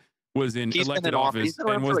Biden was in elected office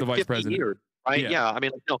and was the vice president. Years, right? Yeah. I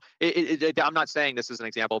mean, no, I'm not saying this is an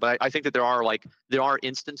example, but I think that there are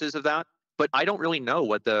instances of that. But I don't really know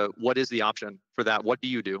what is the option for that. What do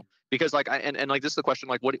you do? Because like, and like, this is the question,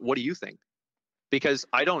 like, what do you think? Because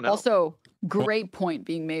I don't know. Also, great point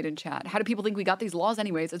being made in chat. How do people think we got these laws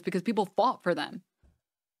anyways? It's because people fought for them.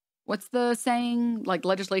 What's the saying? Like,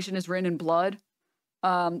 legislation is written in blood.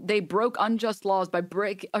 They broke unjust laws by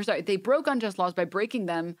breaking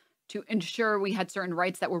them to ensure we had certain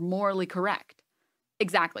rights that were morally correct.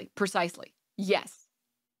 Exactly. Precisely. Yes.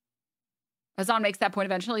 Hassan makes that point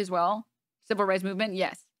eventually as well. Civil rights movement.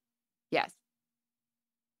 Yes. Yes.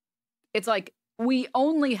 It's like, we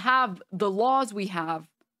only have the laws we have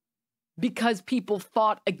because people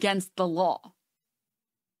fought against the law.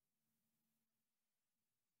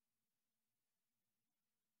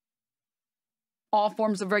 All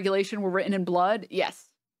forms of regulation were written in blood. Yes.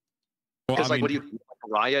 Because what do you do? Like a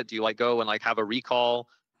riot? Do you like go and like have a recall?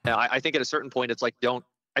 I think at a certain point, it's like,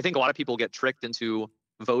 I think a lot of people get tricked into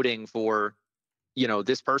voting for,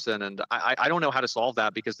 this person. And I don't know how to solve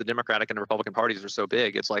that, because the Democratic and the Republican parties are so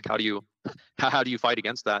big. It's like, how do you fight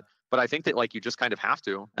against that? But I think that like, you just kind of have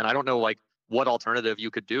to. And I don't know like what alternative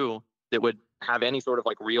you could do that would have any sort of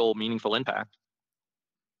like real meaningful impact.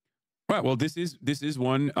 Right. Well, this is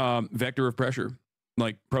one vector of pressure,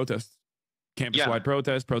 like protests, campus-wide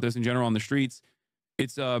protests in general on the streets.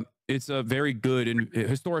 It's a very good and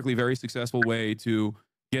historically very successful way to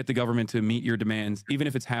get the government to meet your demands, even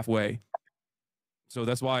if it's halfway. So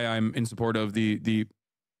that's why I'm in support of the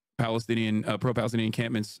Palestinian pro-Palestinian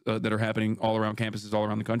encampments that are happening all around campuses all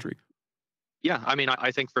around the country. Yeah, I mean,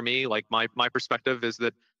 I think for me, like my perspective is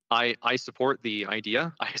that I support the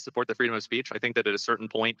idea. I support the freedom of speech. I think that at a certain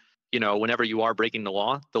point, whenever you are breaking the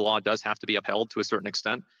law does have to be upheld to a certain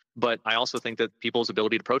extent. But I also think that people's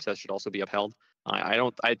ability to protest should also be upheld.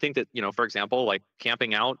 I think that, for example, like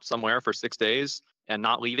camping out somewhere for 6 days and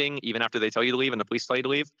not leaving even after they tell you to leave and the police tell you to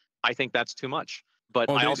leave, I think that's too much. But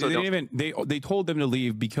they told them to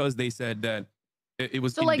leave because they said that it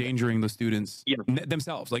was endangering the students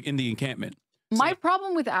themselves, like in the encampment. My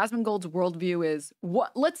problem with Asmongold's worldview is,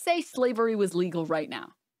 let's say slavery was legal right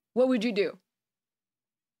now. What would you do?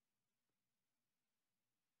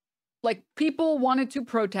 Like, people wanted to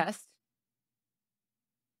protest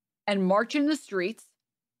and march in the streets.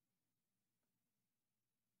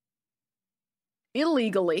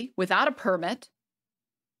 illegally without a permit,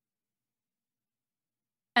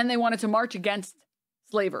 and they wanted to march against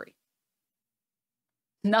slavery.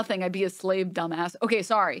 Nothing, I'd be a slave, dumbass. Okay,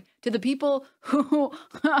 sorry. To the people who,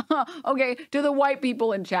 okay, to the white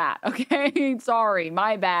people in chat, okay? Sorry,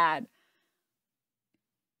 my bad.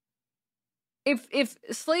 If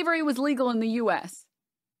slavery was legal in the US,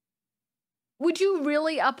 would you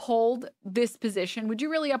really uphold this position? Would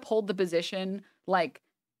you really uphold the position like,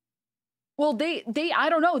 well, they I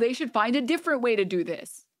don't know, they should find a different way to do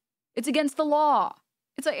this. It's against the law.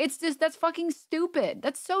 It's like, it's just, that's fucking stupid.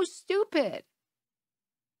 That's so stupid.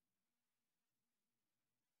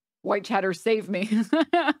 White chatter, save me. Also,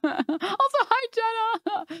 hi,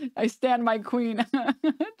 Jenna. I stand my queen.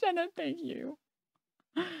 Jenna, thank you.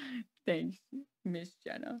 Thanks, Miss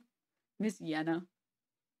Jenna. Miss Yenna.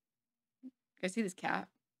 I see this cat.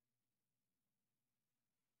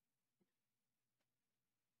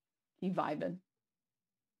 He vibing.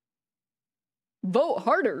 Vote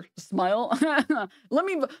harder, smile. Let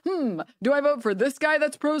me, do I vote for this guy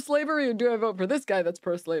that's pro-slavery or do I vote for this guy that's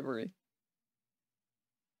pro-slavery?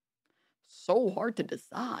 So hard to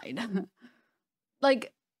decide.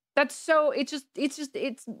 Like, that's so,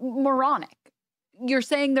 it's moronic. You're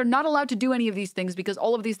saying they're not allowed to do any of these things because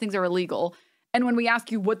all of these things are illegal. And when we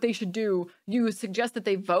ask you what they should do, you suggest that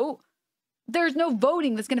they vote. There's no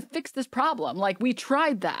voting that's going to fix this problem. Like, we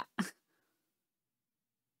tried that.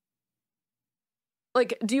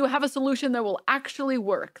 Like, do you have a solution that will actually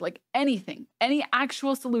work? Like anything, any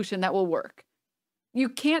actual solution that will work. You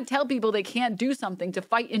can't tell people they can't do something to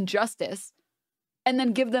fight injustice and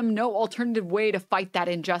then give them no alternative way to fight that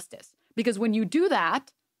injustice. Because when you do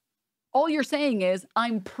that, all you're saying is,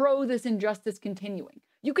 I'm pro this injustice continuing.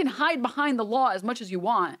 You can hide behind the law as much as you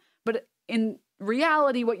want, but in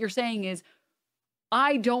reality, what you're saying is,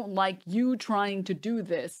 I don't like you trying to do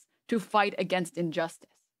this to fight against injustice.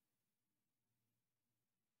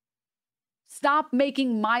 Stop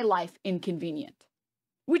making my life inconvenient,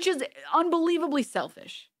 which is unbelievably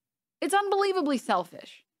selfish. It's unbelievably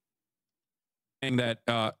selfish. And that,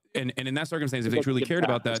 and in that circumstance, if they truly cared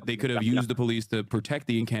about that, they could have used the police to protect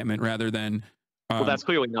the encampment rather than. Well, that's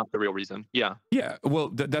clearly not the real reason. Yeah. Yeah. Well,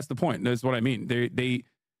 that's the point. That's what I mean. And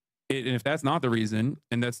if that's not the reason,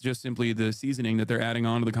 and that's just simply the seasoning that they're adding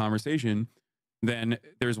on to the conversation, then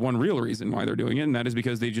there's one real reason why they're doing it, and that is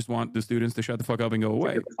because they just want the students to shut the fuck up and go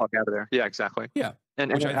away. Get the fuck out of there. Yeah, exactly. Yeah.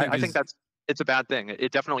 And I think it's a bad thing.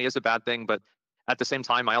 It definitely is a bad thing, but at the same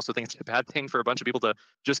time, I also think it's a bad thing for a bunch of people to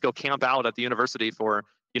just go camp out at the university for,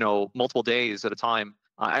 multiple days at a time.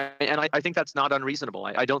 I think that's not unreasonable.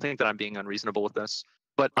 I don't think that I'm being unreasonable with this,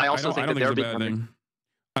 but I also think that they're being.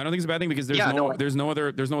 I don't think it's a bad thing because there's no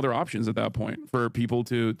other options at that point for people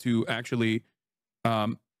to actually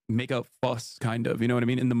make a fuss, kind of, you know what I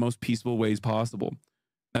mean, in the most peaceful ways possible.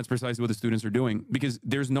 That's precisely what the students are doing because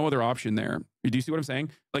there's no other option there. Do you see what I'm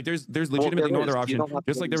saying? Like there's legitimately no other option.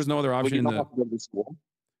 Just like there was no other option in the school.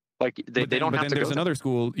 Like they don't have to. But then there's another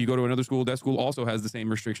school. You go to another school. That school also has the same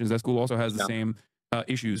restrictions. That school also has the same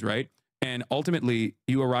issues, right? And ultimately,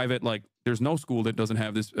 you arrive at like there's no school that doesn't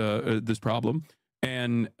have this problem.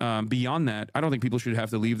 And beyond that, I don't think people should have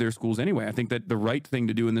to leave their schools anyway. I think that the right thing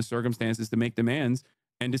to do in this circumstance is to make demands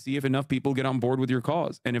and to see if enough people get on board with your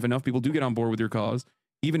cause. And if enough people do get on board with your cause,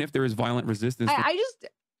 even if there is violent resistance.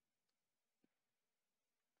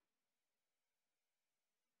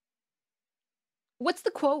 What's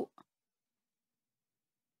the quote?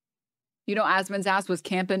 Asmon's ass was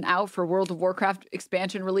camping out for World of Warcraft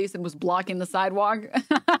expansion release and was blocking the sidewalk.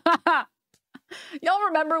 Y'all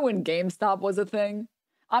remember when GameStop was a thing?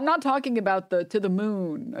 I'm not talking about the to the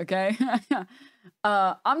moon, okay?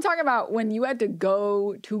 I'm talking about when you had to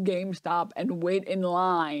go to GameStop and wait in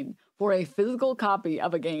line for a physical copy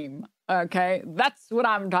of a game, okay? That's what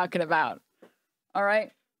I'm talking about, all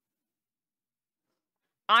right?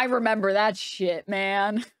 I remember that shit,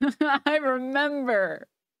 man. I remember.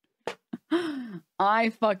 I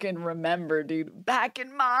fucking remember, dude. Back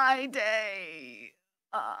in my day.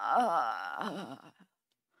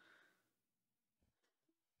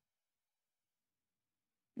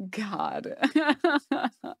 God.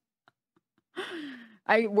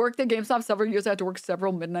 I worked at GameStop several years. I had to work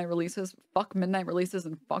several midnight releases. Fuck midnight releases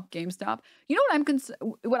and fuck GameStop. You know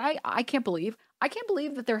what I can't believe? I can't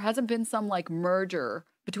believe that there hasn't been some like merger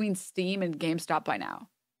between Steam and GameStop by now.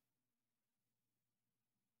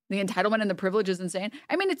 The entitlement and the privilege is insane.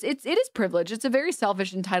 I mean, it is privilege. It's a very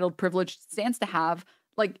selfish, entitled, privileged stance to have.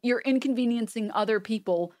 Like, you're inconveniencing other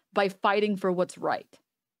people by fighting for what's right.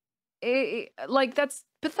 Like, that's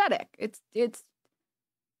pathetic. It's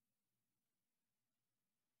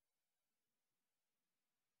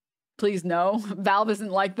Please no. Valve isn't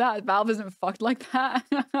like that. Valve isn't fucked like that.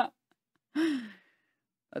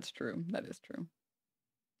 That's true. That is true.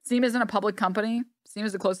 Steam isn't a public company. Steam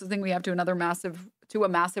is the closest thing we have to a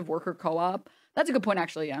massive worker co-op. That's a good point,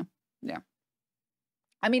 actually. Yeah. Yeah.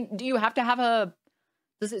 I mean, do you have to have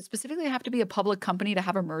does it specifically have to be a public company to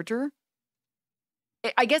have a merger?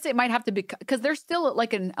 I guess it might have to be, because there's still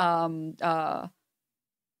like an,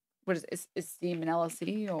 what is Steam an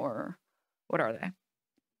LLC, or what are they?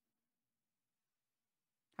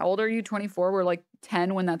 How old are you? 24? We're like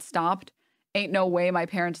 10 when that stopped. Ain't no way my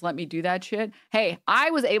parents let me do that shit. Hey, I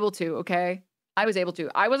was able to, okay? I was able to.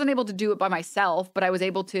 I wasn't able to do it by myself, but I was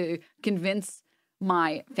able to convince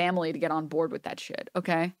my family to get on board with that shit,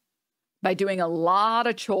 okay? By doing a lot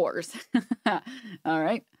of chores. All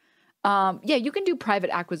right? Yeah, you can do private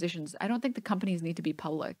acquisitions. I don't think the companies need to be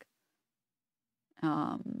public.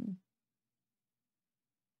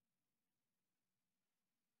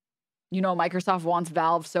 You know, Microsoft wants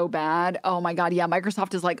Valve so bad. Oh my God. Yeah.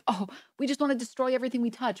 Microsoft is like, oh, we just want to destroy everything we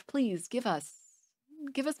touch. Please give us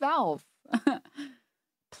Valve.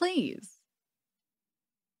 Please.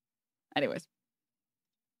 Anyways.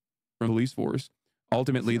 Police force.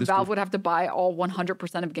 Ultimately, this Valve would have to buy all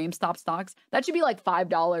 100% of GameStop stocks. That should be like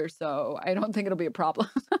 $5. So I don't think it'll be a problem.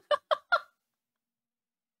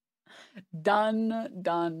 Done.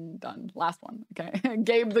 Last one. Okay.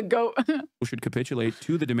 Gabe the goat. should capitulate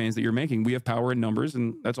to the demands that you're making. We have power in numbers,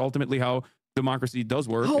 and that's ultimately how democracy does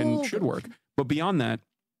work and should work. But beyond that,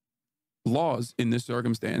 laws in this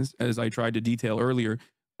circumstance, as I tried to detail earlier,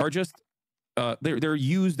 are just they're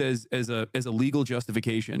used as a legal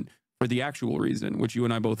justification for the actual reason, which you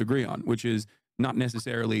and I both agree on, which is not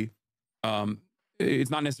necessarily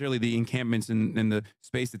it's not necessarily the encampments in the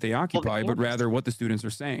space that they occupy, but rather what the students are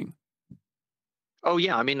saying. Oh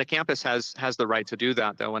yeah, I mean the campus has the right to do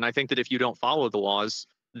that though, and I think that if you don't follow the laws,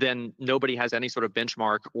 then nobody has any sort of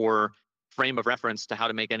benchmark or frame of reference to how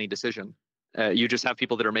to make any decision. You just have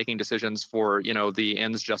people that are making decisions for, you know, the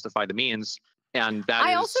ends justify the means, and that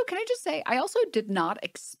can I just say, I also did not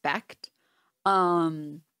expect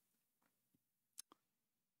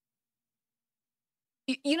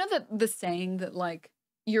you know the saying that like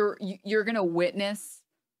you're gonna witness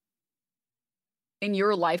in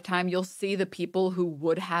your lifetime, you'll see the people who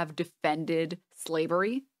would have defended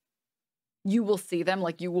slavery. You will see them,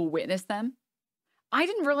 like you will witness them. I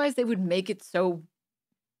didn't realize they would make it so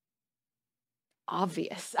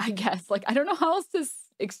obvious, I guess. Like, I don't know how else to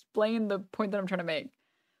explain the point that I'm trying to make.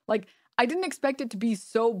 Like, I didn't expect it to be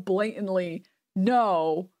so blatantly,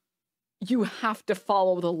 no, you have to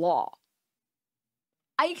follow the law.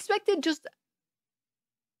 I expected just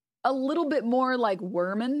a little bit more like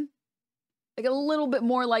Werman. Like a little bit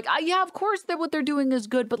more like, yeah, of course that what they're doing is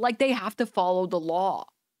good, but like they have to follow the law.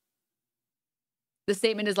 The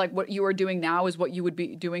statement is like, what you are doing now is what you would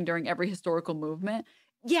be doing during every historical movement.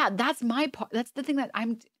 Yeah, that's my part. That's the thing that I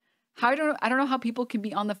don't know how people can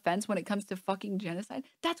be on the fence when it comes to fucking genocide.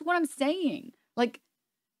 That's what I'm saying. Like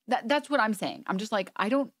that's what I'm saying. I'm just like, I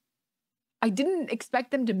didn't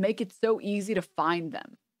expect them to make it so easy to find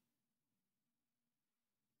them.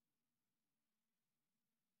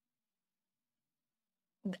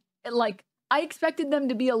 Like, I expected them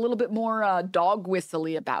to be a little bit more dog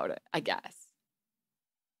whistly about it, I guess.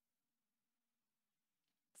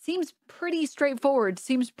 Seems pretty straightforward.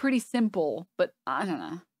 Seems pretty simple, but I don't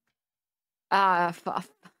know. I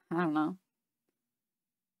don't know.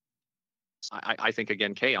 I think,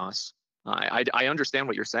 again, chaos. I understand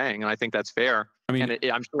what you're saying, and I think that's fair. I mean,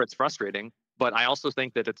 and I'm sure it's frustrating, but I also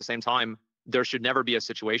think that at the same time, there should never be a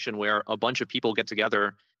situation where a bunch of people get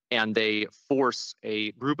together and they force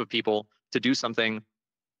a group of people to do something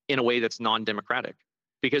in a way that's non-democratic,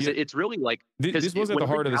 because it's really like this was at the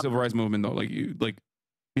heart of the civil rights movement, though. You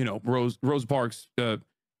know, Rosa Parks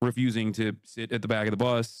refusing to sit at the back of the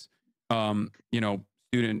bus. You know,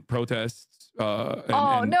 student protests.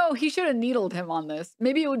 No, he should have needled him on this.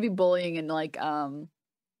 Maybe it would be bullying and like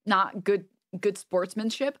not good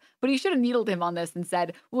sportsmanship, but he should have needled him on this and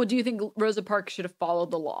said, "Well, do you think Rosa Parks should have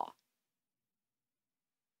followed the law?"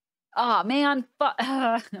 Oh, man.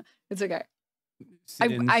 It's okay.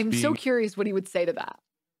 I'm so curious what he would say to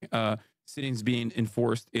that. Sittings being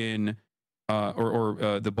enforced in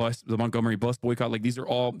the Montgomery bus boycott. Like, these are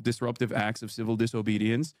all disruptive acts of civil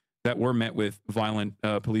disobedience that were met with violent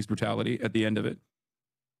police brutality at the end of it.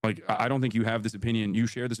 Like, I don't think you have this opinion. You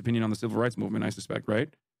share this opinion on the civil rights movement, I suspect, right?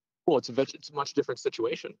 Well, it's a much different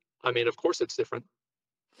situation. I mean, of course it's different.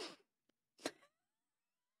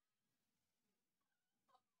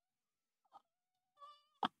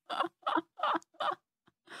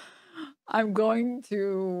 I'm going.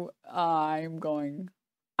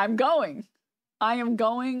 I'm going. I am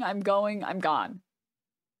going. I'm going. I'm gone.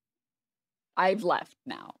 I've left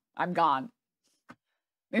now. I'm gone.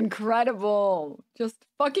 Incredible. Just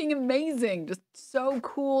fucking amazing. Just so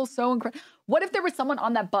cool. So incredible. What if there was someone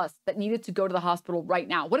on that bus that needed to go to the hospital right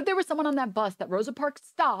now? What if there was someone on that bus that Rosa Parks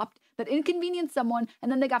stopped, that inconvenienced someone,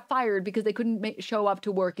 and then they got fired because they couldn't show up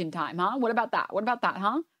to work in time, huh? What about that? What about that,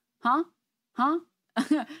 huh? Huh? Huh?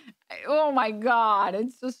 Oh my God.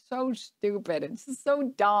 It's just so stupid. It's just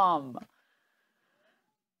so dumb.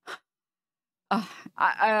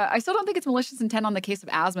 I still don't think it's malicious intent on the case of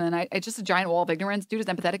Asman. It's just a giant wall of ignorance. Dude is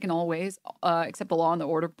empathetic in all ways, except the law and the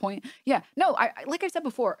order point. Yeah, no, like I said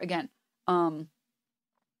before, again, I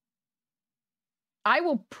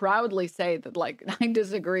will proudly say that, like, I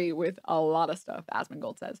disagree with a lot of stuff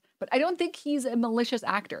Asmongold says, but I don't think he's a malicious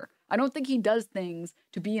actor. I don't think he does things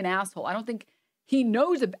to be an asshole. I don't think he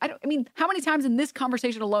knows. I mean, how many times in this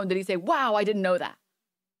conversation alone did he say, wow, I didn't know that?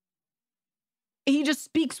 He just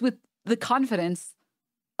speaks with the confidence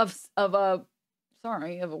of a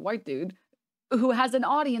white dude who has an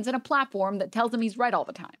audience and a platform that tells him he's right all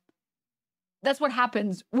the time. That's what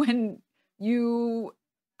happens when you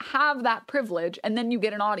have that privilege and then you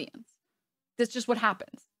get an audience. That's just what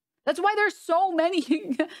happens. That's why there's so many,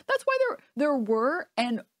 that's why there were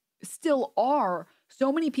and still are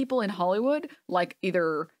so many people in Hollywood, like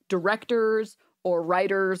either directors or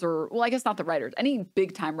writers, or, well, I guess not the writers, any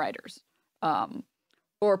big time writers,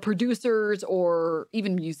 or producers, or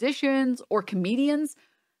even musicians or comedians.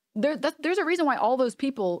 There's a reason why all those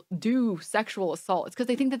people do sexual assault. It's because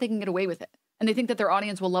they think that they can get away with it. And they think that their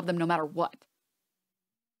audience will love them no matter what.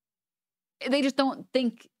 They just don't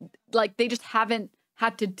think, like, they just haven't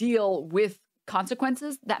had to deal with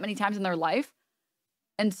consequences that many times in their life.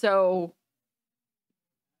 And so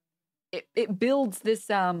it builds this,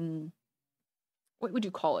 what would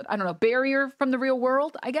you call it? I don't know, barrier from the real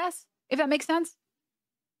world, I guess, if that makes sense.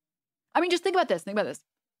 I mean, just think about this. Think about this.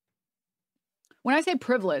 When I say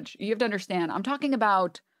privilege, you have to understand, I'm talking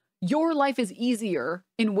about your life is easier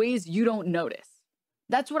in ways you don't notice.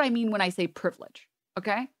 That's what I mean when I say privilege,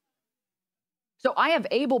 okay? So I have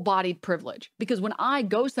able-bodied privilege because when I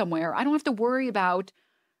go somewhere, I don't have to worry about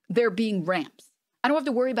there being ramps. I don't have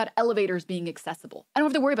to worry about elevators being accessible. I don't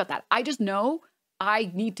have to worry about that. I just know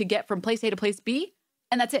I need to get from place A to place B,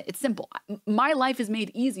 and that's it. It's simple. My life is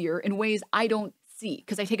made easier in ways I don't see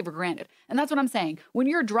because I take it for granted. And that's what I'm saying. When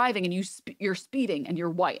you're driving and you're speeding and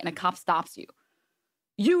you're white and a cop stops you,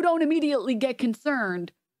 you don't immediately get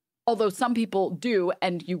concerned, although some people do,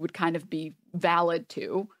 and you would kind of be valid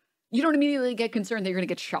to. You don't immediately get concerned that you're going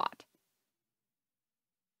to get shot.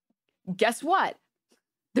 Guess what?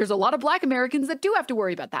 There's a lot of Black Americans that do have to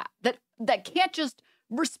worry about that can't just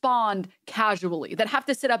respond casually, that have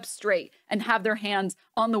to sit up straight and have their hands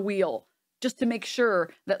on the wheel just to make sure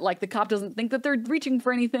that, like, the cop doesn't think that they're reaching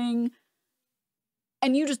for anything.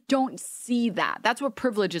 And you just don't see that. That's what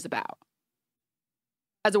privilege is about.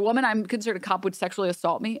 As a woman, I'm concerned a cop would sexually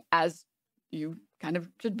assault me, as you kind of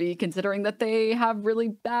should be, considering that they have really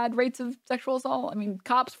bad rates of sexual assault. I mean,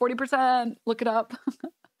 cops, 40%, look it up.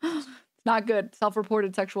 It's not good.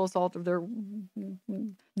 Self-reported sexual assault of their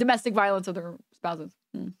domestic violence of their spouses.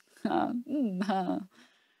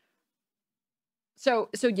 So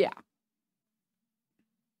yeah.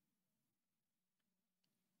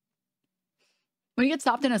 When you get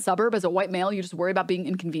stopped in a suburb as a white male, you just worry about being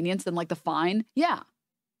inconvenienced and, like, the fine. Yeah.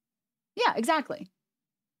 Yeah, exactly.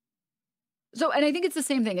 So, and I think it's the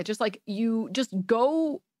same thing. It's just like you just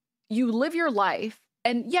go, you live your life,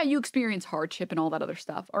 and yeah, you experience hardship and all that other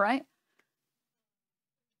stuff, all right?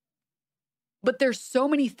 But there's so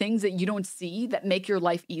many things that you don't see that make your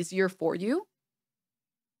life easier for you.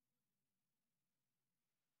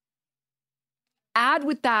 Add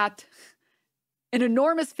with that an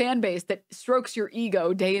enormous fan base that strokes your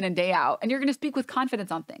ego day in and day out, and you're going to speak with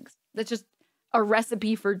confidence on things. That's just a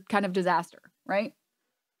recipe for kind of disaster, right?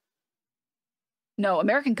 No,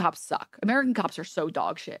 American cops suck. American cops are so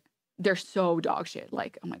dog shit. They're so dog shit.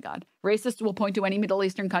 Like, oh my God. Racists will point to any Middle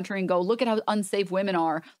Eastern country and go, look at how unsafe women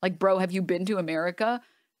are. Like, bro, have you been to America?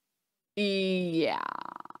 Yeah.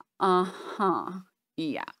 Uh-huh.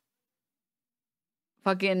 Yeah.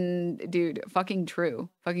 Fucking, dude, fucking true.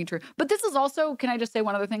 Fucking true. But this is also, can I just say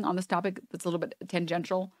one other thing on this topic that's a little bit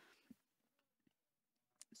tangential?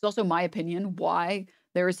 It's also my opinion why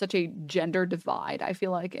there is such a gender divide, I feel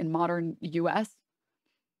like, in modern US.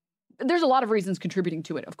 There's a lot of reasons contributing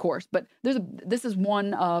to it, of course, but this is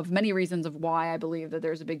one of many reasons of why I believe that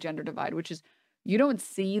there's a big gender divide, which is you don't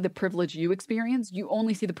see the privilege you experience, you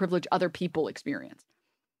only see the privilege other people experience.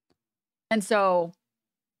 And so,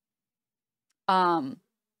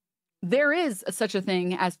 there is such a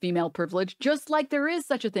thing as female privilege, just like there is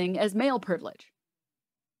such a thing as male privilege.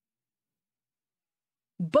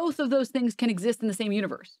 Both of those things can exist in the same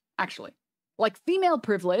universe, actually. Like, female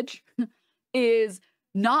privilege is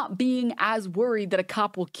not being as worried that a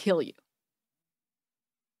cop will kill you.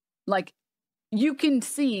 Like, you can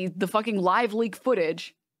see the fucking live leak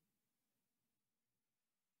footage.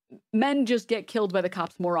 Men just get killed by the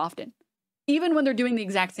cops more often, even when they're doing the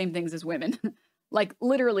exact same things as women. Like,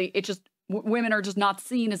 literally, it just, women are just not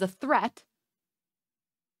seen as a threat.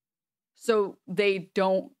 So they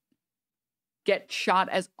don't get shot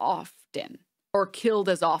as often or killed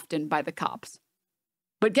as often by the cops.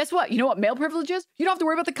 But guess what? You know what male privilege is? You don't have to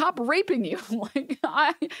worry about the cop raping you. Like,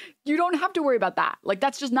 you don't have to worry about that. Like,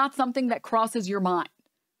 that's just not something that crosses your mind.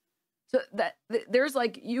 So that there's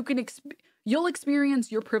like, you'll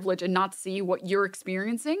experience your privilege and not see what you're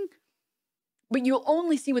experiencing, but you'll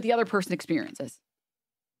only see what the other person experiences.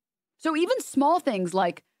 So even small things,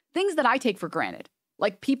 like things that I take for granted,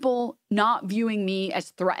 like people not viewing me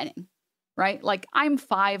as threatening, right? Like, I'm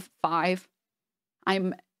 5'5".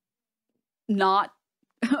 I'm not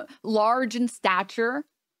large in stature.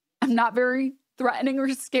 I'm not very threatening or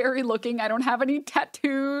scary looking. I don't have any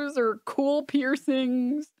tattoos or cool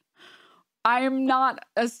piercings. I am not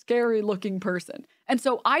a scary looking person. And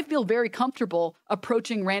so I feel very comfortable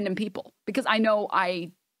approaching random people because I know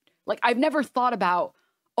I've never thought about,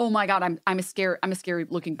 oh my God, I'm a scary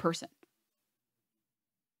looking person.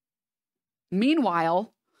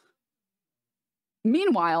 Meanwhile,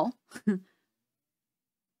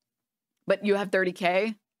 but you have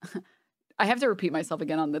 30K. I have to repeat myself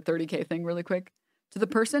again on the 30K thing really quick. To the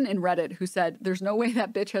person in Reddit who said, there's no way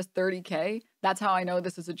that bitch has 30K. That's how I know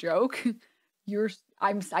this is a joke.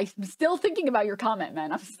 I'm still thinking about your comment,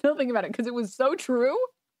 man. I'm still thinking about it because it was so true.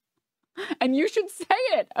 And you should say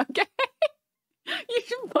it, okay? You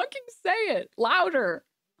should fucking say it louder.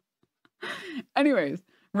 Anyways,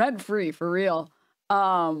 rent free for real.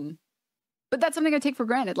 But that's something I take for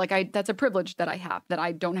granted. Like, that's a privilege that I have that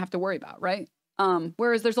I don't have to worry about, right?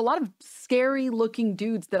 Whereas there's a lot of scary looking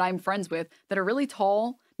dudes that I'm friends with that are really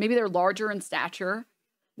tall. Maybe they're larger in stature.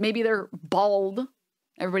 Maybe they're bald.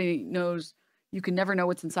 Everybody knows you can never know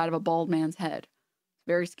what's inside of a bald man's head.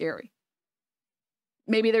 Very scary.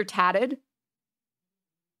 Maybe they're tatted.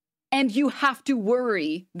 And you have to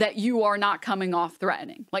worry that you are not coming off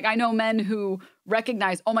threatening. Like, I know men who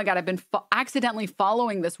recognize, oh my God, I've been accidentally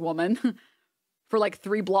following this woman for like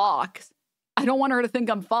 3 blocks. I don't want her to think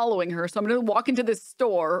I'm following her. So I'm going to walk into this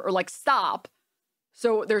store or like stop.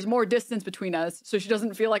 So there's more distance between us. So she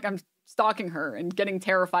doesn't feel like I'm stalking her and getting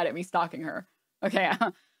terrified at me stalking her. Okay.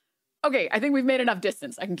 Okay. I think we've made enough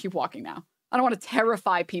distance. I can keep walking now. I don't want to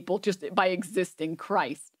terrify people just by existing.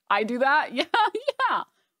 Christ. I do that? Yeah. Yeah.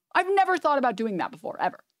 I've never thought about doing that before,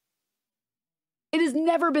 ever. It has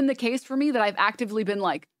never been the case for me that I've actively been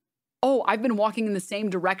like, oh, I've been walking in the same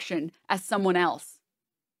direction as someone else.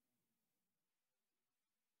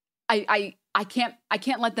 I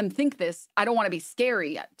can't let them think this. I don't want to be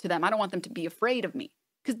scary to them. I don't want them to be afraid of me.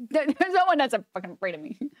 Because there's no one that's fucking afraid of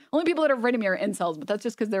me. Only people that are afraid of me are incels, but that's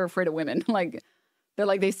just because they're afraid of women. Like, they're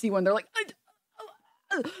like, they see one, they're like,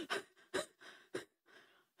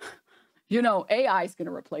 you know, AI is going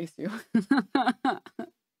to replace you.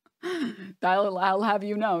 I'll have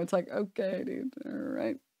you know. It's like, okay, dude. All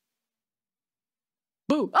right.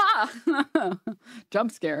 Boo. Ah!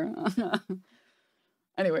 Jump scare.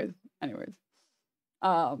 Anyways.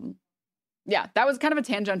 Yeah, that was kind of a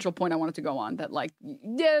tangential point I wanted to go on. That, like,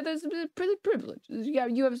 yeah, there's privilege. Yeah,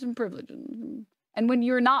 you have some privilege. And when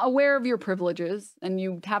you're not aware of your privileges and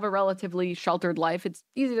you have a relatively sheltered life, it's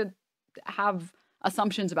easy to have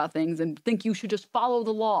assumptions about things and think you should just follow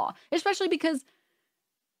the law, especially because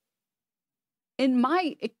in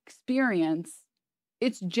my experience,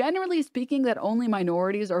 it's generally speaking that only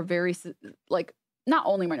minorities are very, like, not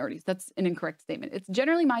only minorities, that's an incorrect statement. It's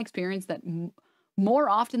generally my experience that more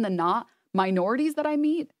often than not, minorities that I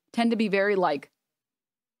meet tend to be very, like,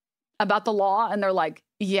 about the law, and they're like,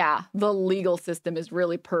 yeah, the legal system is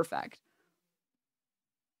really perfect.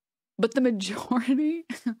 But the majority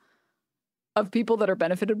of people that are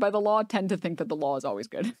benefited by the law tend to think that the law is always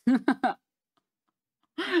good.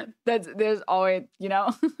 There's always, you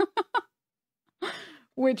know,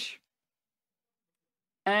 which,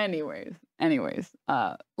 anyways,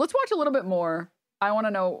 let's watch a little bit more. I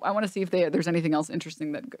want to see if there's anything else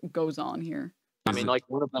interesting that goes on here. I mean, like,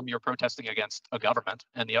 one of them you're protesting against a government,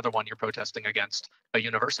 and the other one you're protesting against a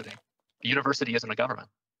university. A university isn't a government.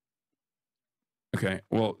 Okay,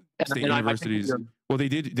 well, state universities. Well, they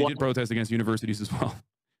did protest against universities as well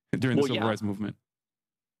during the civil rights movement.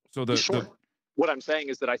 So what I'm saying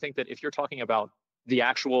is that I think that if you're talking about the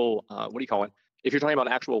actual, what do you call it? If you're talking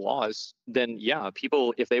about actual laws, then yeah,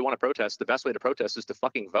 people, if they want to protest, the best way to protest is to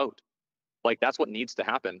fucking vote. Like, that's what needs to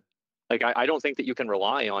happen. Like, I don't think that you can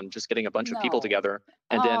rely on just getting a bunch of people together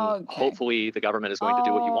and then hopefully the government is going to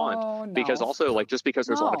do what you want. Because also, like, just because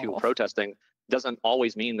there's a lot of people protesting doesn't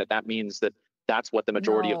always mean that that means that that's what the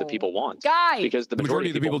majority of the people want. Guys, because the majority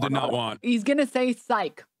of the people did not want. He's going to say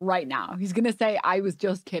psych right now. He's going to say, I was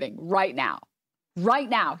just kidding right now. Right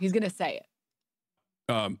now, he's going to say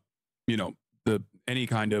it. You know, any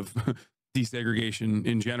kind of desegregation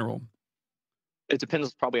in general. It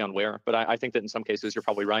depends probably on where, but I think that in some cases you're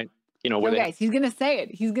probably right. You know, where guys, he's gonna say it.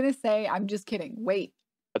 He's gonna say, "I'm just kidding." Wait.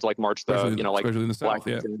 It's like March the, especially, you know, like especially in the South,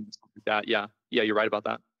 yeah. That, yeah, you're right about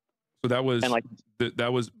that. So that was and like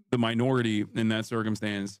that was the minority in that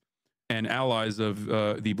circumstance, and allies of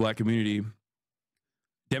the Black community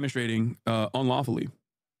demonstrating unlawfully,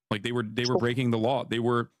 like they were breaking the law. They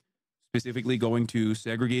were specifically going to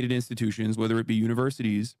segregated institutions, whether it be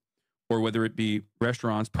universities or whether it be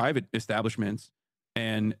restaurants, private establishments,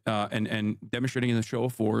 and demonstrating in a show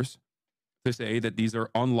of force to say that these are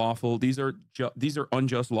unlawful, these are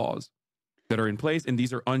unjust laws that are in place, and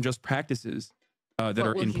these are unjust practices that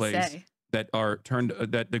are in place that are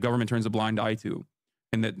that the government turns a blind eye to,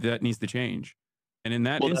 and that needs to change. And in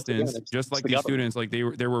that instance, just like these students, like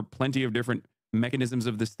there were plenty of different mechanisms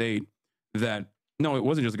of the state that, no, it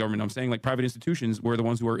wasn't just the government. I'm saying like private institutions were the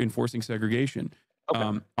ones who are enforcing segregation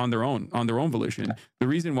on their own volition. The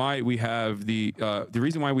reason why we have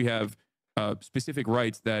specific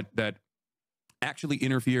rights that actually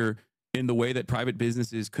interfere in the way that private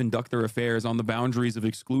businesses conduct their affairs on the boundaries of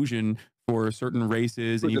exclusion for certain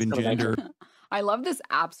races and even gender. I love this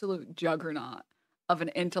absolute juggernaut of an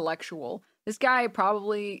intellectual. This guy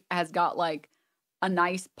probably has got like a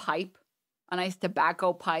nice pipe, a nice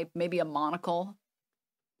tobacco pipe, maybe a monocle.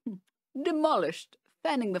 Demolished,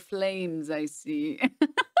 fanning the flames, I see.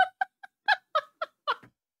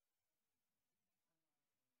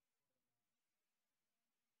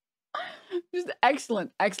 Just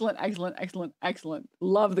excellent, excellent, excellent, excellent, excellent.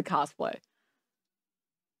 Love the cosplay.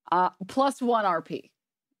 +1 RP.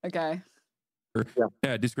 Okay.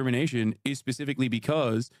 Yeah, discrimination is specifically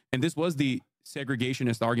because, and this was the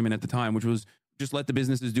segregationist argument at the time, which was just let the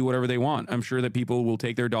businesses do whatever they want. I'm sure that people will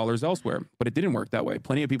take their dollars elsewhere, but it didn't work that way.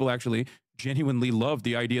 Plenty of people actually genuinely loved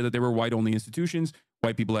the idea that there were white-only institutions.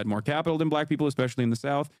 White people had more capital than Black people, especially in the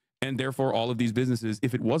South. And therefore, all of these businesses,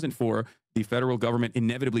 if it wasn't for the federal government,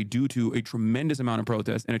 inevitably due to a tremendous amount of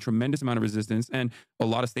protest and a tremendous amount of resistance and a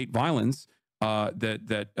lot of state violence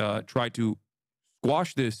that tried to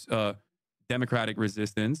squash this democratic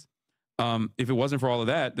resistance, if it wasn't for all of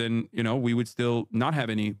that, then, you know, we would still not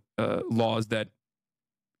have any laws that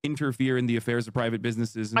interfere in the affairs of private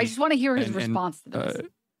businesses. I just want to hear his response to this.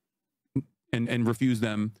 And refuse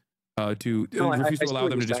them to allow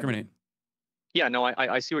them to discriminate. Yeah, no,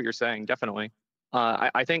 I see what you're saying, definitely.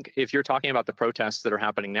 I think if you're talking about the protests that are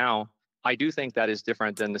happening now, I do think that is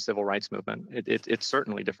different than the civil rights movement. It's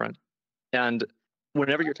certainly different. And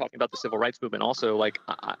whenever you're talking about the civil rights movement also, like,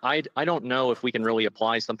 I don't know if we can really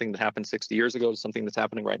apply something that happened 60 years ago to something that's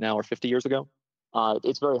happening right now or 50 years ago.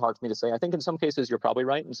 It's very hard for me to say. I think in some cases you're probably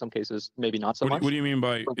right. In some cases, maybe not so much. What do you mean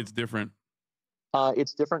by it's different?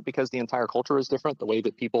 It's different because the entire culture is different. The way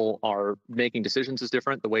that people are making decisions is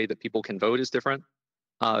different. The way that people can vote is different.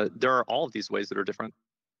 There are all of these ways that are different.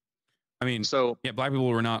 I mean, so yeah, Black people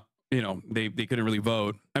were not, you know, they couldn't really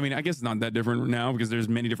vote. I mean, I guess it's not that different now because there's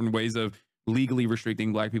many different ways of legally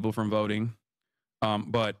restricting Black people from voting.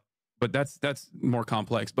 But that's more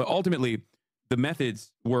complex. But ultimately, the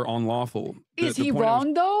methods were unlawful. Is he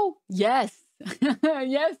wrong though? Yes.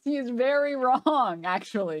 Yes, he is very wrong,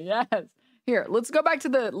 actually. Yes. Here, let's go back to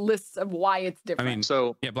the lists of why it's different. I mean,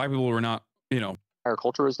 so yeah, Black people were not, you know. Our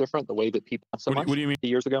culture is different. The way that people what do you mean?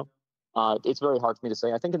 Years ago. It's very hard for me to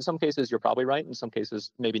say. I think in some cases you're probably right. In some cases,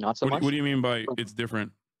 maybe not so much. What do you mean by it's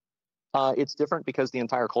different? It's different because the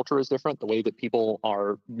entire culture is different. The way that people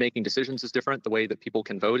are making decisions is different. The way that people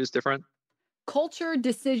can vote is different. Culture,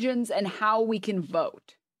 decisions, and how we can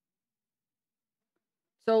vote.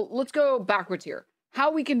 So let's go backwards here.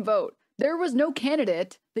 How we can vote. There was no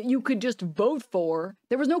candidate that you could just vote for.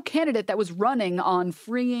 There was no candidate that was running on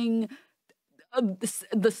freeing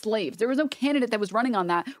the slaves. There was no candidate that was running on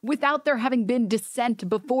that without there having been dissent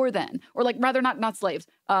before then. Or like, rather not slaves,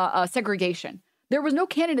 segregation. There was no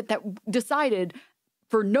candidate that decided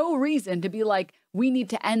for no reason to be like, we need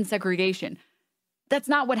to end segregation. That's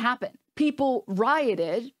not what happened. People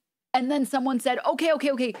rioted and then someone said,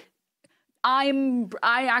 okay. I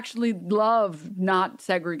actually love not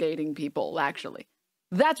segregating people, actually.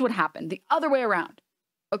 That's what happened. The other way around.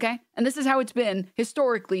 Okay? And this is how it's been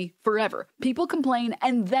historically forever. People complain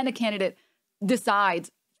and then a candidate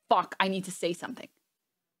decides, fuck, I need to say something.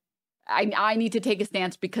 I need to take a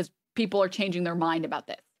stance because people are changing their mind about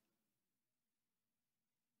this.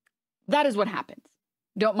 That is what happens.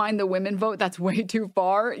 Don't mind the women vote. That's way too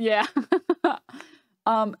far. Yeah.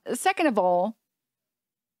 Second of all,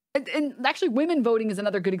 and actually women voting is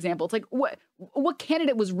another good example. It's like what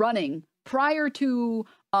candidate was running prior to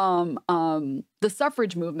the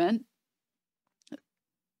suffrage movement?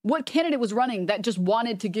 What candidate was running that just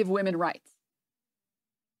wanted to give women rights?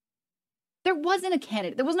 There wasn't a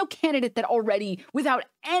candidate. There was no candidate that already, without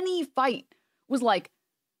any fight, was like,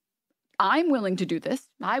 I'm willing to do this.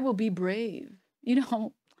 I will be brave. You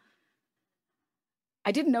know,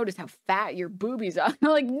 I didn't notice how fat your boobies are.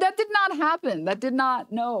 Like, that did not happen. That did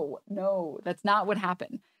not, no, that's not what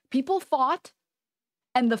happened. People fought,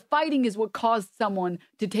 and the fighting is what caused someone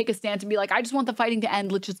to take a stance and be like, I just want the fighting to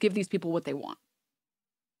end. Let's just give these people what they want.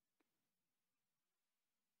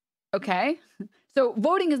 Okay? So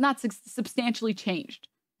voting has not substantially changed.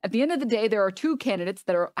 At the end of the day, there are two candidates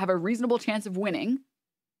that have a reasonable chance of winning.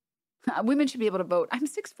 Women should be able to vote. I'm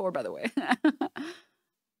 6'4", by the way.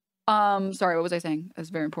 Sorry, what was I saying? That's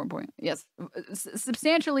a very important point. Yes,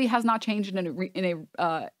 substantially has not changed in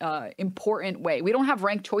a important way. We don't have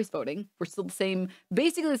ranked choice voting. We're still the same,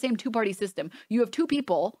 basically the same two-party system. You have two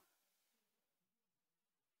people.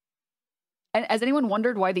 And has anyone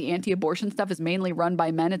wondered why the anti-abortion stuff is mainly run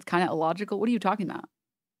by men? It's kind of illogical. What are you talking about?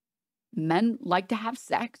 Men like to have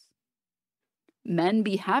sex. Men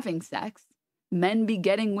be having sex. Men be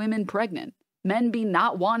getting women pregnant. Men be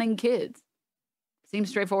not wanting kids. Seems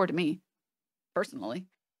straightforward to me, personally.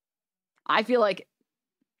 I feel like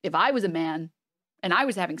if I was a man and I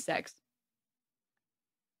was having sex,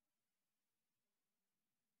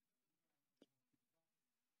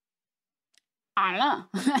 I don't know.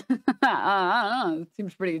 I don't know. It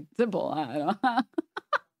seems pretty simple. I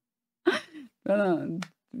don't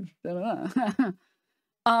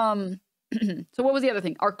know. So what was the other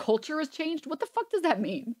thing? Our culture has changed? What the fuck does that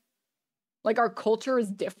mean? Like our culture is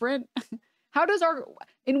different? How does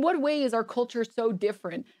in what way is our culture so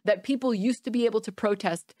different that people used to be able to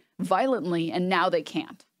protest violently and now they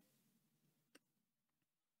can't?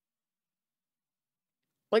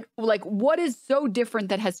 Like what is so different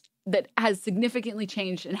that has significantly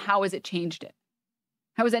changed, and how has it changed it?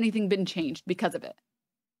 How has anything been changed because of it?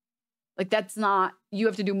 Like that's not, you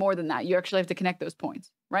have to do more than that. You actually have to connect those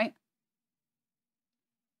points, right?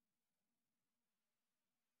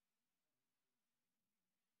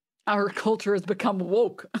 Our culture has become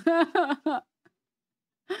woke.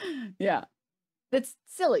 Yeah. It's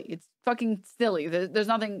silly. It's fucking silly. There's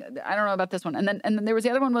nothing, I don't know about this one. And then there was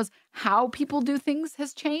the other one was how people do things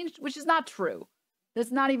has changed, which is not true.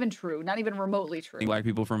 That's not even true. Not even remotely true. Black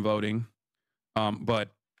people from voting. But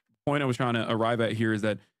the point I was trying to arrive at here is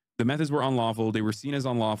that the methods were unlawful. They were seen as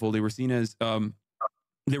unlawful. They were seen as,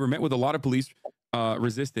 they were met with a lot of police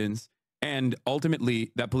resistance. And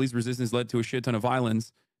ultimately that police resistance led to a shit ton of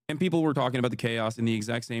violence. And people were talking about the chaos in the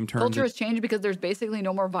exact same terms. Culture has changed because there's basically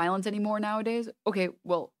no more violence anymore nowadays. Okay,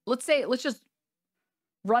 well, let's just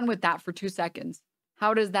run with that for 2 seconds.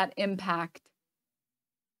 How does that impact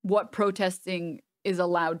what protesting is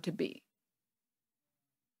allowed to be?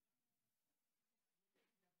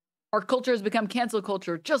 Our culture has become cancel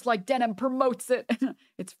culture, just like Denim promotes it.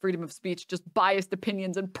 It's freedom of speech, just biased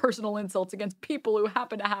opinions and personal insults against people who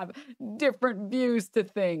happen to have different views to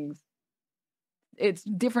things. It's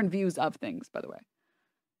different views of things, by the way.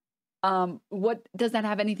 What does that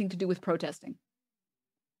have anything to do with protesting?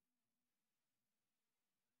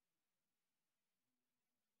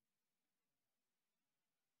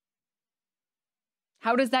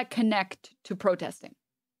 How does that connect to protesting?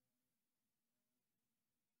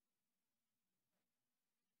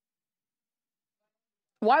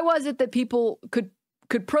 Why was it that people could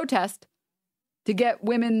protest to get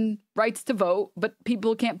women rights to vote, but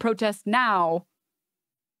people can't protest now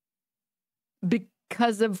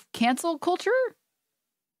because of cancel culture?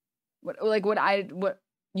 What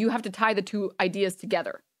you have to tie the two ideas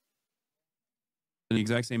together. The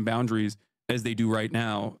exact same boundaries as they do right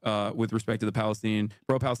now with respect to the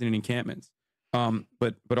pro-Palestinian encampments.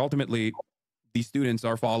 But ultimately, these students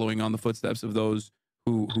are following on the footsteps of those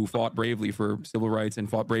who fought bravely for civil rights and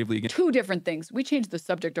fought bravely against. Two different things. We changed the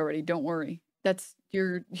subject already. Don't worry.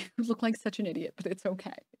 You look like such an idiot, but it's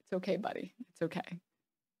okay. It's okay, buddy. It's okay.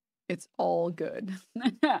 It's all good.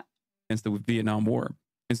 Against the Vietnam War.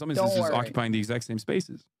 In some instances, occupying the exact same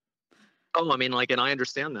spaces. Oh, I mean, like, and I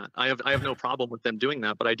understand that. I have no problem with them doing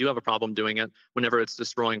that, but I do have a problem doing it whenever it's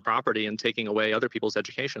destroying property and taking away other people's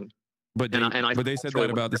education. But they said that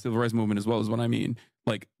about the civil rights movement as well, is what I mean.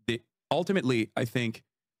 Like, ultimately, I think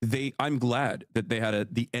I'm glad that they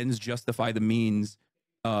had the ends justify the means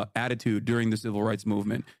attitude during the civil rights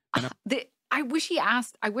movement. And I wish he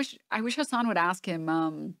asked. I wish Hassan would ask him.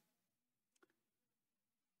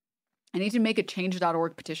 I need to make a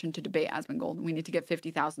change.org petition to debate Asmongold. We need to get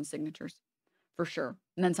 50,000 signatures for sure.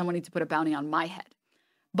 And then someone needs to put a bounty on my head.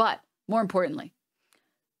 But more importantly,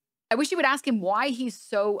 I wish you would ask him why he's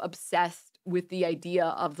so obsessed with the idea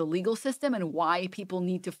of the legal system and why people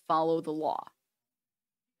need to follow the law.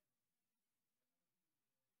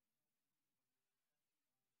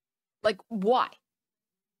 Like, why?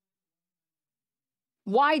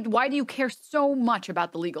 Why do you care so much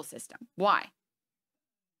about the legal system? Why?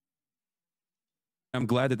 I'm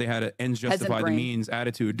glad that they had an ends justify the means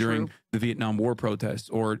attitude during the Vietnam War protests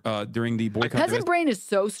or during the boycott. Peasant brain is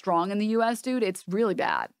so strong in the U.S., dude. It's really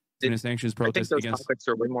bad. Sanctions protests I think those topics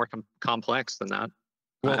are way more complex than that.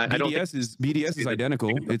 Well, BDS is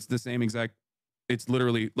identical. It's the same exact. It's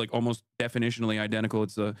literally like almost definitionally identical.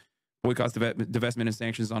 It's a boycotts, divestment, and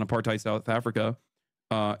sanctions on apartheid South Africa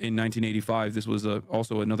in 1985. This was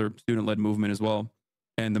also another student-led movement as well,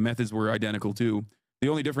 and the methods were identical too. The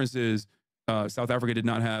only difference is South Africa did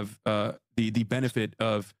not have the benefit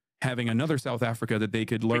of having another South Africa that they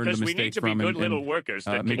could learn the mistakes from and make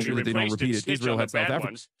sure that they don't repeat it. Israel had South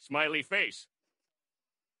Africa. Smiley face.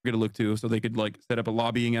 We're gonna look to so they could like set up a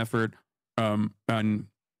lobbying effort and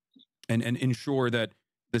ensure that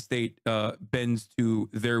the state bends to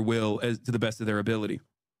their will as to the best of their ability,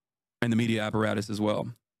 and the media apparatus as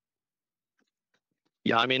well.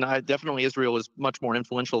 Yeah, I mean, definitely Israel is much more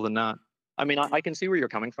influential than that. I mean, I can see where you're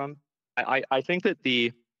coming from. I think that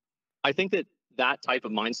that type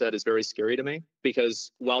of mindset is very scary to me,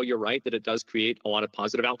 because while you're right that it does create a lot of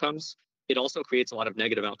positive outcomes, it also creates a lot of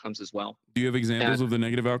negative outcomes as well. Do you have examples of the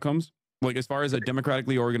negative outcomes? Like as far as a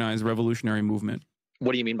democratically organized revolutionary movement?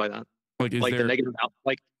 What do you mean by that? Like, is there the negative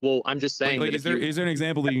well, I'm just saying. Is there an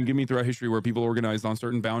example that you can give me throughout history where people organized on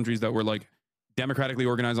certain boundaries that were like democratically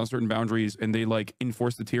organized on certain boundaries and they like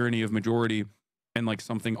enforced the tyranny of majority and like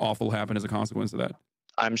something awful happened as a consequence of that?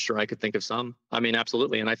 I'm sure I could think of some. I mean,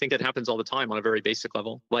 absolutely. And I think it happens all the time on a very basic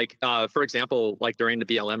level. Like, for example, like during the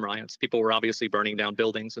BLM riots, people were obviously burning down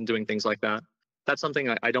buildings and doing things like that. That's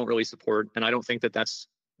something I don't really support. And I don't think that that's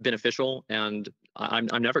beneficial. And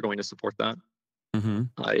I'm never going to support that.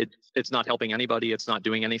 Mm-hmm. It's not helping anybody. It's not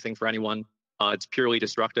doing anything for anyone. It's purely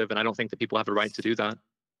destructive. And I don't think that people have the right to do that.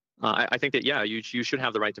 I think that, yeah, you should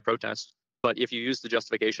have the right to protest. But if you use the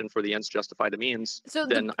justification for the ends justify the means,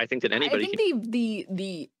 then I think that anybody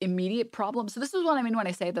the immediate problem. So this is what I mean when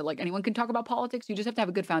I say that like anyone can talk about politics. You just have to have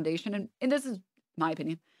a good foundation. And this is my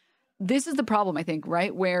opinion. This is the problem, I think,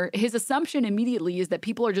 right? Where his assumption immediately is that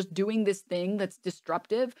people are just doing this thing that's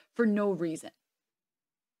disruptive for no reason.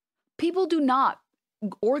 People do not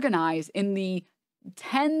organize in the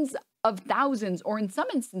tens of thousands, or in some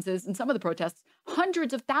instances, in some of the protests,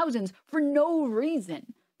 hundreds of thousands for no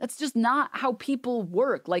reason. That's just not how people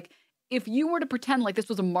work. Like, if you were to pretend like this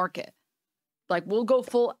was a market, like we'll go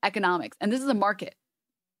full economics, and this is a market,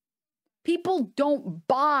 people don't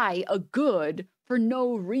buy a good for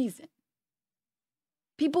no reason.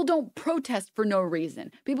 People don't protest for no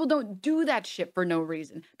reason. People don't do that shit for no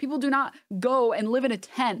reason. People do not go and live in a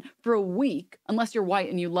tent for a week, unless you're white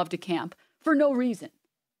and you love to camp, for no reason.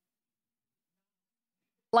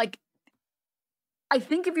 Like, I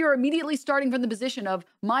think if you're immediately starting from the position of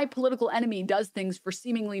my political enemy does things for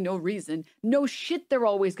seemingly no reason, no shit, they're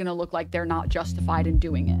always going to look like they're not justified in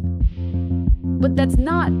doing it. But that's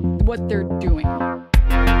not what they're doing.